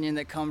my opinion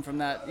that come from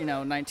that,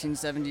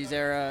 1970s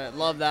era.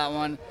 Love that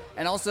one.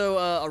 And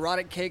also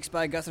Erotic Cakes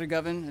by Guthrie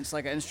Govan. It's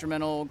like an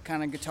instrumental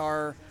kind of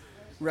guitar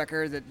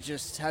record that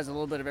just has a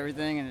little bit of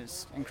everything, and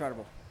it's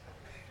incredible.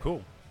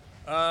 Cool.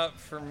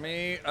 For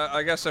me,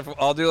 I guess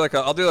I'll do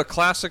a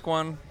classic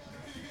one.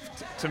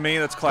 To me,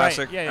 that's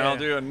classic, right. I'll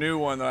do a new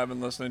one that I've been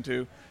listening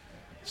to.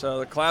 So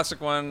the classic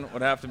one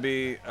would have to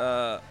be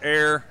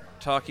Air,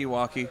 Talkie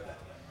Walkie,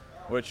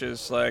 which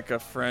is like a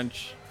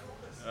French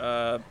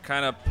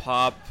kind of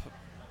pop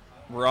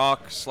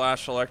rock /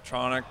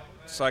 electronic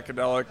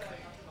psychedelic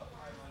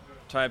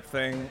type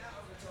thing.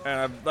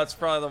 And that's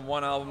probably the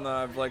one album that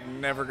I've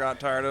never got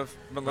tired of.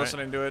 I've been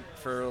listening to it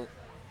for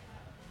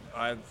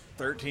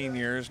 13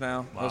 years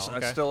now. Wow, I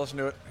still listen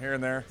to it here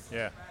and there.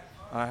 Yeah.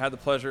 I had the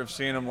pleasure of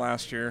seeing him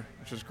last year,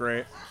 which was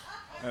great.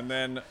 And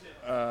then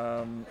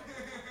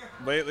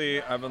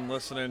lately I've been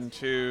listening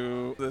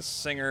to this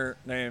singer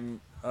named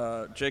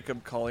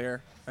Jacob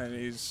Collier, and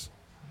he's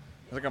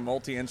like a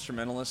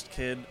multi-instrumentalist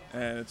kid,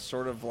 and it's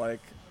sort of like,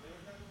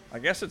 I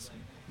guess it's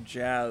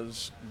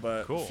jazz,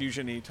 but cool.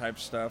 fusion-y type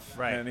stuff.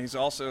 Right. And he's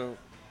also,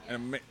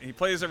 he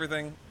plays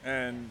everything,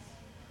 and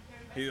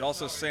he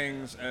also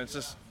sings, and it's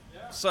just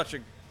such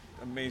an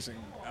amazing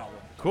album.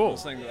 Cool.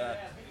 Listening to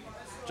that.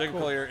 Jacob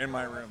Collier in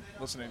my room,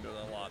 listening to it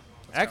a lot.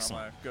 That's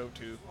Excellent. kind of my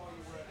go-to.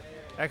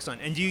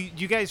 Excellent. And do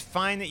you guys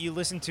find that you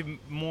listen to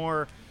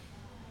more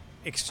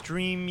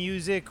extreme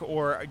music,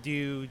 or do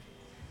you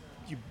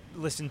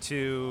listen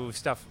to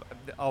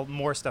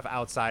more stuff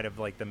outside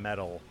of the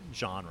metal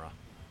genre?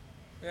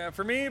 Yeah,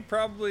 for me,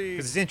 probably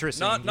 'Cause it's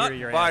interesting to Not hear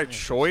your by answer.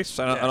 choice.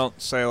 I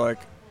don't say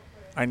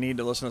I need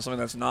to listen to something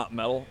that's not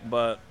metal,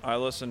 but I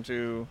listen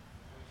to.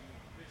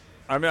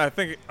 I mean, I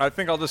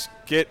think I'll just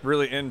get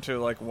really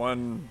into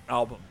one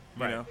album,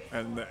 Right.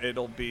 and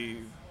it'll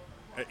be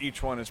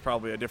each one is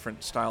probably a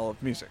different style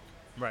of music.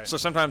 Right. So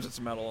sometimes it's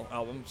a metal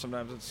album,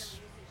 sometimes it's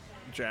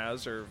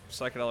jazz or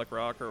psychedelic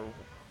rock or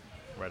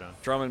right on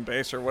drum and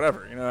bass or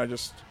whatever. I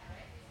just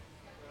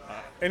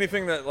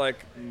anything that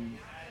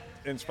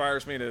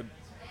inspires me to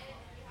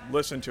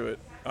listen to it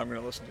I'm going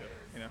to listen to it.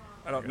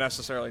 I don't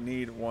necessarily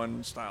need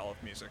one style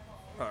of music,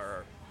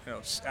 or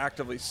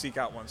actively seek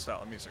out one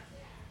style of music.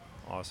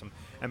 Awesome.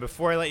 And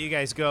before I let you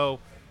guys go,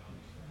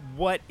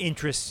 what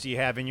interests do you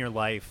have in your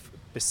life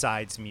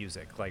besides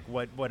music? Like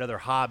what other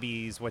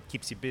hobbies? What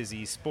keeps you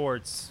busy?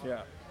 Sports?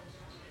 Yeah.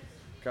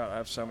 God, I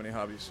have so many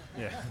hobbies.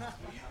 Yeah.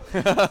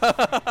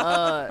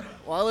 Well,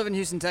 I live in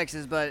Houston,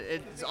 Texas, but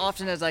as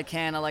often as I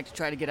can, I like to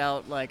try to get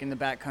out, like in the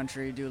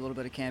backcountry, do a little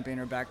bit of camping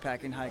or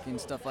backpacking, hiking,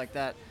 stuff like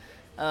that.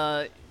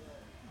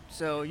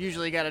 So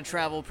usually got to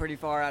travel pretty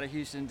far out of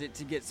Houston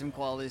to get some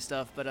quality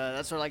stuff, but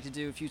that's what I like to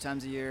do a few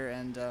times a year,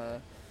 and yeah,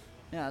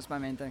 that's my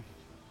main thing.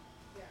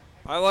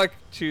 I like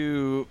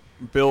to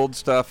build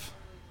stuff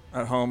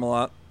at home a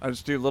lot. I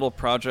just do little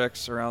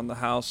projects around the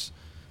house.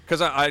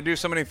 Because I do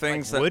so many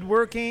things, like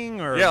woodworking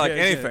or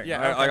anything.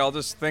 Yeah, okay. I'll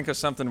just think of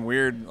something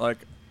weird, like,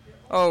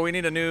 oh, we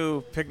need a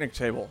new picnic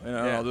table.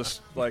 I'll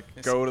just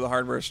go to the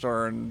hardware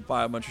store and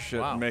buy a bunch of shit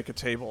and make a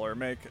table or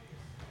make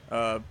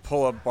a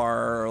pull-up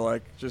bar, or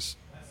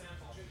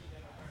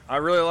I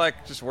really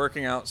like just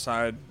working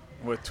outside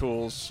with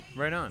tools,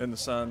 right on, in the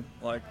sun,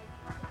 like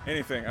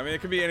anything. I mean,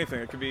 it could be anything.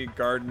 It could be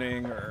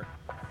gardening or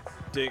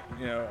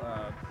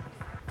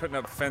putting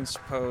up fence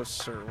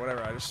posts or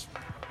whatever.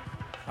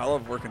 I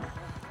love working.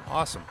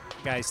 Awesome.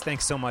 Guys,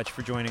 thanks so much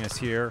for joining us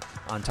here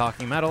on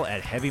Talking Metal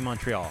at Heavy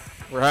Montreal.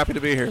 We're happy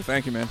to be here.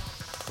 Thank you, man.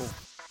 Cool.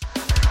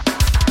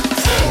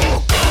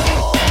 Oh,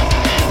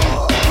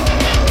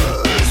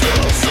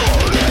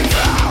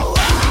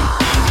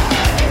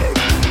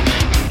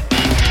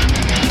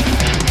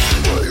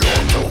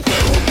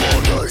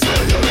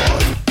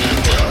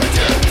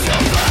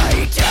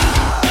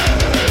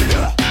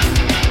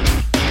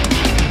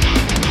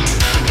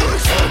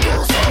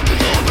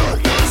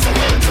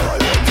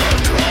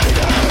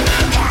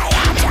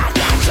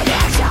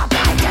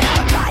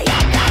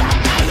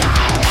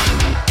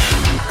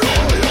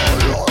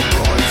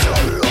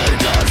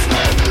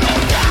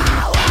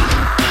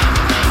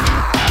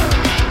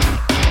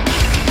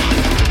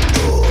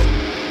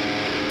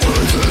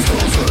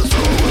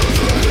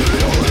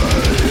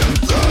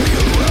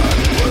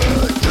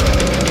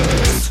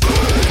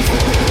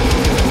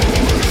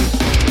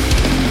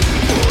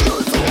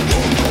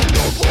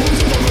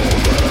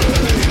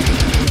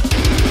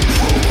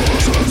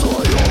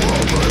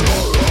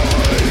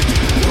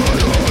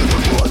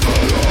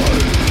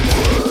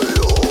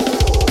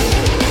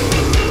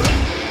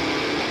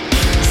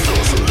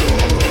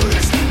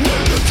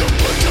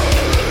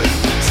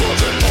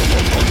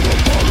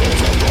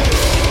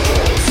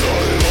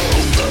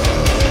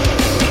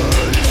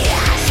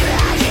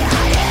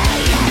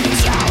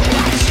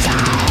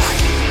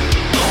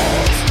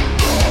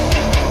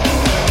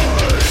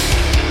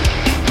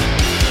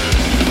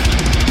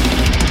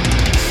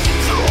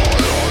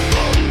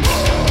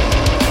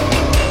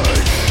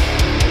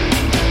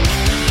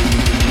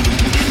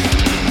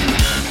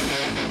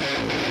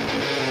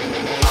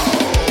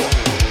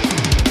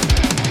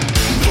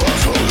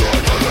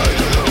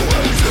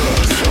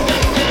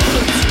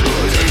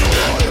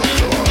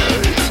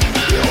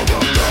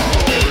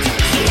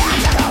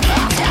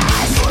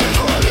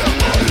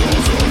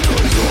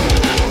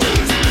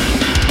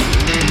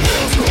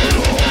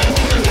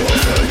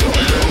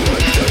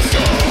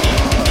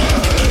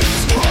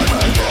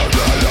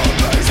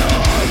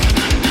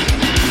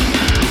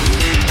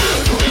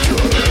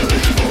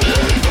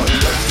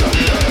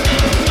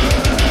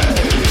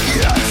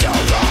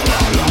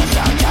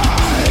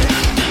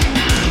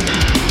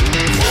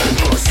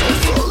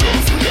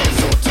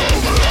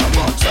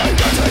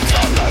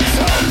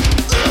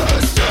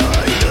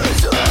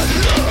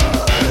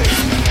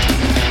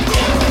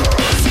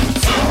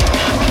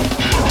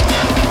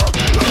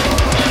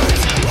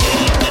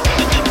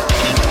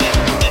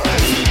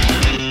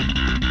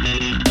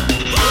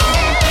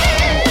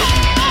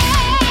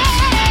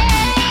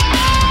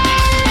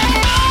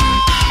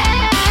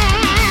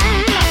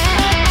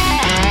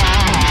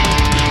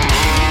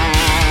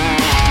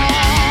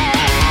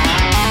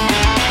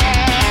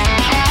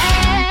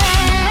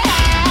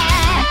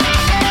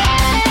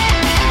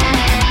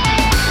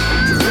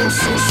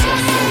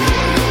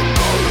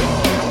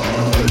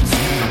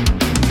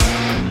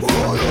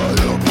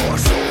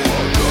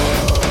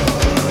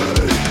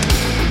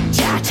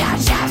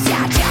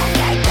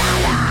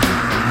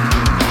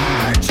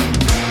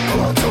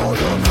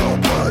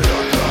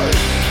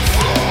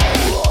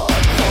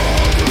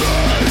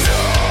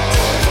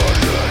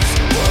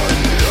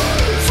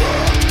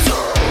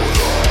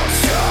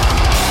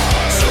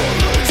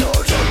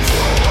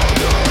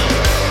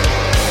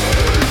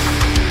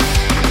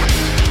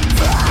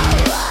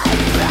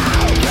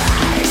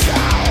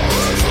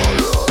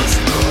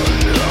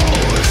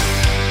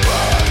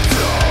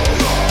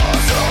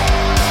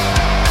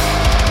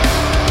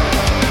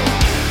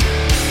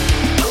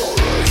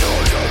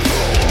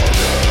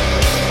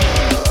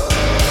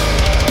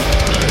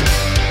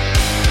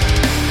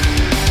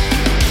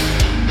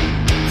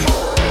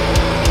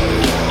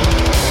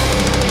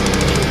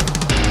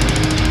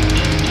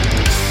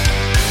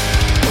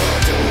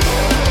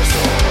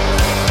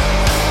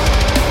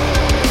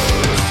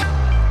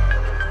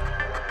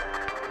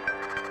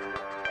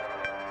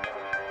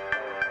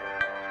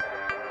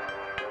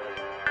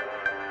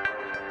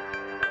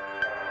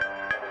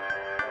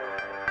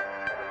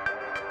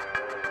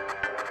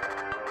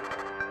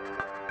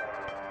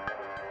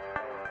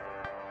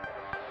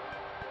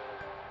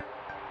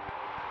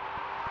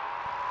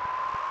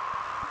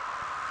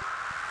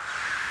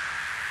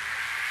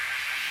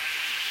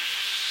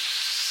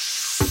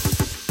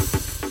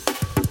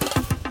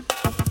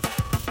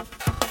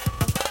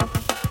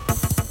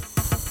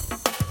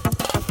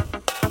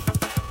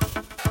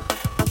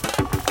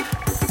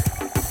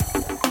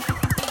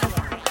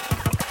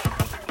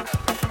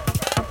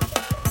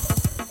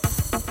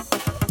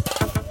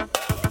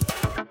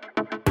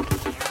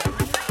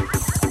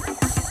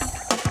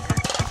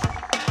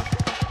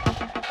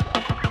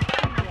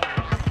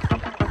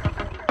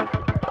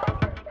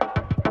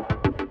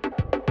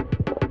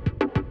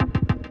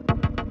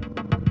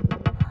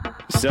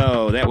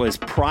 So that was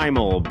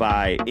Primal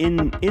by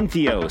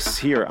Intheos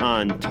here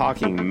on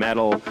Talking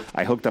Metal.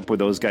 I hooked up with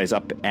those guys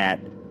up at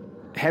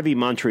Heavy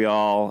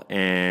Montreal,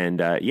 and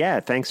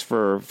thanks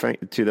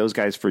to those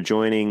guys for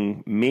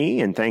joining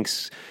me, and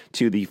thanks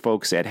to the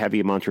folks at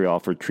Heavy Montreal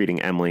for treating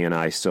Emily and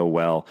I so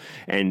well.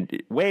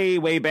 And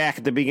way back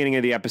at the beginning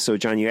of the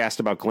episode, John, you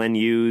asked about Glenn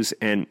Hughes,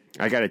 and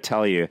I got to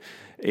tell you,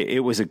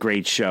 it was a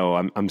great show.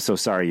 I'm so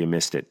sorry you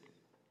missed it.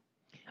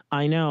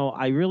 I know.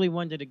 I really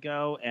wanted to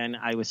go, and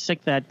I was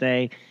sick that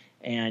day.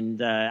 And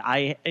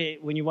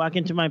when you walk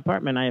into my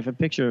apartment, I have a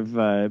picture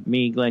of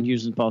me, Glenn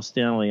Hughes, and Paul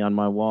Stanley on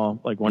my wall,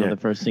 like one of the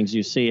first things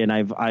you see. And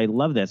I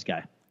love this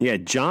guy. Yeah,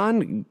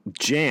 John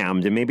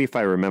jammed, and maybe if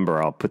I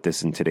remember, I'll put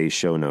this in today's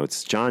show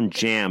notes. John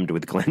jammed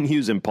with Glenn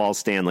Hughes and Paul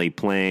Stanley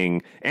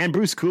playing, and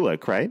Bruce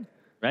Kulick, right?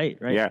 Right.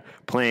 Yeah,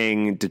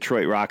 playing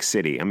Detroit Rock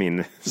City. I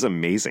mean, it's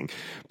amazing.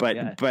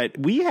 But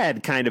we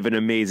had kind of an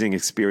amazing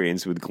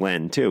experience with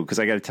Glenn, too, because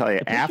I got to tell you,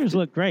 the pictures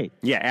look great.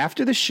 Yeah,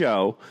 after the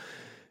show,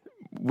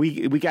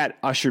 we got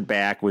ushered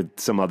back with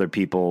some other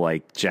people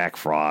like Jack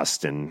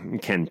Frost and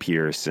Ken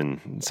Pierce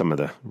and some of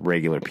the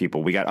regular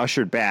people. We got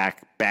ushered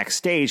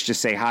backstage to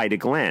say hi to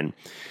Glenn.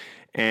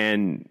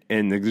 And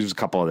there's a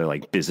couple other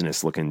like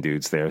business looking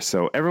dudes there.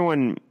 So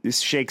everyone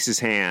shakes his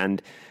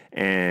hand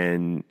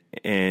and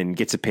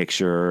gets a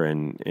picture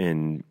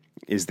and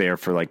is there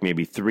for like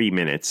maybe 3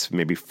 minutes,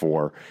 maybe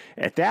 4.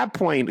 At that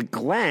point,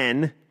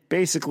 Glenn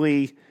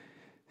basically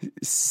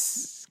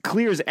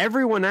clears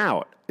everyone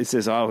out. It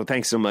says, "Oh,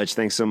 thanks so much.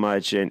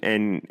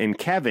 And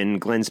Kevin,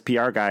 Glenn's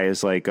PR guy,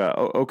 is like,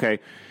 okay.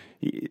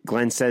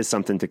 Glenn says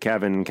something to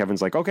Kevin, and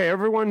Kevin's like, okay,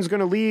 everyone's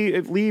going to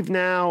leave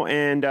now,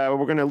 and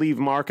we're going to leave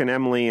Mark and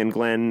Emily and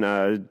Glenn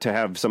to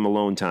have some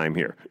alone time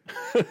here."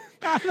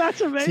 That's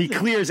amazing. He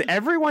clears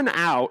everyone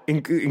out,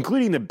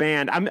 including the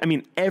band. I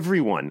mean,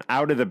 everyone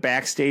out of the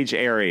backstage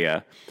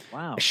area.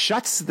 Wow.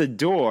 Shuts the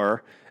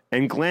door,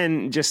 and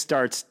Glenn just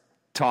starts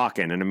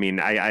talking. And I mean,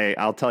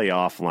 I'll tell you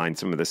offline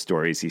some of the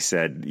stories he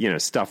said,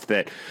 stuff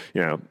that,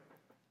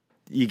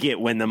 you get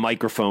when the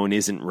microphone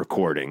isn't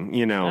recording,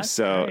 That's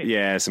so great.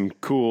 Yeah, some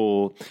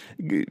cool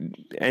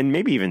and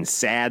maybe even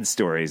sad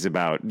stories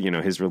about,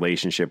 his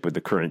relationship with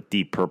the current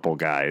Deep Purple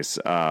guys.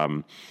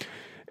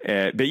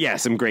 But yeah,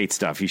 some great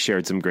stuff. He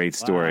shared some great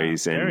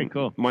stories and very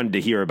cool. Wanted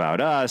to hear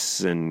about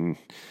us. And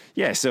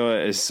yeah, so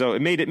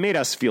it made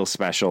us feel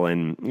special.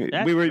 And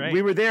we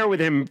were there with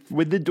him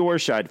with the door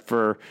shut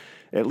for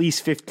at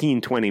least 15,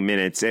 20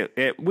 minutes,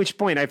 at which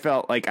point I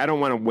felt like I don't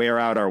want to wear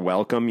out our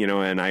welcome,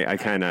 and I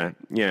kind of,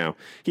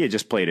 he had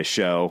just played a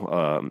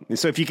show.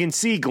 So if you can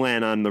see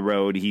Glenn on the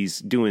road, he's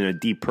doing a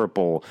Deep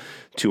Purple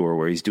tour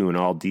where he's doing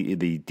all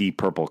the Deep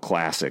Purple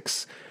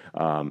classics.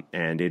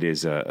 And it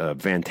is a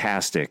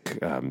fantastic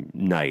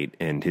night,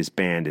 and his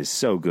band is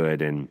so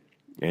good. And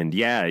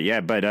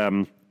but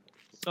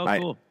so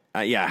cool.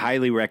 I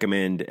highly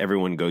recommend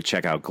everyone go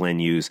check out Glenn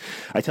Hughes.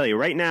 I tell you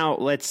right now,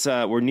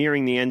 we're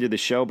nearing the end of the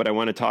show, but I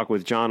want to talk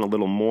with John a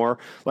little more.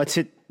 Let's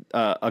hit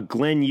a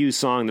Glenn Hughes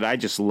song that I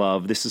just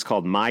love. This is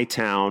called My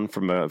Town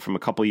from a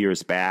couple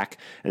years back.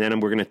 And then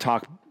we're going to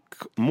talk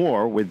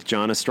more with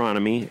John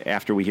Astronomy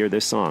after we hear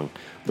this song.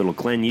 Little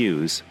Glenn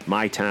Hughes,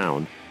 My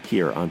Town,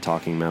 here on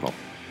Talking Metal.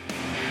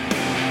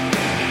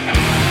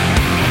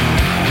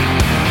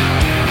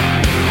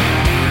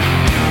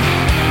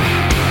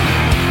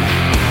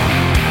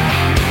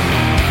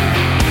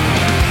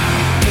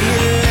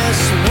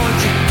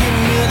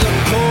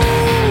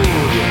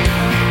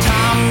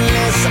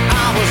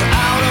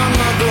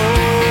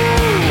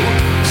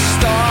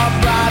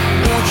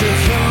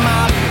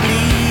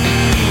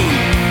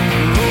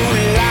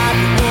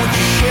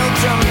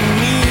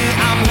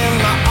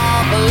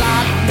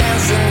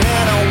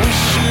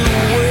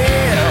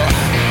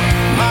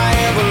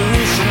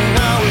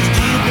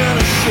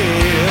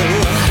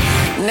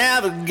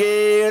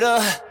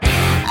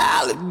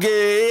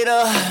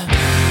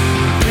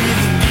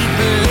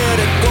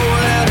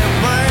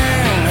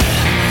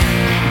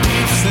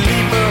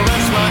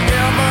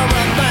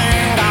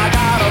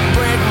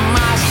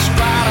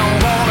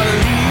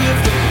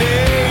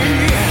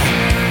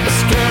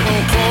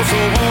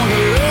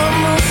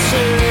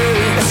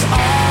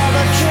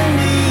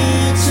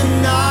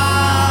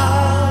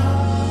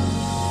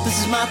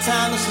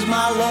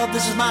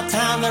 This is my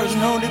time, there is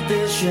no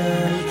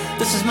division.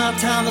 This is my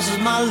time, this is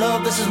my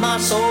love, this is my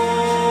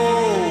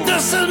soul.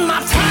 This is my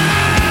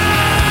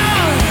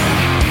time.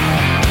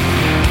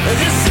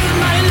 This is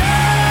my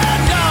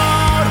love,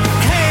 Lord.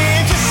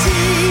 Can't you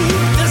see?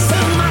 This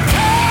is my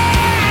time.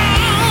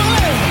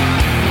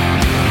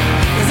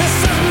 This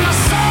is my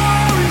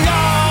soul,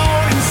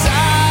 Lord,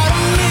 inside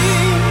of me.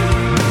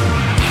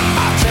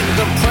 I take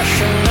the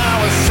pressure,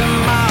 now it's in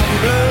my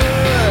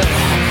blood.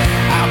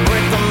 I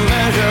break the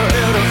measure,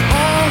 it is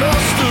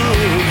understood.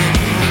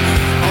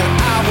 And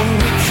I will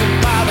meet you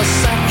by the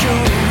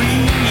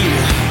sanctuary.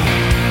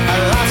 I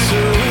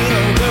lacerate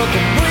under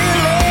the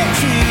willow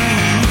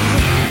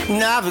tree.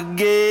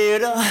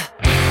 Navigator,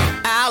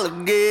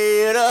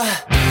 alligator,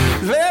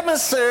 let me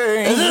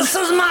sing. This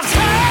is my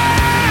time.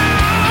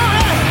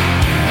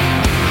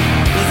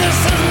 This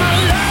is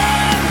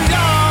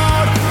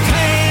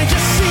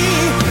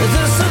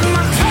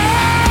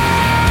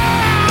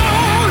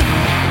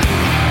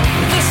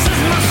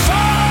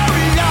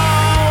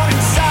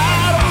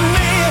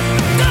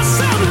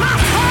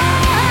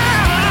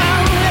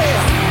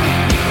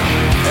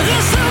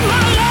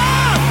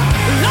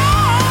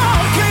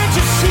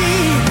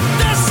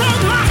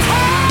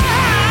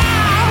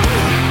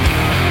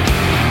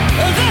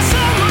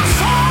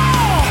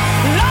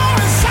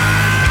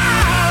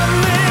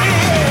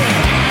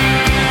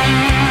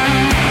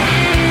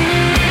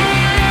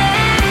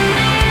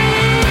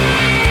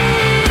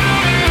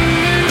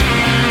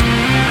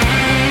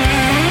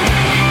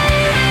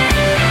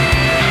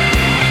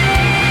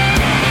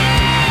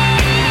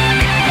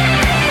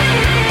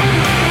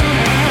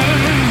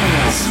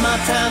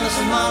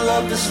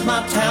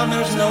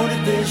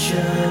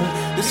motivation.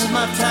 This is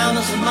my time,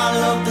 this is my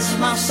love, this is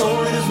my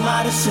soul, it is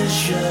my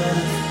decision.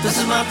 This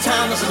is my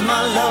time, this is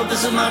my love,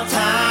 this is my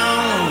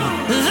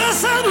town. This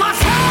is my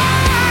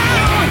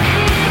town.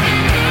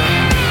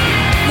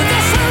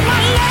 This is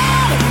my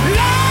love,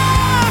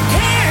 love,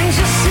 can't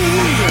you see?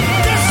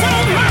 This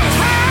is my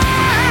town.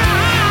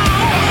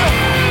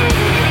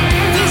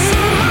 This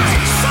is my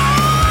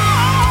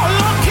soul,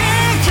 love,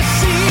 can't you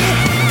see?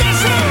 This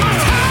is my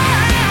town.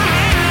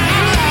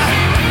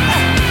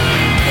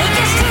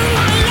 This is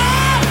my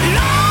love,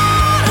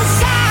 love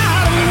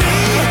inside of me.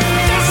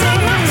 This is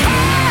my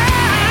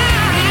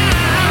town.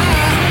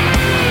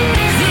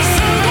 This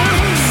is my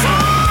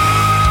soul.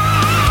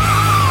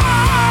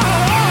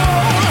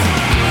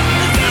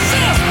 This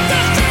is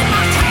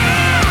my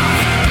town.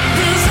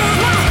 This is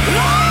my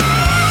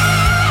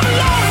love,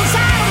 love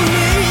inside of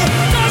me.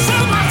 This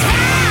is my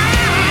town.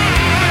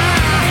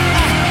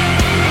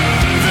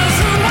 This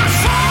is my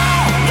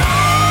soul,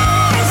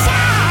 love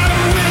inside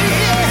of me.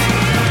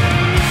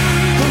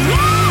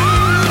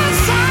 Love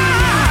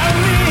inside of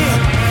me.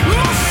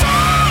 My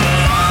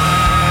soul, love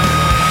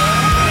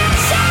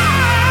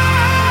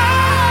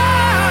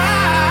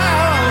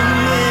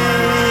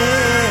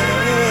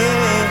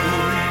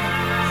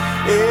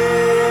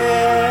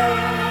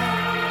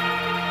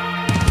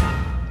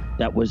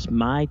That was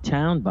My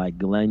Town by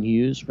Glenn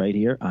Hughes right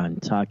here on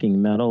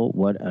Talking Metal.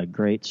 What a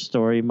great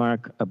story,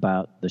 Mark,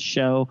 about the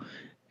show.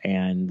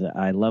 And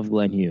I love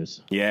Glenn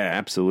Hughes. Yeah,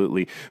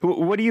 absolutely.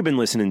 What have you been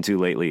listening to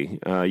lately?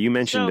 You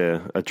mentioned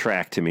a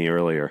track to me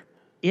earlier.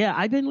 Yeah,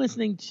 I've been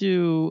listening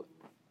to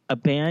a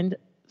band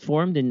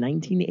formed in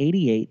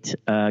 1988.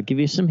 Give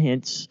you some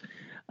hints.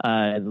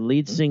 The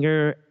lead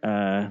singer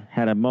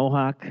had a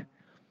mohawk.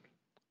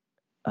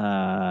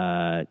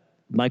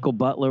 Michael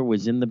Butler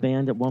was in the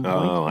band at one point.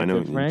 Oh, I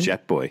know.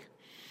 Jet Boy.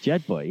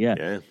 Jet Boy,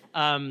 yeah.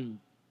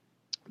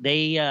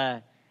 They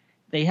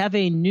have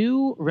a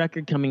new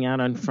record coming out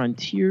on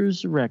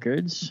Frontiers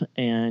Records,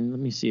 and let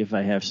me see if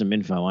I have some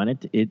info on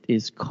it. It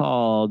is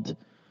called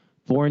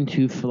Born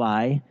to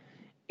Fly,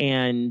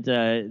 and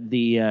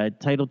the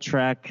title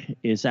track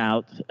is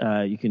out.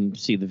 You can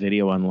see the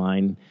video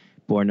online,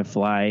 Born to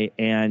Fly,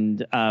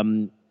 and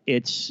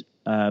it's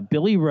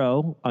Billy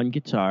Rowe on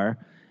guitar,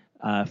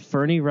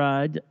 Fernie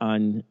Rod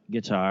on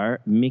guitar,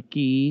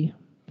 Mickey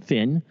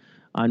Finn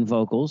on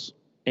vocals,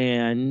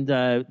 and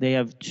they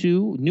have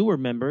two newer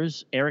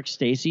members. Eric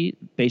Stacy,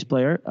 bass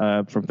player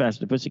from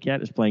Faster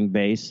Pussycat, is playing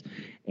bass,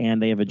 and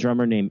they have a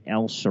drummer named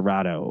El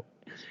Cerrato.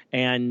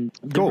 And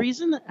the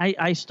reason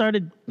I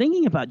started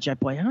thinking about Jet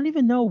Boy, I don't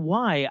even know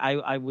why.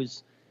 I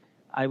was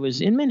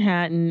in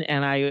Manhattan,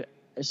 and I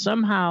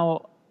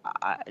somehow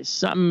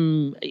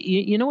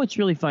you know what's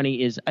really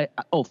funny is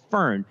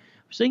Fern. I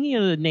was thinking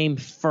of the name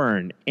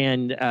Fern,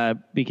 and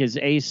because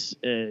Ace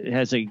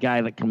has a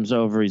guy that comes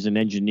over, he's an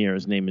engineer.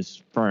 His name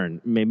is Fern.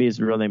 Maybe his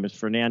real name is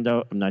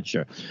Fernando. I'm not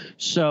sure.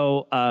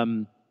 So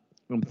I'm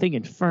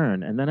thinking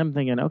Fern, and then I'm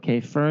thinking, okay,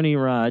 Fernie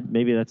Rod.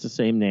 Maybe that's the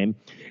same name,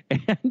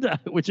 and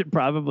which it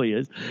probably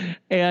is,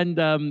 and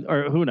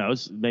or who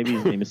knows? Maybe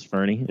his name is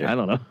Fernie. I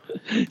don't know.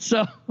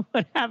 So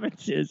what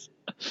happens is.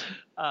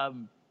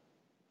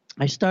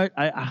 I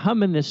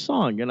humming this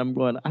song, and I'm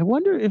going, I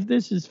wonder if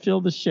this is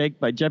Feel the Shake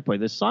by Jet Boy,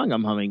 this song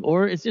I'm humming,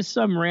 or is this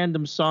some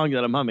random song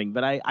that I'm humming?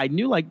 But I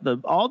knew like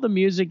all the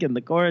music and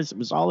the chorus, it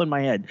was all in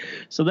my head.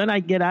 So then I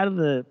get out of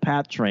the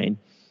PATH train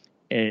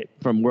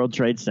from World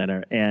Trade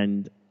Center,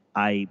 and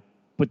I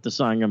put the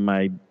song on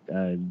my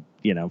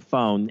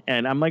phone,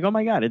 and I'm like, oh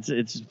my God,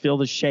 it's Feel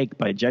the Shake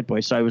by Jet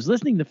Boy. So I was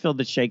listening to Feel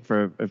the Shake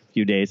for a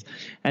few days,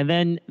 and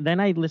then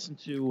I listened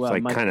to it's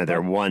like kind of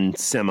their one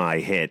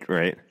semi-hit,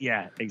 right?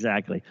 Yeah,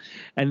 exactly.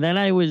 And then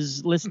I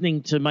was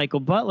listening to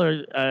Michael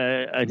Butler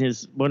on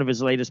one of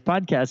his latest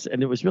podcasts,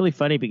 and it was really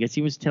funny because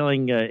he was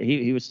telling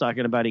he was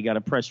talking about he got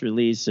a press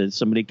release and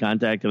somebody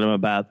contacted him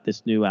about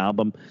this new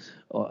album,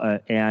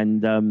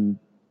 and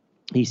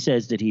he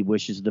says that he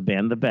wishes the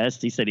band the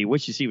best. He said he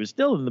wishes he was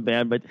still in the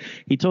band, but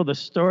he told a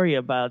story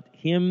about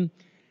him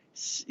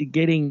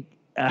getting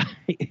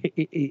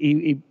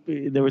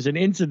there was an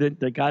incident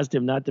that caused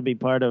him not to be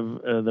part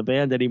of the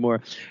band anymore.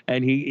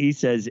 And he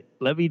says,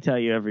 let me tell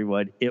you,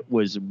 everyone, it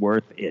was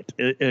worth it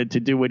to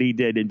do what he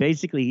did. And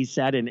basically he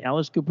sat in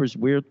Alice Cooper's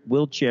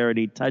wheelchair and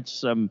he touched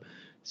some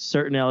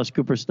certain Alice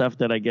Cooper stuff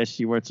that I guess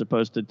you weren't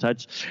supposed to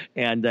touch.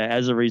 And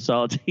as a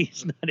result,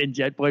 he's not in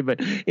Jet Boy, but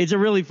it's a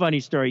really funny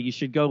story. You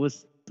should go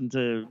listen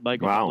to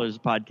Michael Butler's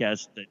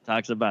podcast that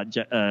talks about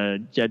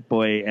Jet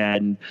Boy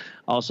and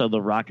also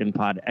the Rockin'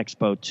 Pod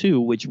Expo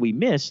 2, which we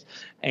missed.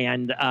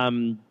 And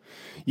and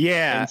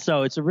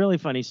so it's a really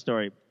funny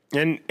story.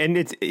 And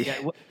it's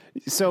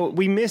so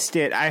we missed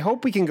it. I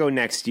hope we can go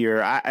next year.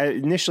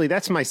 Initially,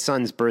 that's my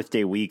son's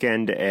birthday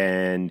weekend,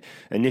 and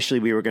initially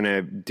we were going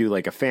to do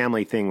like a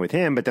family thing with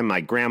him, but then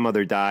my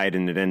grandmother died,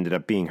 and it ended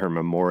up being her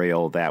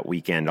memorial that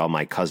weekend. All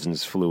my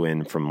cousins flew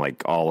in from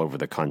like all over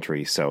the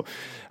country, so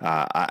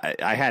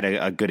I had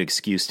a good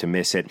excuse to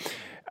miss it.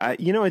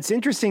 It's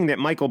interesting that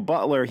Michael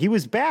Butler, he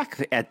was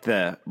back at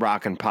the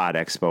Rock and Pod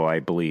Expo, I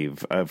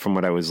believe, from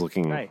what I was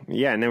looking. Right.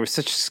 Yeah, and there were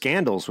such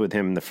scandals with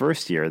him the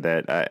first year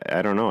that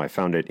I don't know. I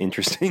found it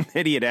interesting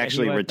that he had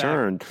actually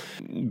returned.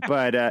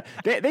 But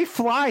they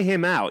fly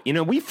him out.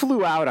 We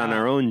flew out on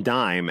our own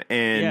dime,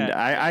 and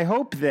I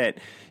hope that.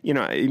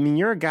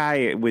 You're a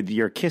guy with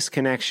your KISS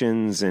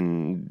connections,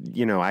 and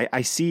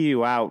I see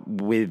you out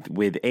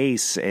with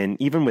Ace, and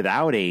even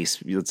without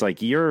Ace, it's like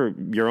you're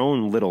your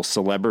own little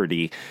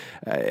celebrity,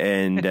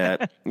 and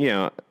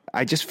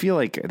I just feel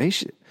like they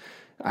should.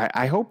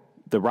 I hope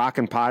the Rock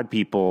and Pod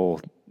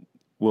people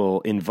will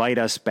invite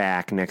us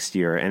back next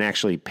year and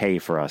actually pay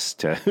for us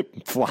to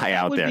fly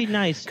out there. That would be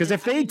nice, because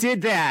if they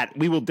did that,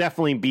 we will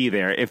definitely be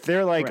there. If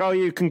they're like, oh,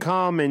 you can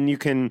come and you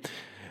can.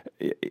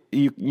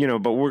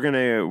 But we're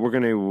gonna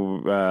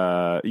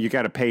you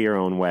got to pay your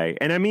own way.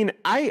 And I mean,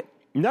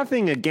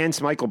 nothing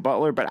against Michael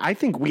Butler, but I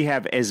think we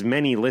have as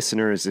many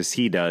listeners as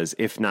he does,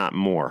 if not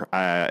more.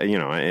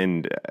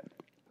 And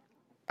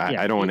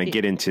I don't want to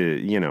get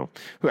into,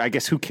 I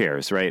guess who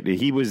cares, right?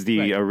 He was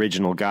the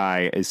original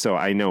guy, so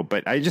I know.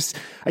 But I just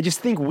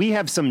think we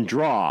have some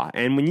draw.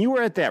 And when you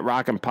were at that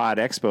Rock and Pod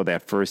Expo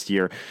that first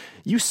year,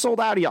 you sold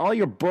out all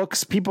your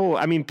books. People,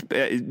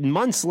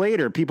 months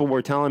later, people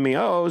were telling me,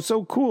 "Oh, it was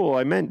so cool.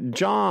 I met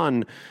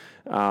John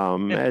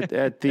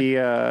at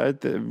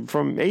the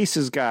from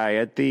Ace's guy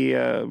at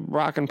the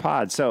Rock and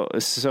Pod." So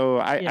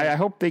I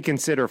hope they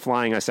consider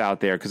flying us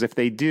out there, because if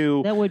they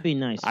do, that would be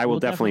nice. I will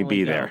definitely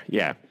be there.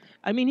 Yeah.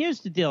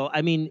 Here's the deal.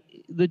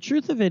 The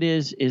truth of it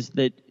is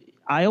that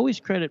I always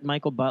credit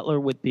Michael Butler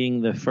with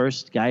being the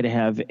first guy to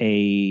have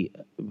a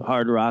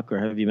hard rock or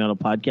heavy metal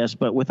podcast,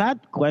 but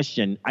without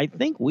question, I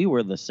think we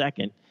were the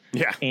second.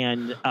 Yeah.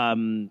 And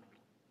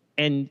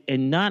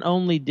not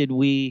only did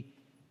we,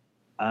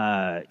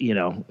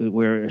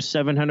 we're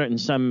 700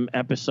 and some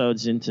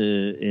episodes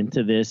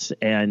into this,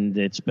 and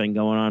it's been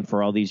going on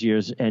for all these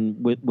years,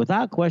 and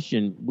without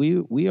question,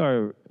 we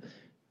are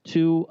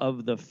two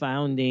of the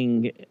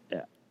founding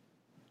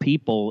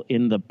people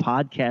in the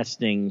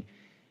podcasting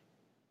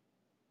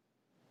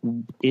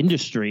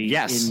industry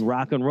in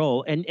rock and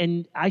roll.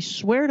 And I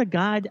swear to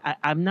God,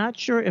 I'm not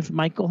sure if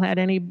Michael had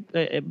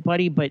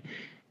anybody, but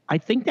I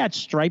think that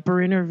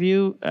Stryper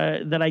interview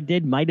that I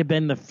did might have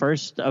been the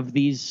first of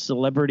these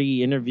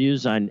celebrity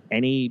interviews on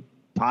any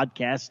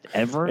podcast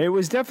ever. It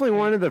was definitely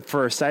one of the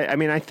first.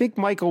 I think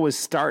Michael was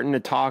starting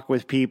to talk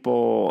with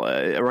people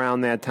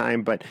around that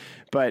time, but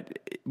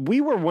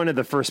we were one of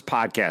the first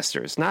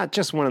podcasters, not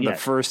just one of the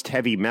first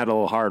heavy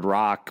metal hard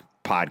rock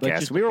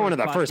podcasts. We were one of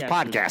the first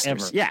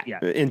podcasters.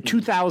 In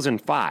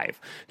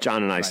 2005,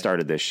 John and I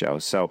started this show.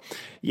 So,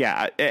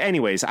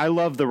 anyways, I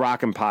love the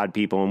Rock and Pod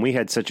people, and we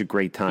had such a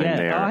great time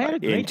there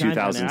in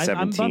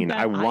 2017.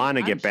 I want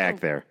to get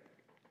back there.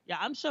 Yeah,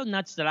 I'm so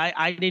nuts that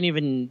I don't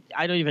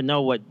even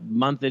know what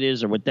month it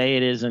is or what day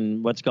it is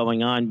and what's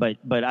going on.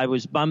 But I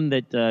was bummed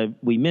that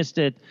we missed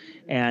it,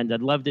 and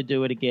I'd love to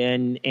do it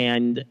again.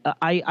 And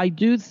I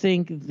do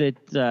think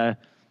that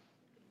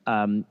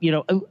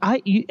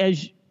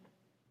as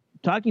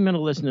Talking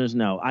Metal listeners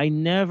know, I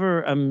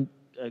never am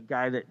a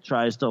guy that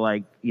tries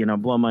to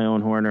blow my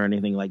own horn or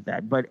anything like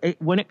that. But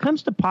when it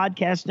comes to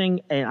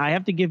podcasting, and I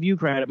have to give you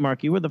credit,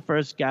 Mark, you were the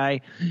first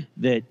guy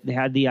that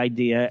had the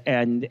idea,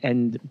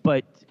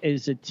 but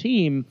as a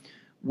team,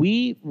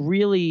 we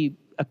really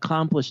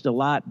accomplished a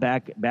lot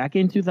back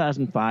in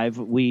 2005.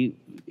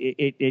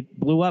 It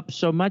blew up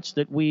so much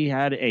that we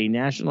had a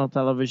national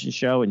television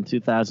show in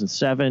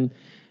 2007,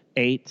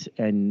 2008,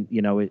 and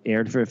it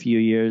aired for a few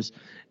years.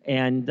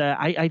 And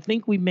I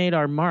think we made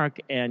our mark,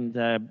 and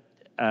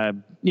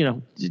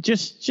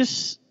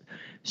just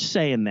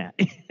saying that.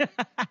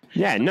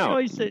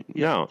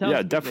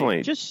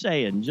 Definitely. Just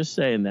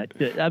saying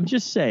that. I'm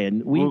just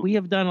saying we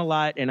have done a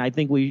lot, and I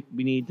think we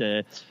need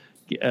to,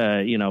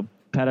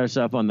 pat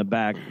ourselves on the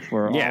back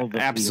for all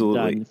that we've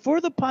done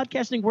for the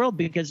podcasting world,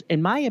 because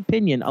in my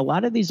opinion, a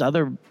lot of these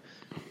other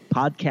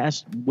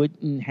podcasts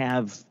wouldn't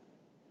have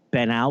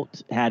been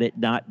out had it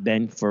not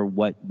been for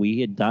what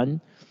we had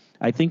done.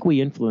 I think we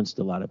influenced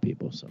a lot of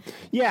people. So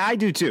yeah, I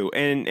do too.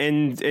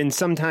 And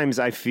sometimes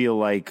I feel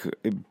like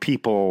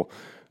people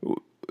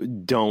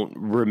don't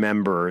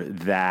remember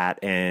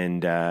that.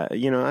 And,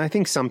 I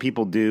think some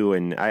people do.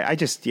 And I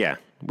just,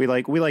 we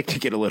like to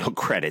get a little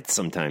credit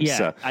sometimes.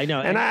 Yeah, I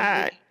know. And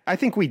I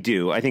think we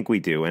do.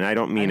 And I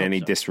don't mean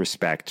any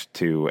disrespect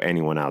to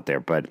anyone out there,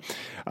 but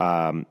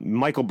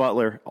Michael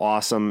Butler,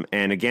 awesome.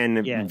 And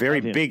again, very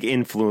big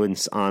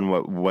influence on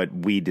what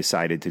we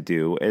decided to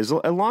do.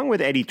 Along with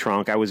Eddie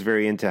Trunk, I was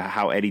very into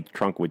how Eddie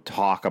Trunk would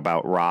talk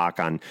about rock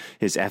on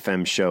his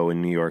FM show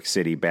in New York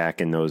City back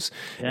in those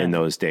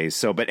days.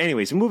 So, but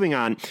anyways, moving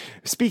on.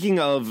 Speaking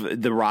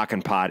of the Rock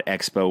and Pod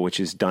Expo, which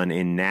is done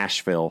in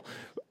Nashville,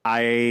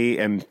 I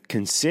am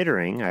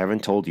considering, I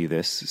haven't told you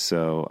this,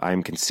 so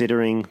I'm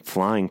considering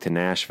flying to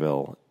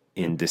Nashville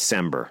in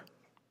December.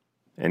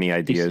 Any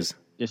ideas?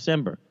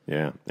 December.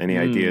 Yeah. Any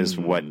ideas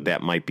what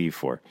that might be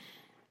for?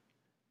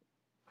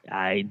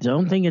 I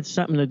don't think it's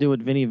something to do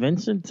with Vinnie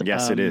Vincent.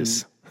 Yes, it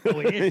is. Oh,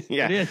 it is.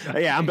 Yeah, It is.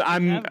 yeah.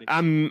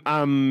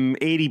 I'm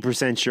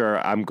 80%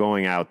 sure I'm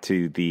going out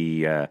to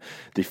the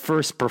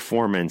first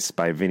performance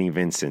by Vinnie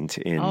Vincent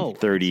in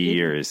 30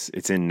 years.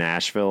 It's in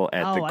Nashville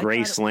at the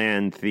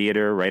Graceland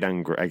Theater, right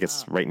on, I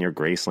guess, right near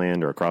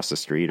Graceland or across the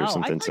street or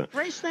something. I thought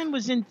Graceland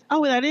was in.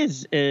 Oh, that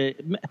is.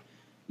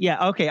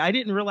 Yeah. Okay. I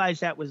didn't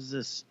realize that was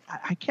this.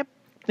 I kept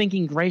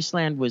thinking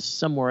Graceland was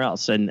somewhere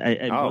else, and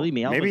believe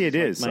me, Elvis maybe it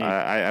is. is.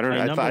 I don't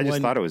know. I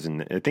just thought it was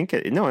in. I think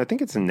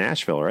it's in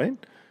Nashville, right?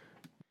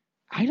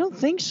 I don't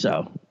think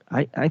so.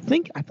 I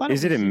thought.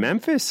 Is it in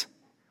Memphis?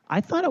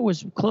 I thought it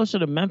was closer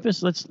to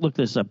Memphis. Let's look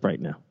this up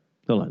right now.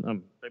 Hold on,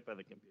 I'm right by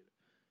the computer.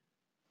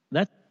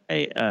 That's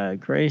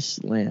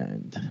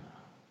Graceland.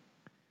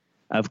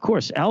 Of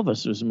course,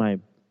 Elvis was my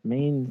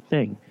main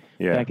thing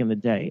back in the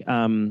day.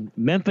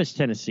 Memphis,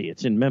 Tennessee.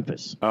 It's in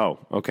Memphis. Oh,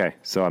 okay.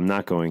 So I'm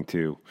not going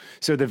to.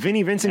 So the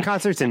Vinnie Vincent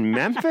concert's in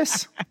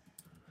Memphis?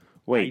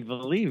 Wait. I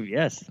believe,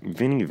 yes.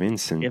 Vinnie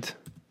Vincent.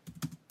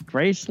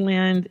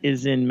 Graceland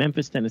is in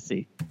Memphis,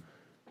 Tennessee.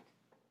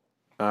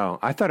 Oh,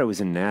 I thought it was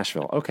in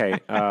Nashville. Okay.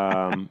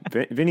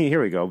 Vinnie,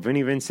 here we go.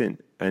 Vinnie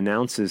Vincent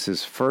announces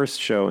his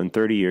first show in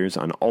 30 years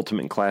on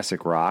Ultimate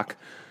Classic Rock.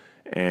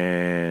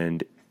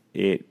 And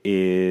it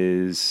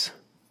is...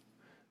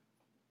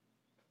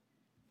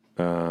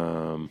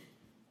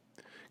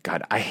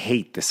 God, I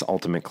hate this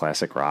Ultimate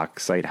Classic Rock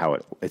site, how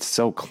it's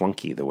so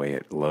clunky the way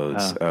it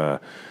loads. All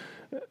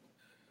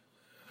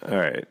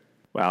right.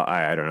 Well,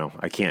 I don't know.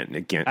 I can't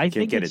get it to load. I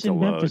think it's in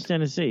Memphis,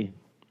 Tennessee.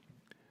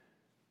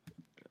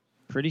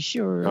 Pretty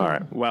sure. All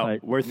right. Well,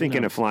 we're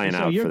thinking of flying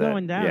out for that. So you're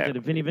going down to the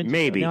Vinnie Vincent.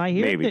 Maybe. Now, I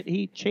hear that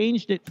he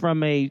changed it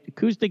from a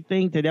acoustic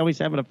thing to now he's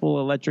having a full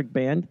electric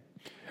band.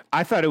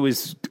 I thought it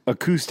was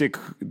acoustic,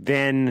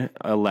 then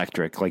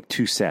electric, like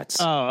 2 sets.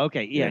 Oh,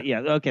 okay. Yeah.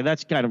 Okay,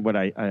 that's kind of what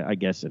I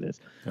guess it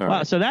is. All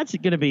right. So that's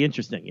going to be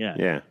interesting, yeah.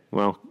 Yeah.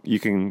 Well, you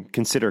can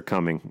consider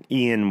coming.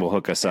 Ian will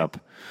hook us up.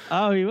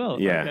 Oh, he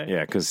will? Yeah, okay.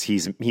 yeah, because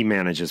he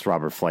manages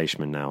Robert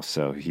Fleischman now,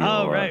 so he'll...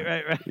 Oh,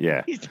 right.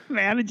 Yeah. He's the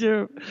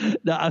manager.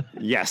 No.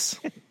 Yes.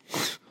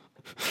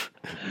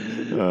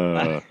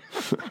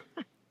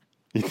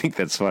 You think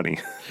that's funny?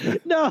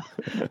 No,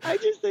 I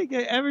just think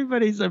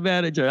everybody's a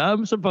manager.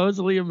 I'm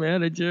supposedly a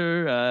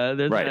manager.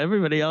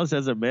 Everybody else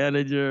has a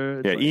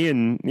manager. Yeah,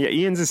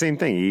 Ian's the same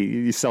thing.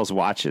 He sells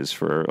watches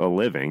for a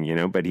living,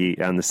 but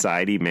on the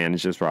side he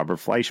manages Robert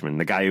Fleischman,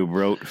 the guy who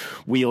wrote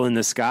Wheel in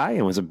the Sky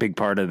and was a big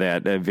part of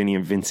that Vinnie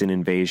and Vincent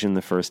Invasion,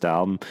 the first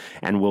album,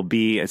 and will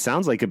be, it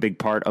sounds like, a big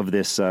part of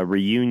this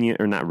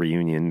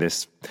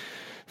this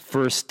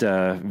first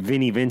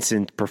Vinnie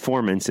Vincent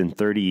performance in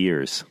 30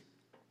 years.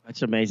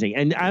 That's amazing.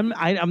 And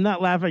I'm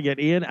not laughing at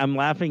Ian. I'm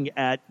laughing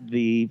at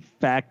the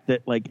fact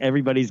that, like,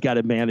 everybody's got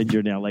a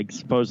manager now. Like,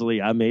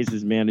 supposedly I'm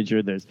Ace's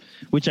manager.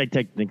 Which I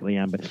technically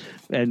am,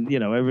 and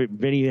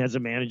Vinny has a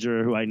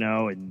manager who I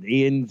know, and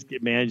Ian's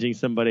managing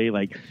somebody.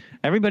 Like,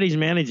 everybody's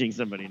managing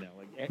somebody now.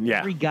 Like,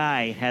 every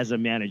guy has a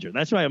manager.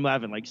 That's why I'm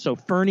laughing. Like, so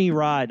Fernie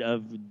Rod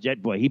of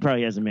Jet Boy, he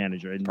probably has a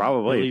manager. And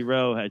probably. Billy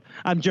Rowe has.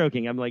 I'm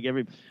joking. I'm like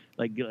every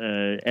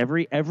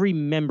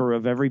member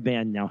of every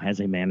band now has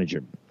a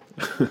manager.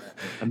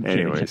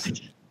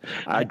 Anyways,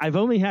 I've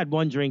only had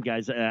one drink,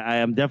 guys. I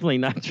am definitely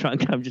not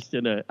drunk. I'm just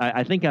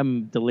I think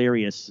I'm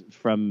delirious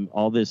from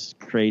all this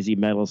crazy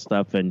metal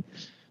stuff. And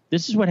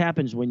this is what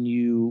happens when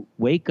you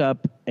wake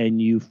up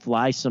and you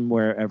fly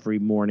somewhere every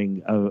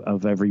morning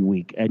of every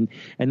week. And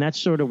that's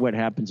sort of what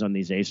happens on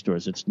these Ace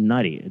tours. It's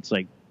nutty. It's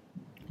like,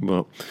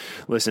 well,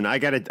 listen, I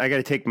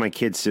gotta take my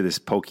kids to this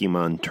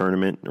Pokemon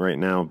tournament right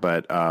now,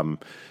 but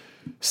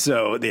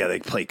so yeah, they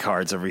play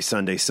cards every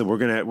Sunday. So we're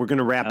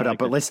gonna wrap it up.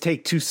 But let's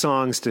take 2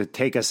 songs to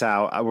take us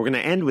out. We're gonna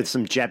end with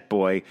some Jet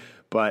Boy,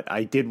 but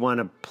I did want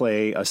to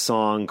play a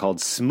song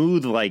called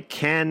 "Smooth Like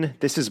Ken."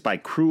 This is by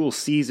Cruel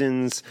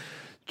Seasons.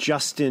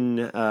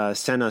 Justin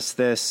sent us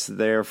this.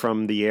 They're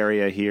from the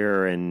area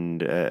here,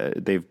 and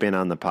they've been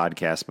on the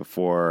podcast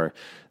before.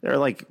 They're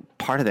like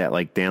part of that,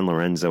 like Dan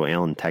Lorenzo,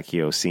 Alan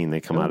Tecchio scene.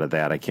 They come out of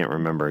that. I can't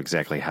remember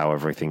exactly how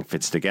everything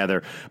fits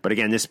together. But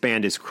again, this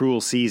band is Cruel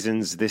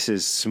Seasons. This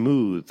is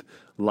Smooth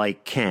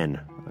Like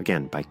Ken.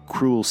 Again, by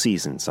Cruel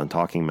Seasons on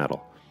Talking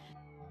Metal.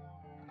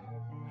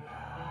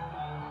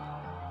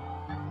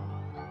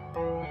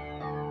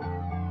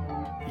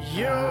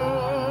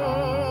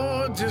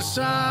 Your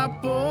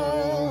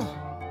disciple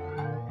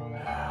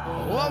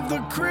of the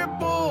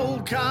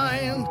crippled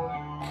kind.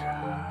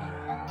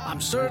 I'm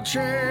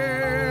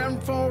searching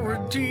for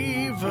a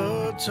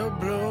diva to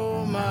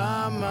blow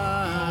my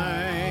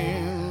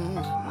mind.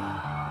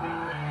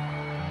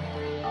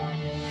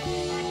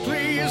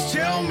 Please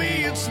tell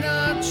me it's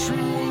not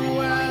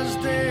true as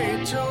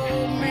they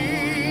told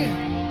me.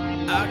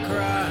 I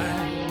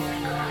cried.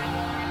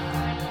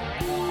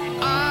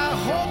 I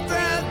hope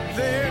that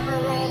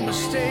they're all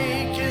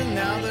mistaken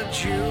now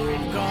that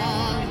you've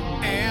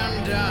gone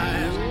and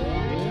died.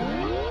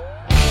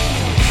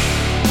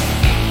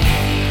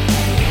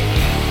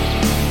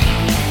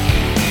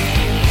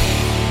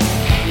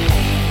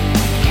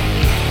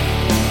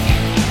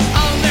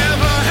 I'll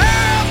never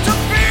have to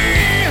be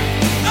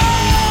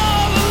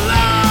all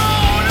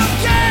alone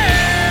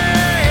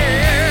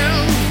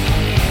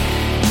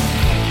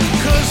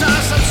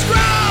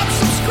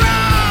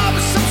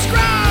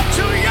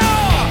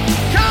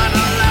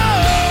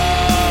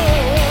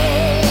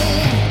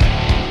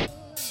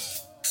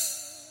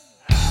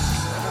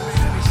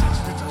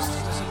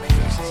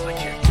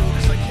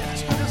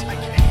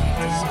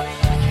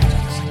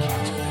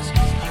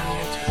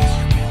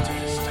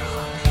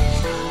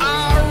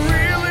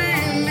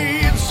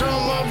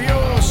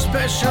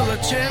special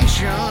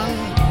attention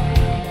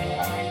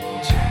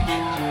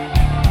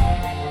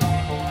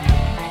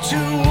to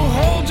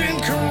hold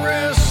and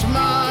caress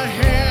my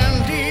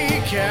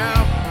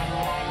handicap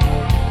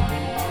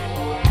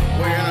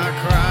when I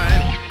cry.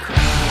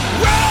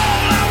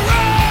 Roll, I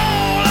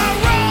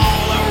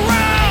roll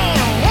around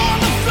on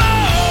the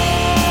floor,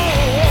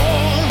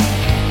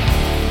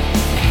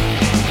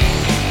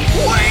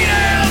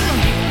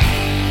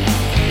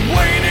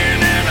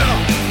 waiting in a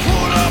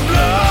pool of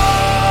blood.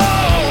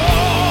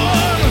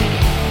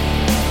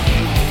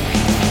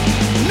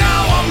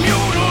 Now I'm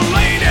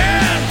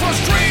mutilated,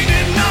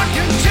 frustrated, not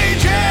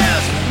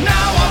contagious.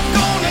 Now I've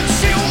gone and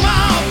sealed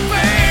my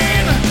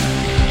fate.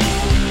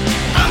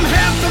 I'm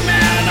half the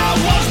man I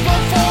was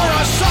before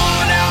I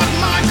sought out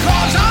my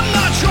cause. I'm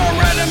not your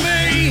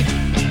enemy.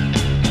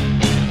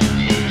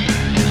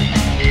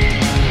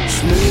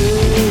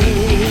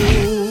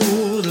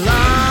 Smooth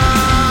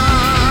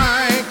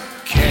like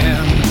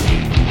can.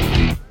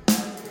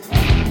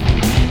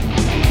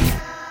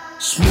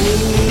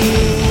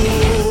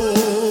 Smooth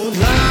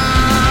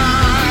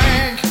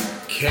like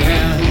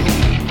can.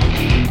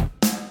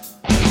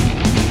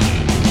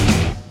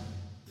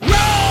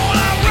 Roll,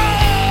 I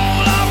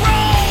roll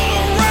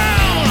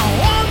around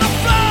on the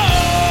floor,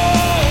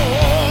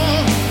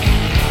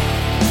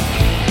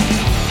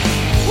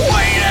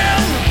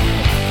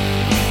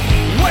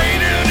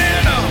 waiting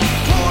in a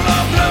pool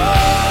of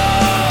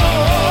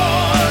blood.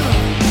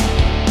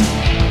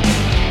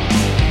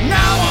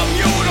 Now I'm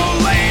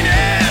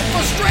mutilated,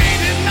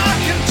 frustrated, not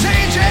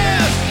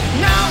contagious.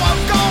 Now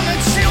I've gone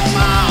and sealed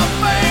my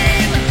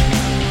fate.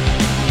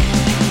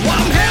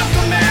 I'm half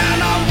the man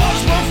I was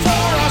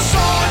before I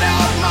sought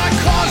out my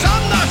cause.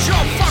 I'm not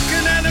your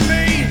fucking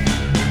enemy.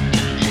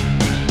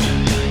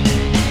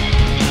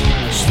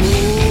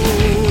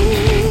 Smooth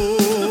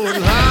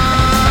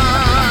like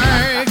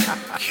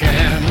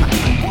can.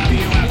 What do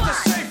you have to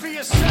say for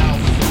yourself?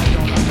 I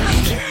don't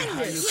understand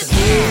how you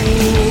can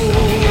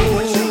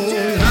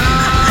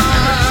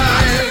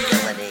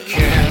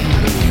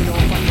You know,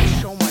 if I can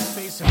show my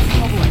face in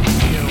public,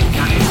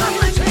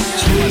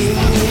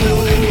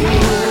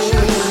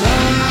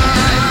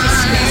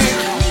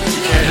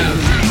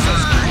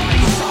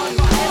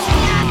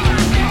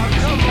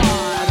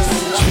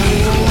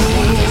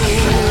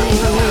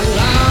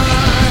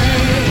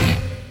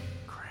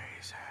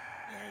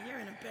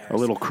 A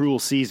little Cruel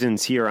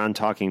Seasons here on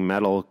Talking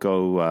Metal.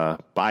 Go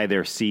buy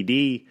their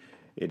CD.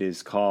 It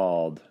is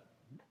called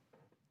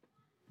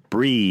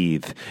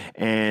Breathe.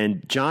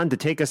 And John, to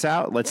take us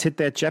out, let's hit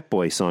that Jet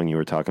Boy song you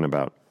were talking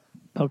about.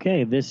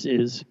 Okay, this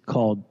is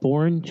called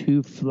Born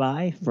to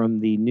Fly from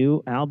the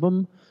new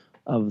album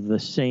of the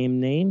same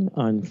name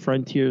on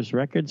Frontiers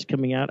Records,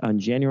 coming out on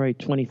January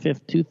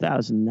 25th,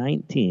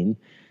 2019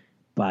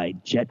 by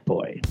Jet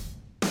Boy.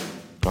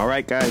 All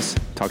right, guys.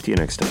 Talk to you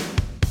next time.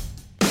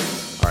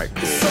 All right,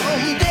 cool.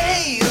 Some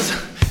days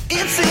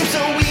it seems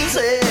so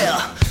easy.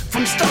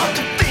 From start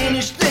to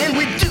finish, then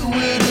we do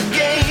it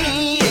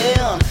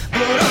again.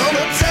 But all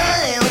the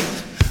time,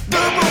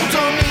 the road's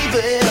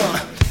uneven,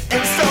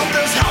 and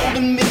something's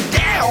holding me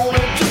down.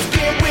 I just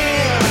can't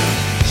win.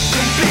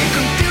 Complete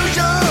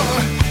confusion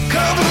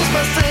covers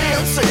my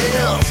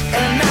senses,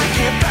 and I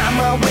can't find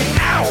my way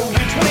out.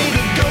 Which way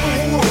to go?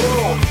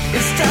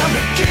 It's time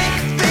to kick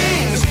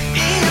things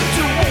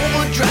into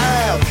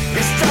overdrive.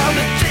 It's time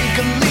to take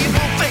a leap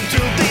of faith to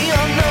the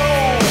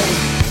unknown.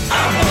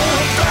 I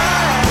wanna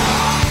fly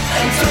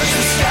and touch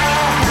the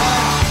sky.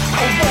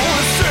 I wanna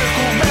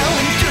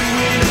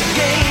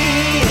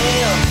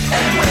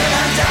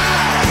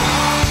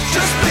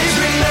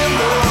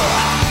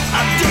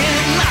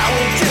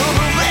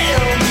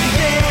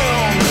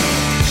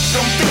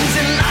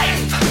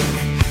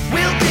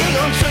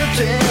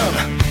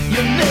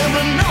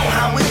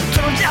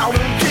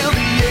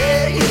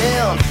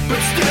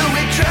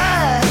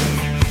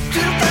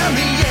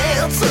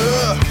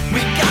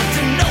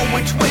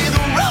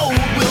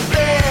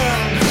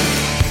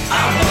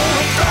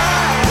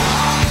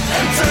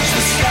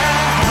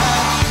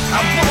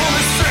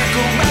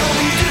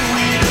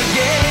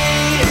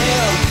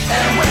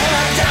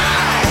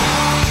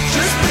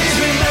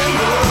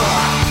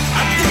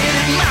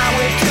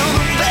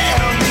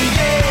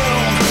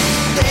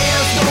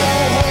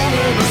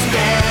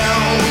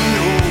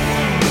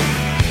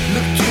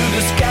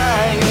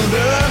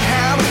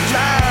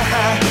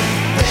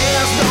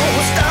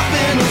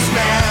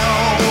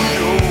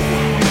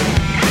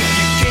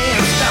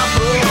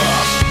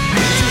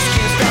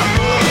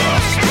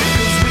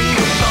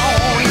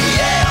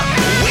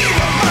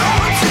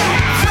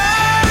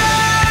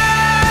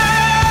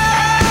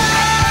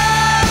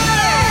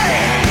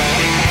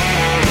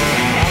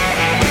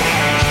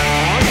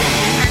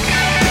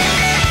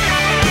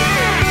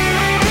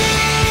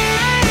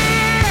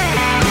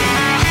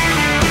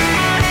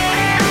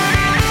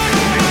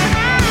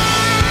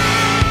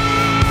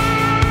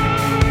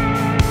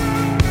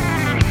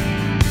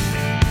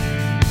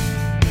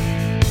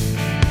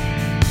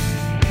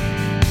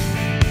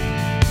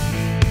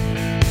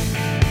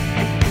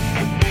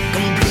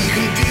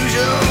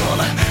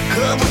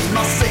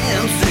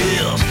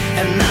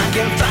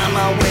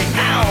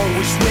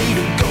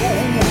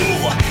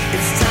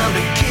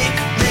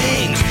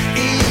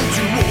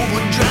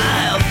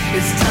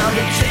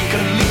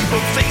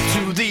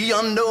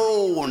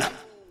unknown. I'm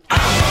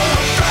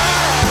gonna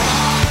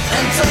fly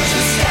and touch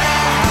the sky.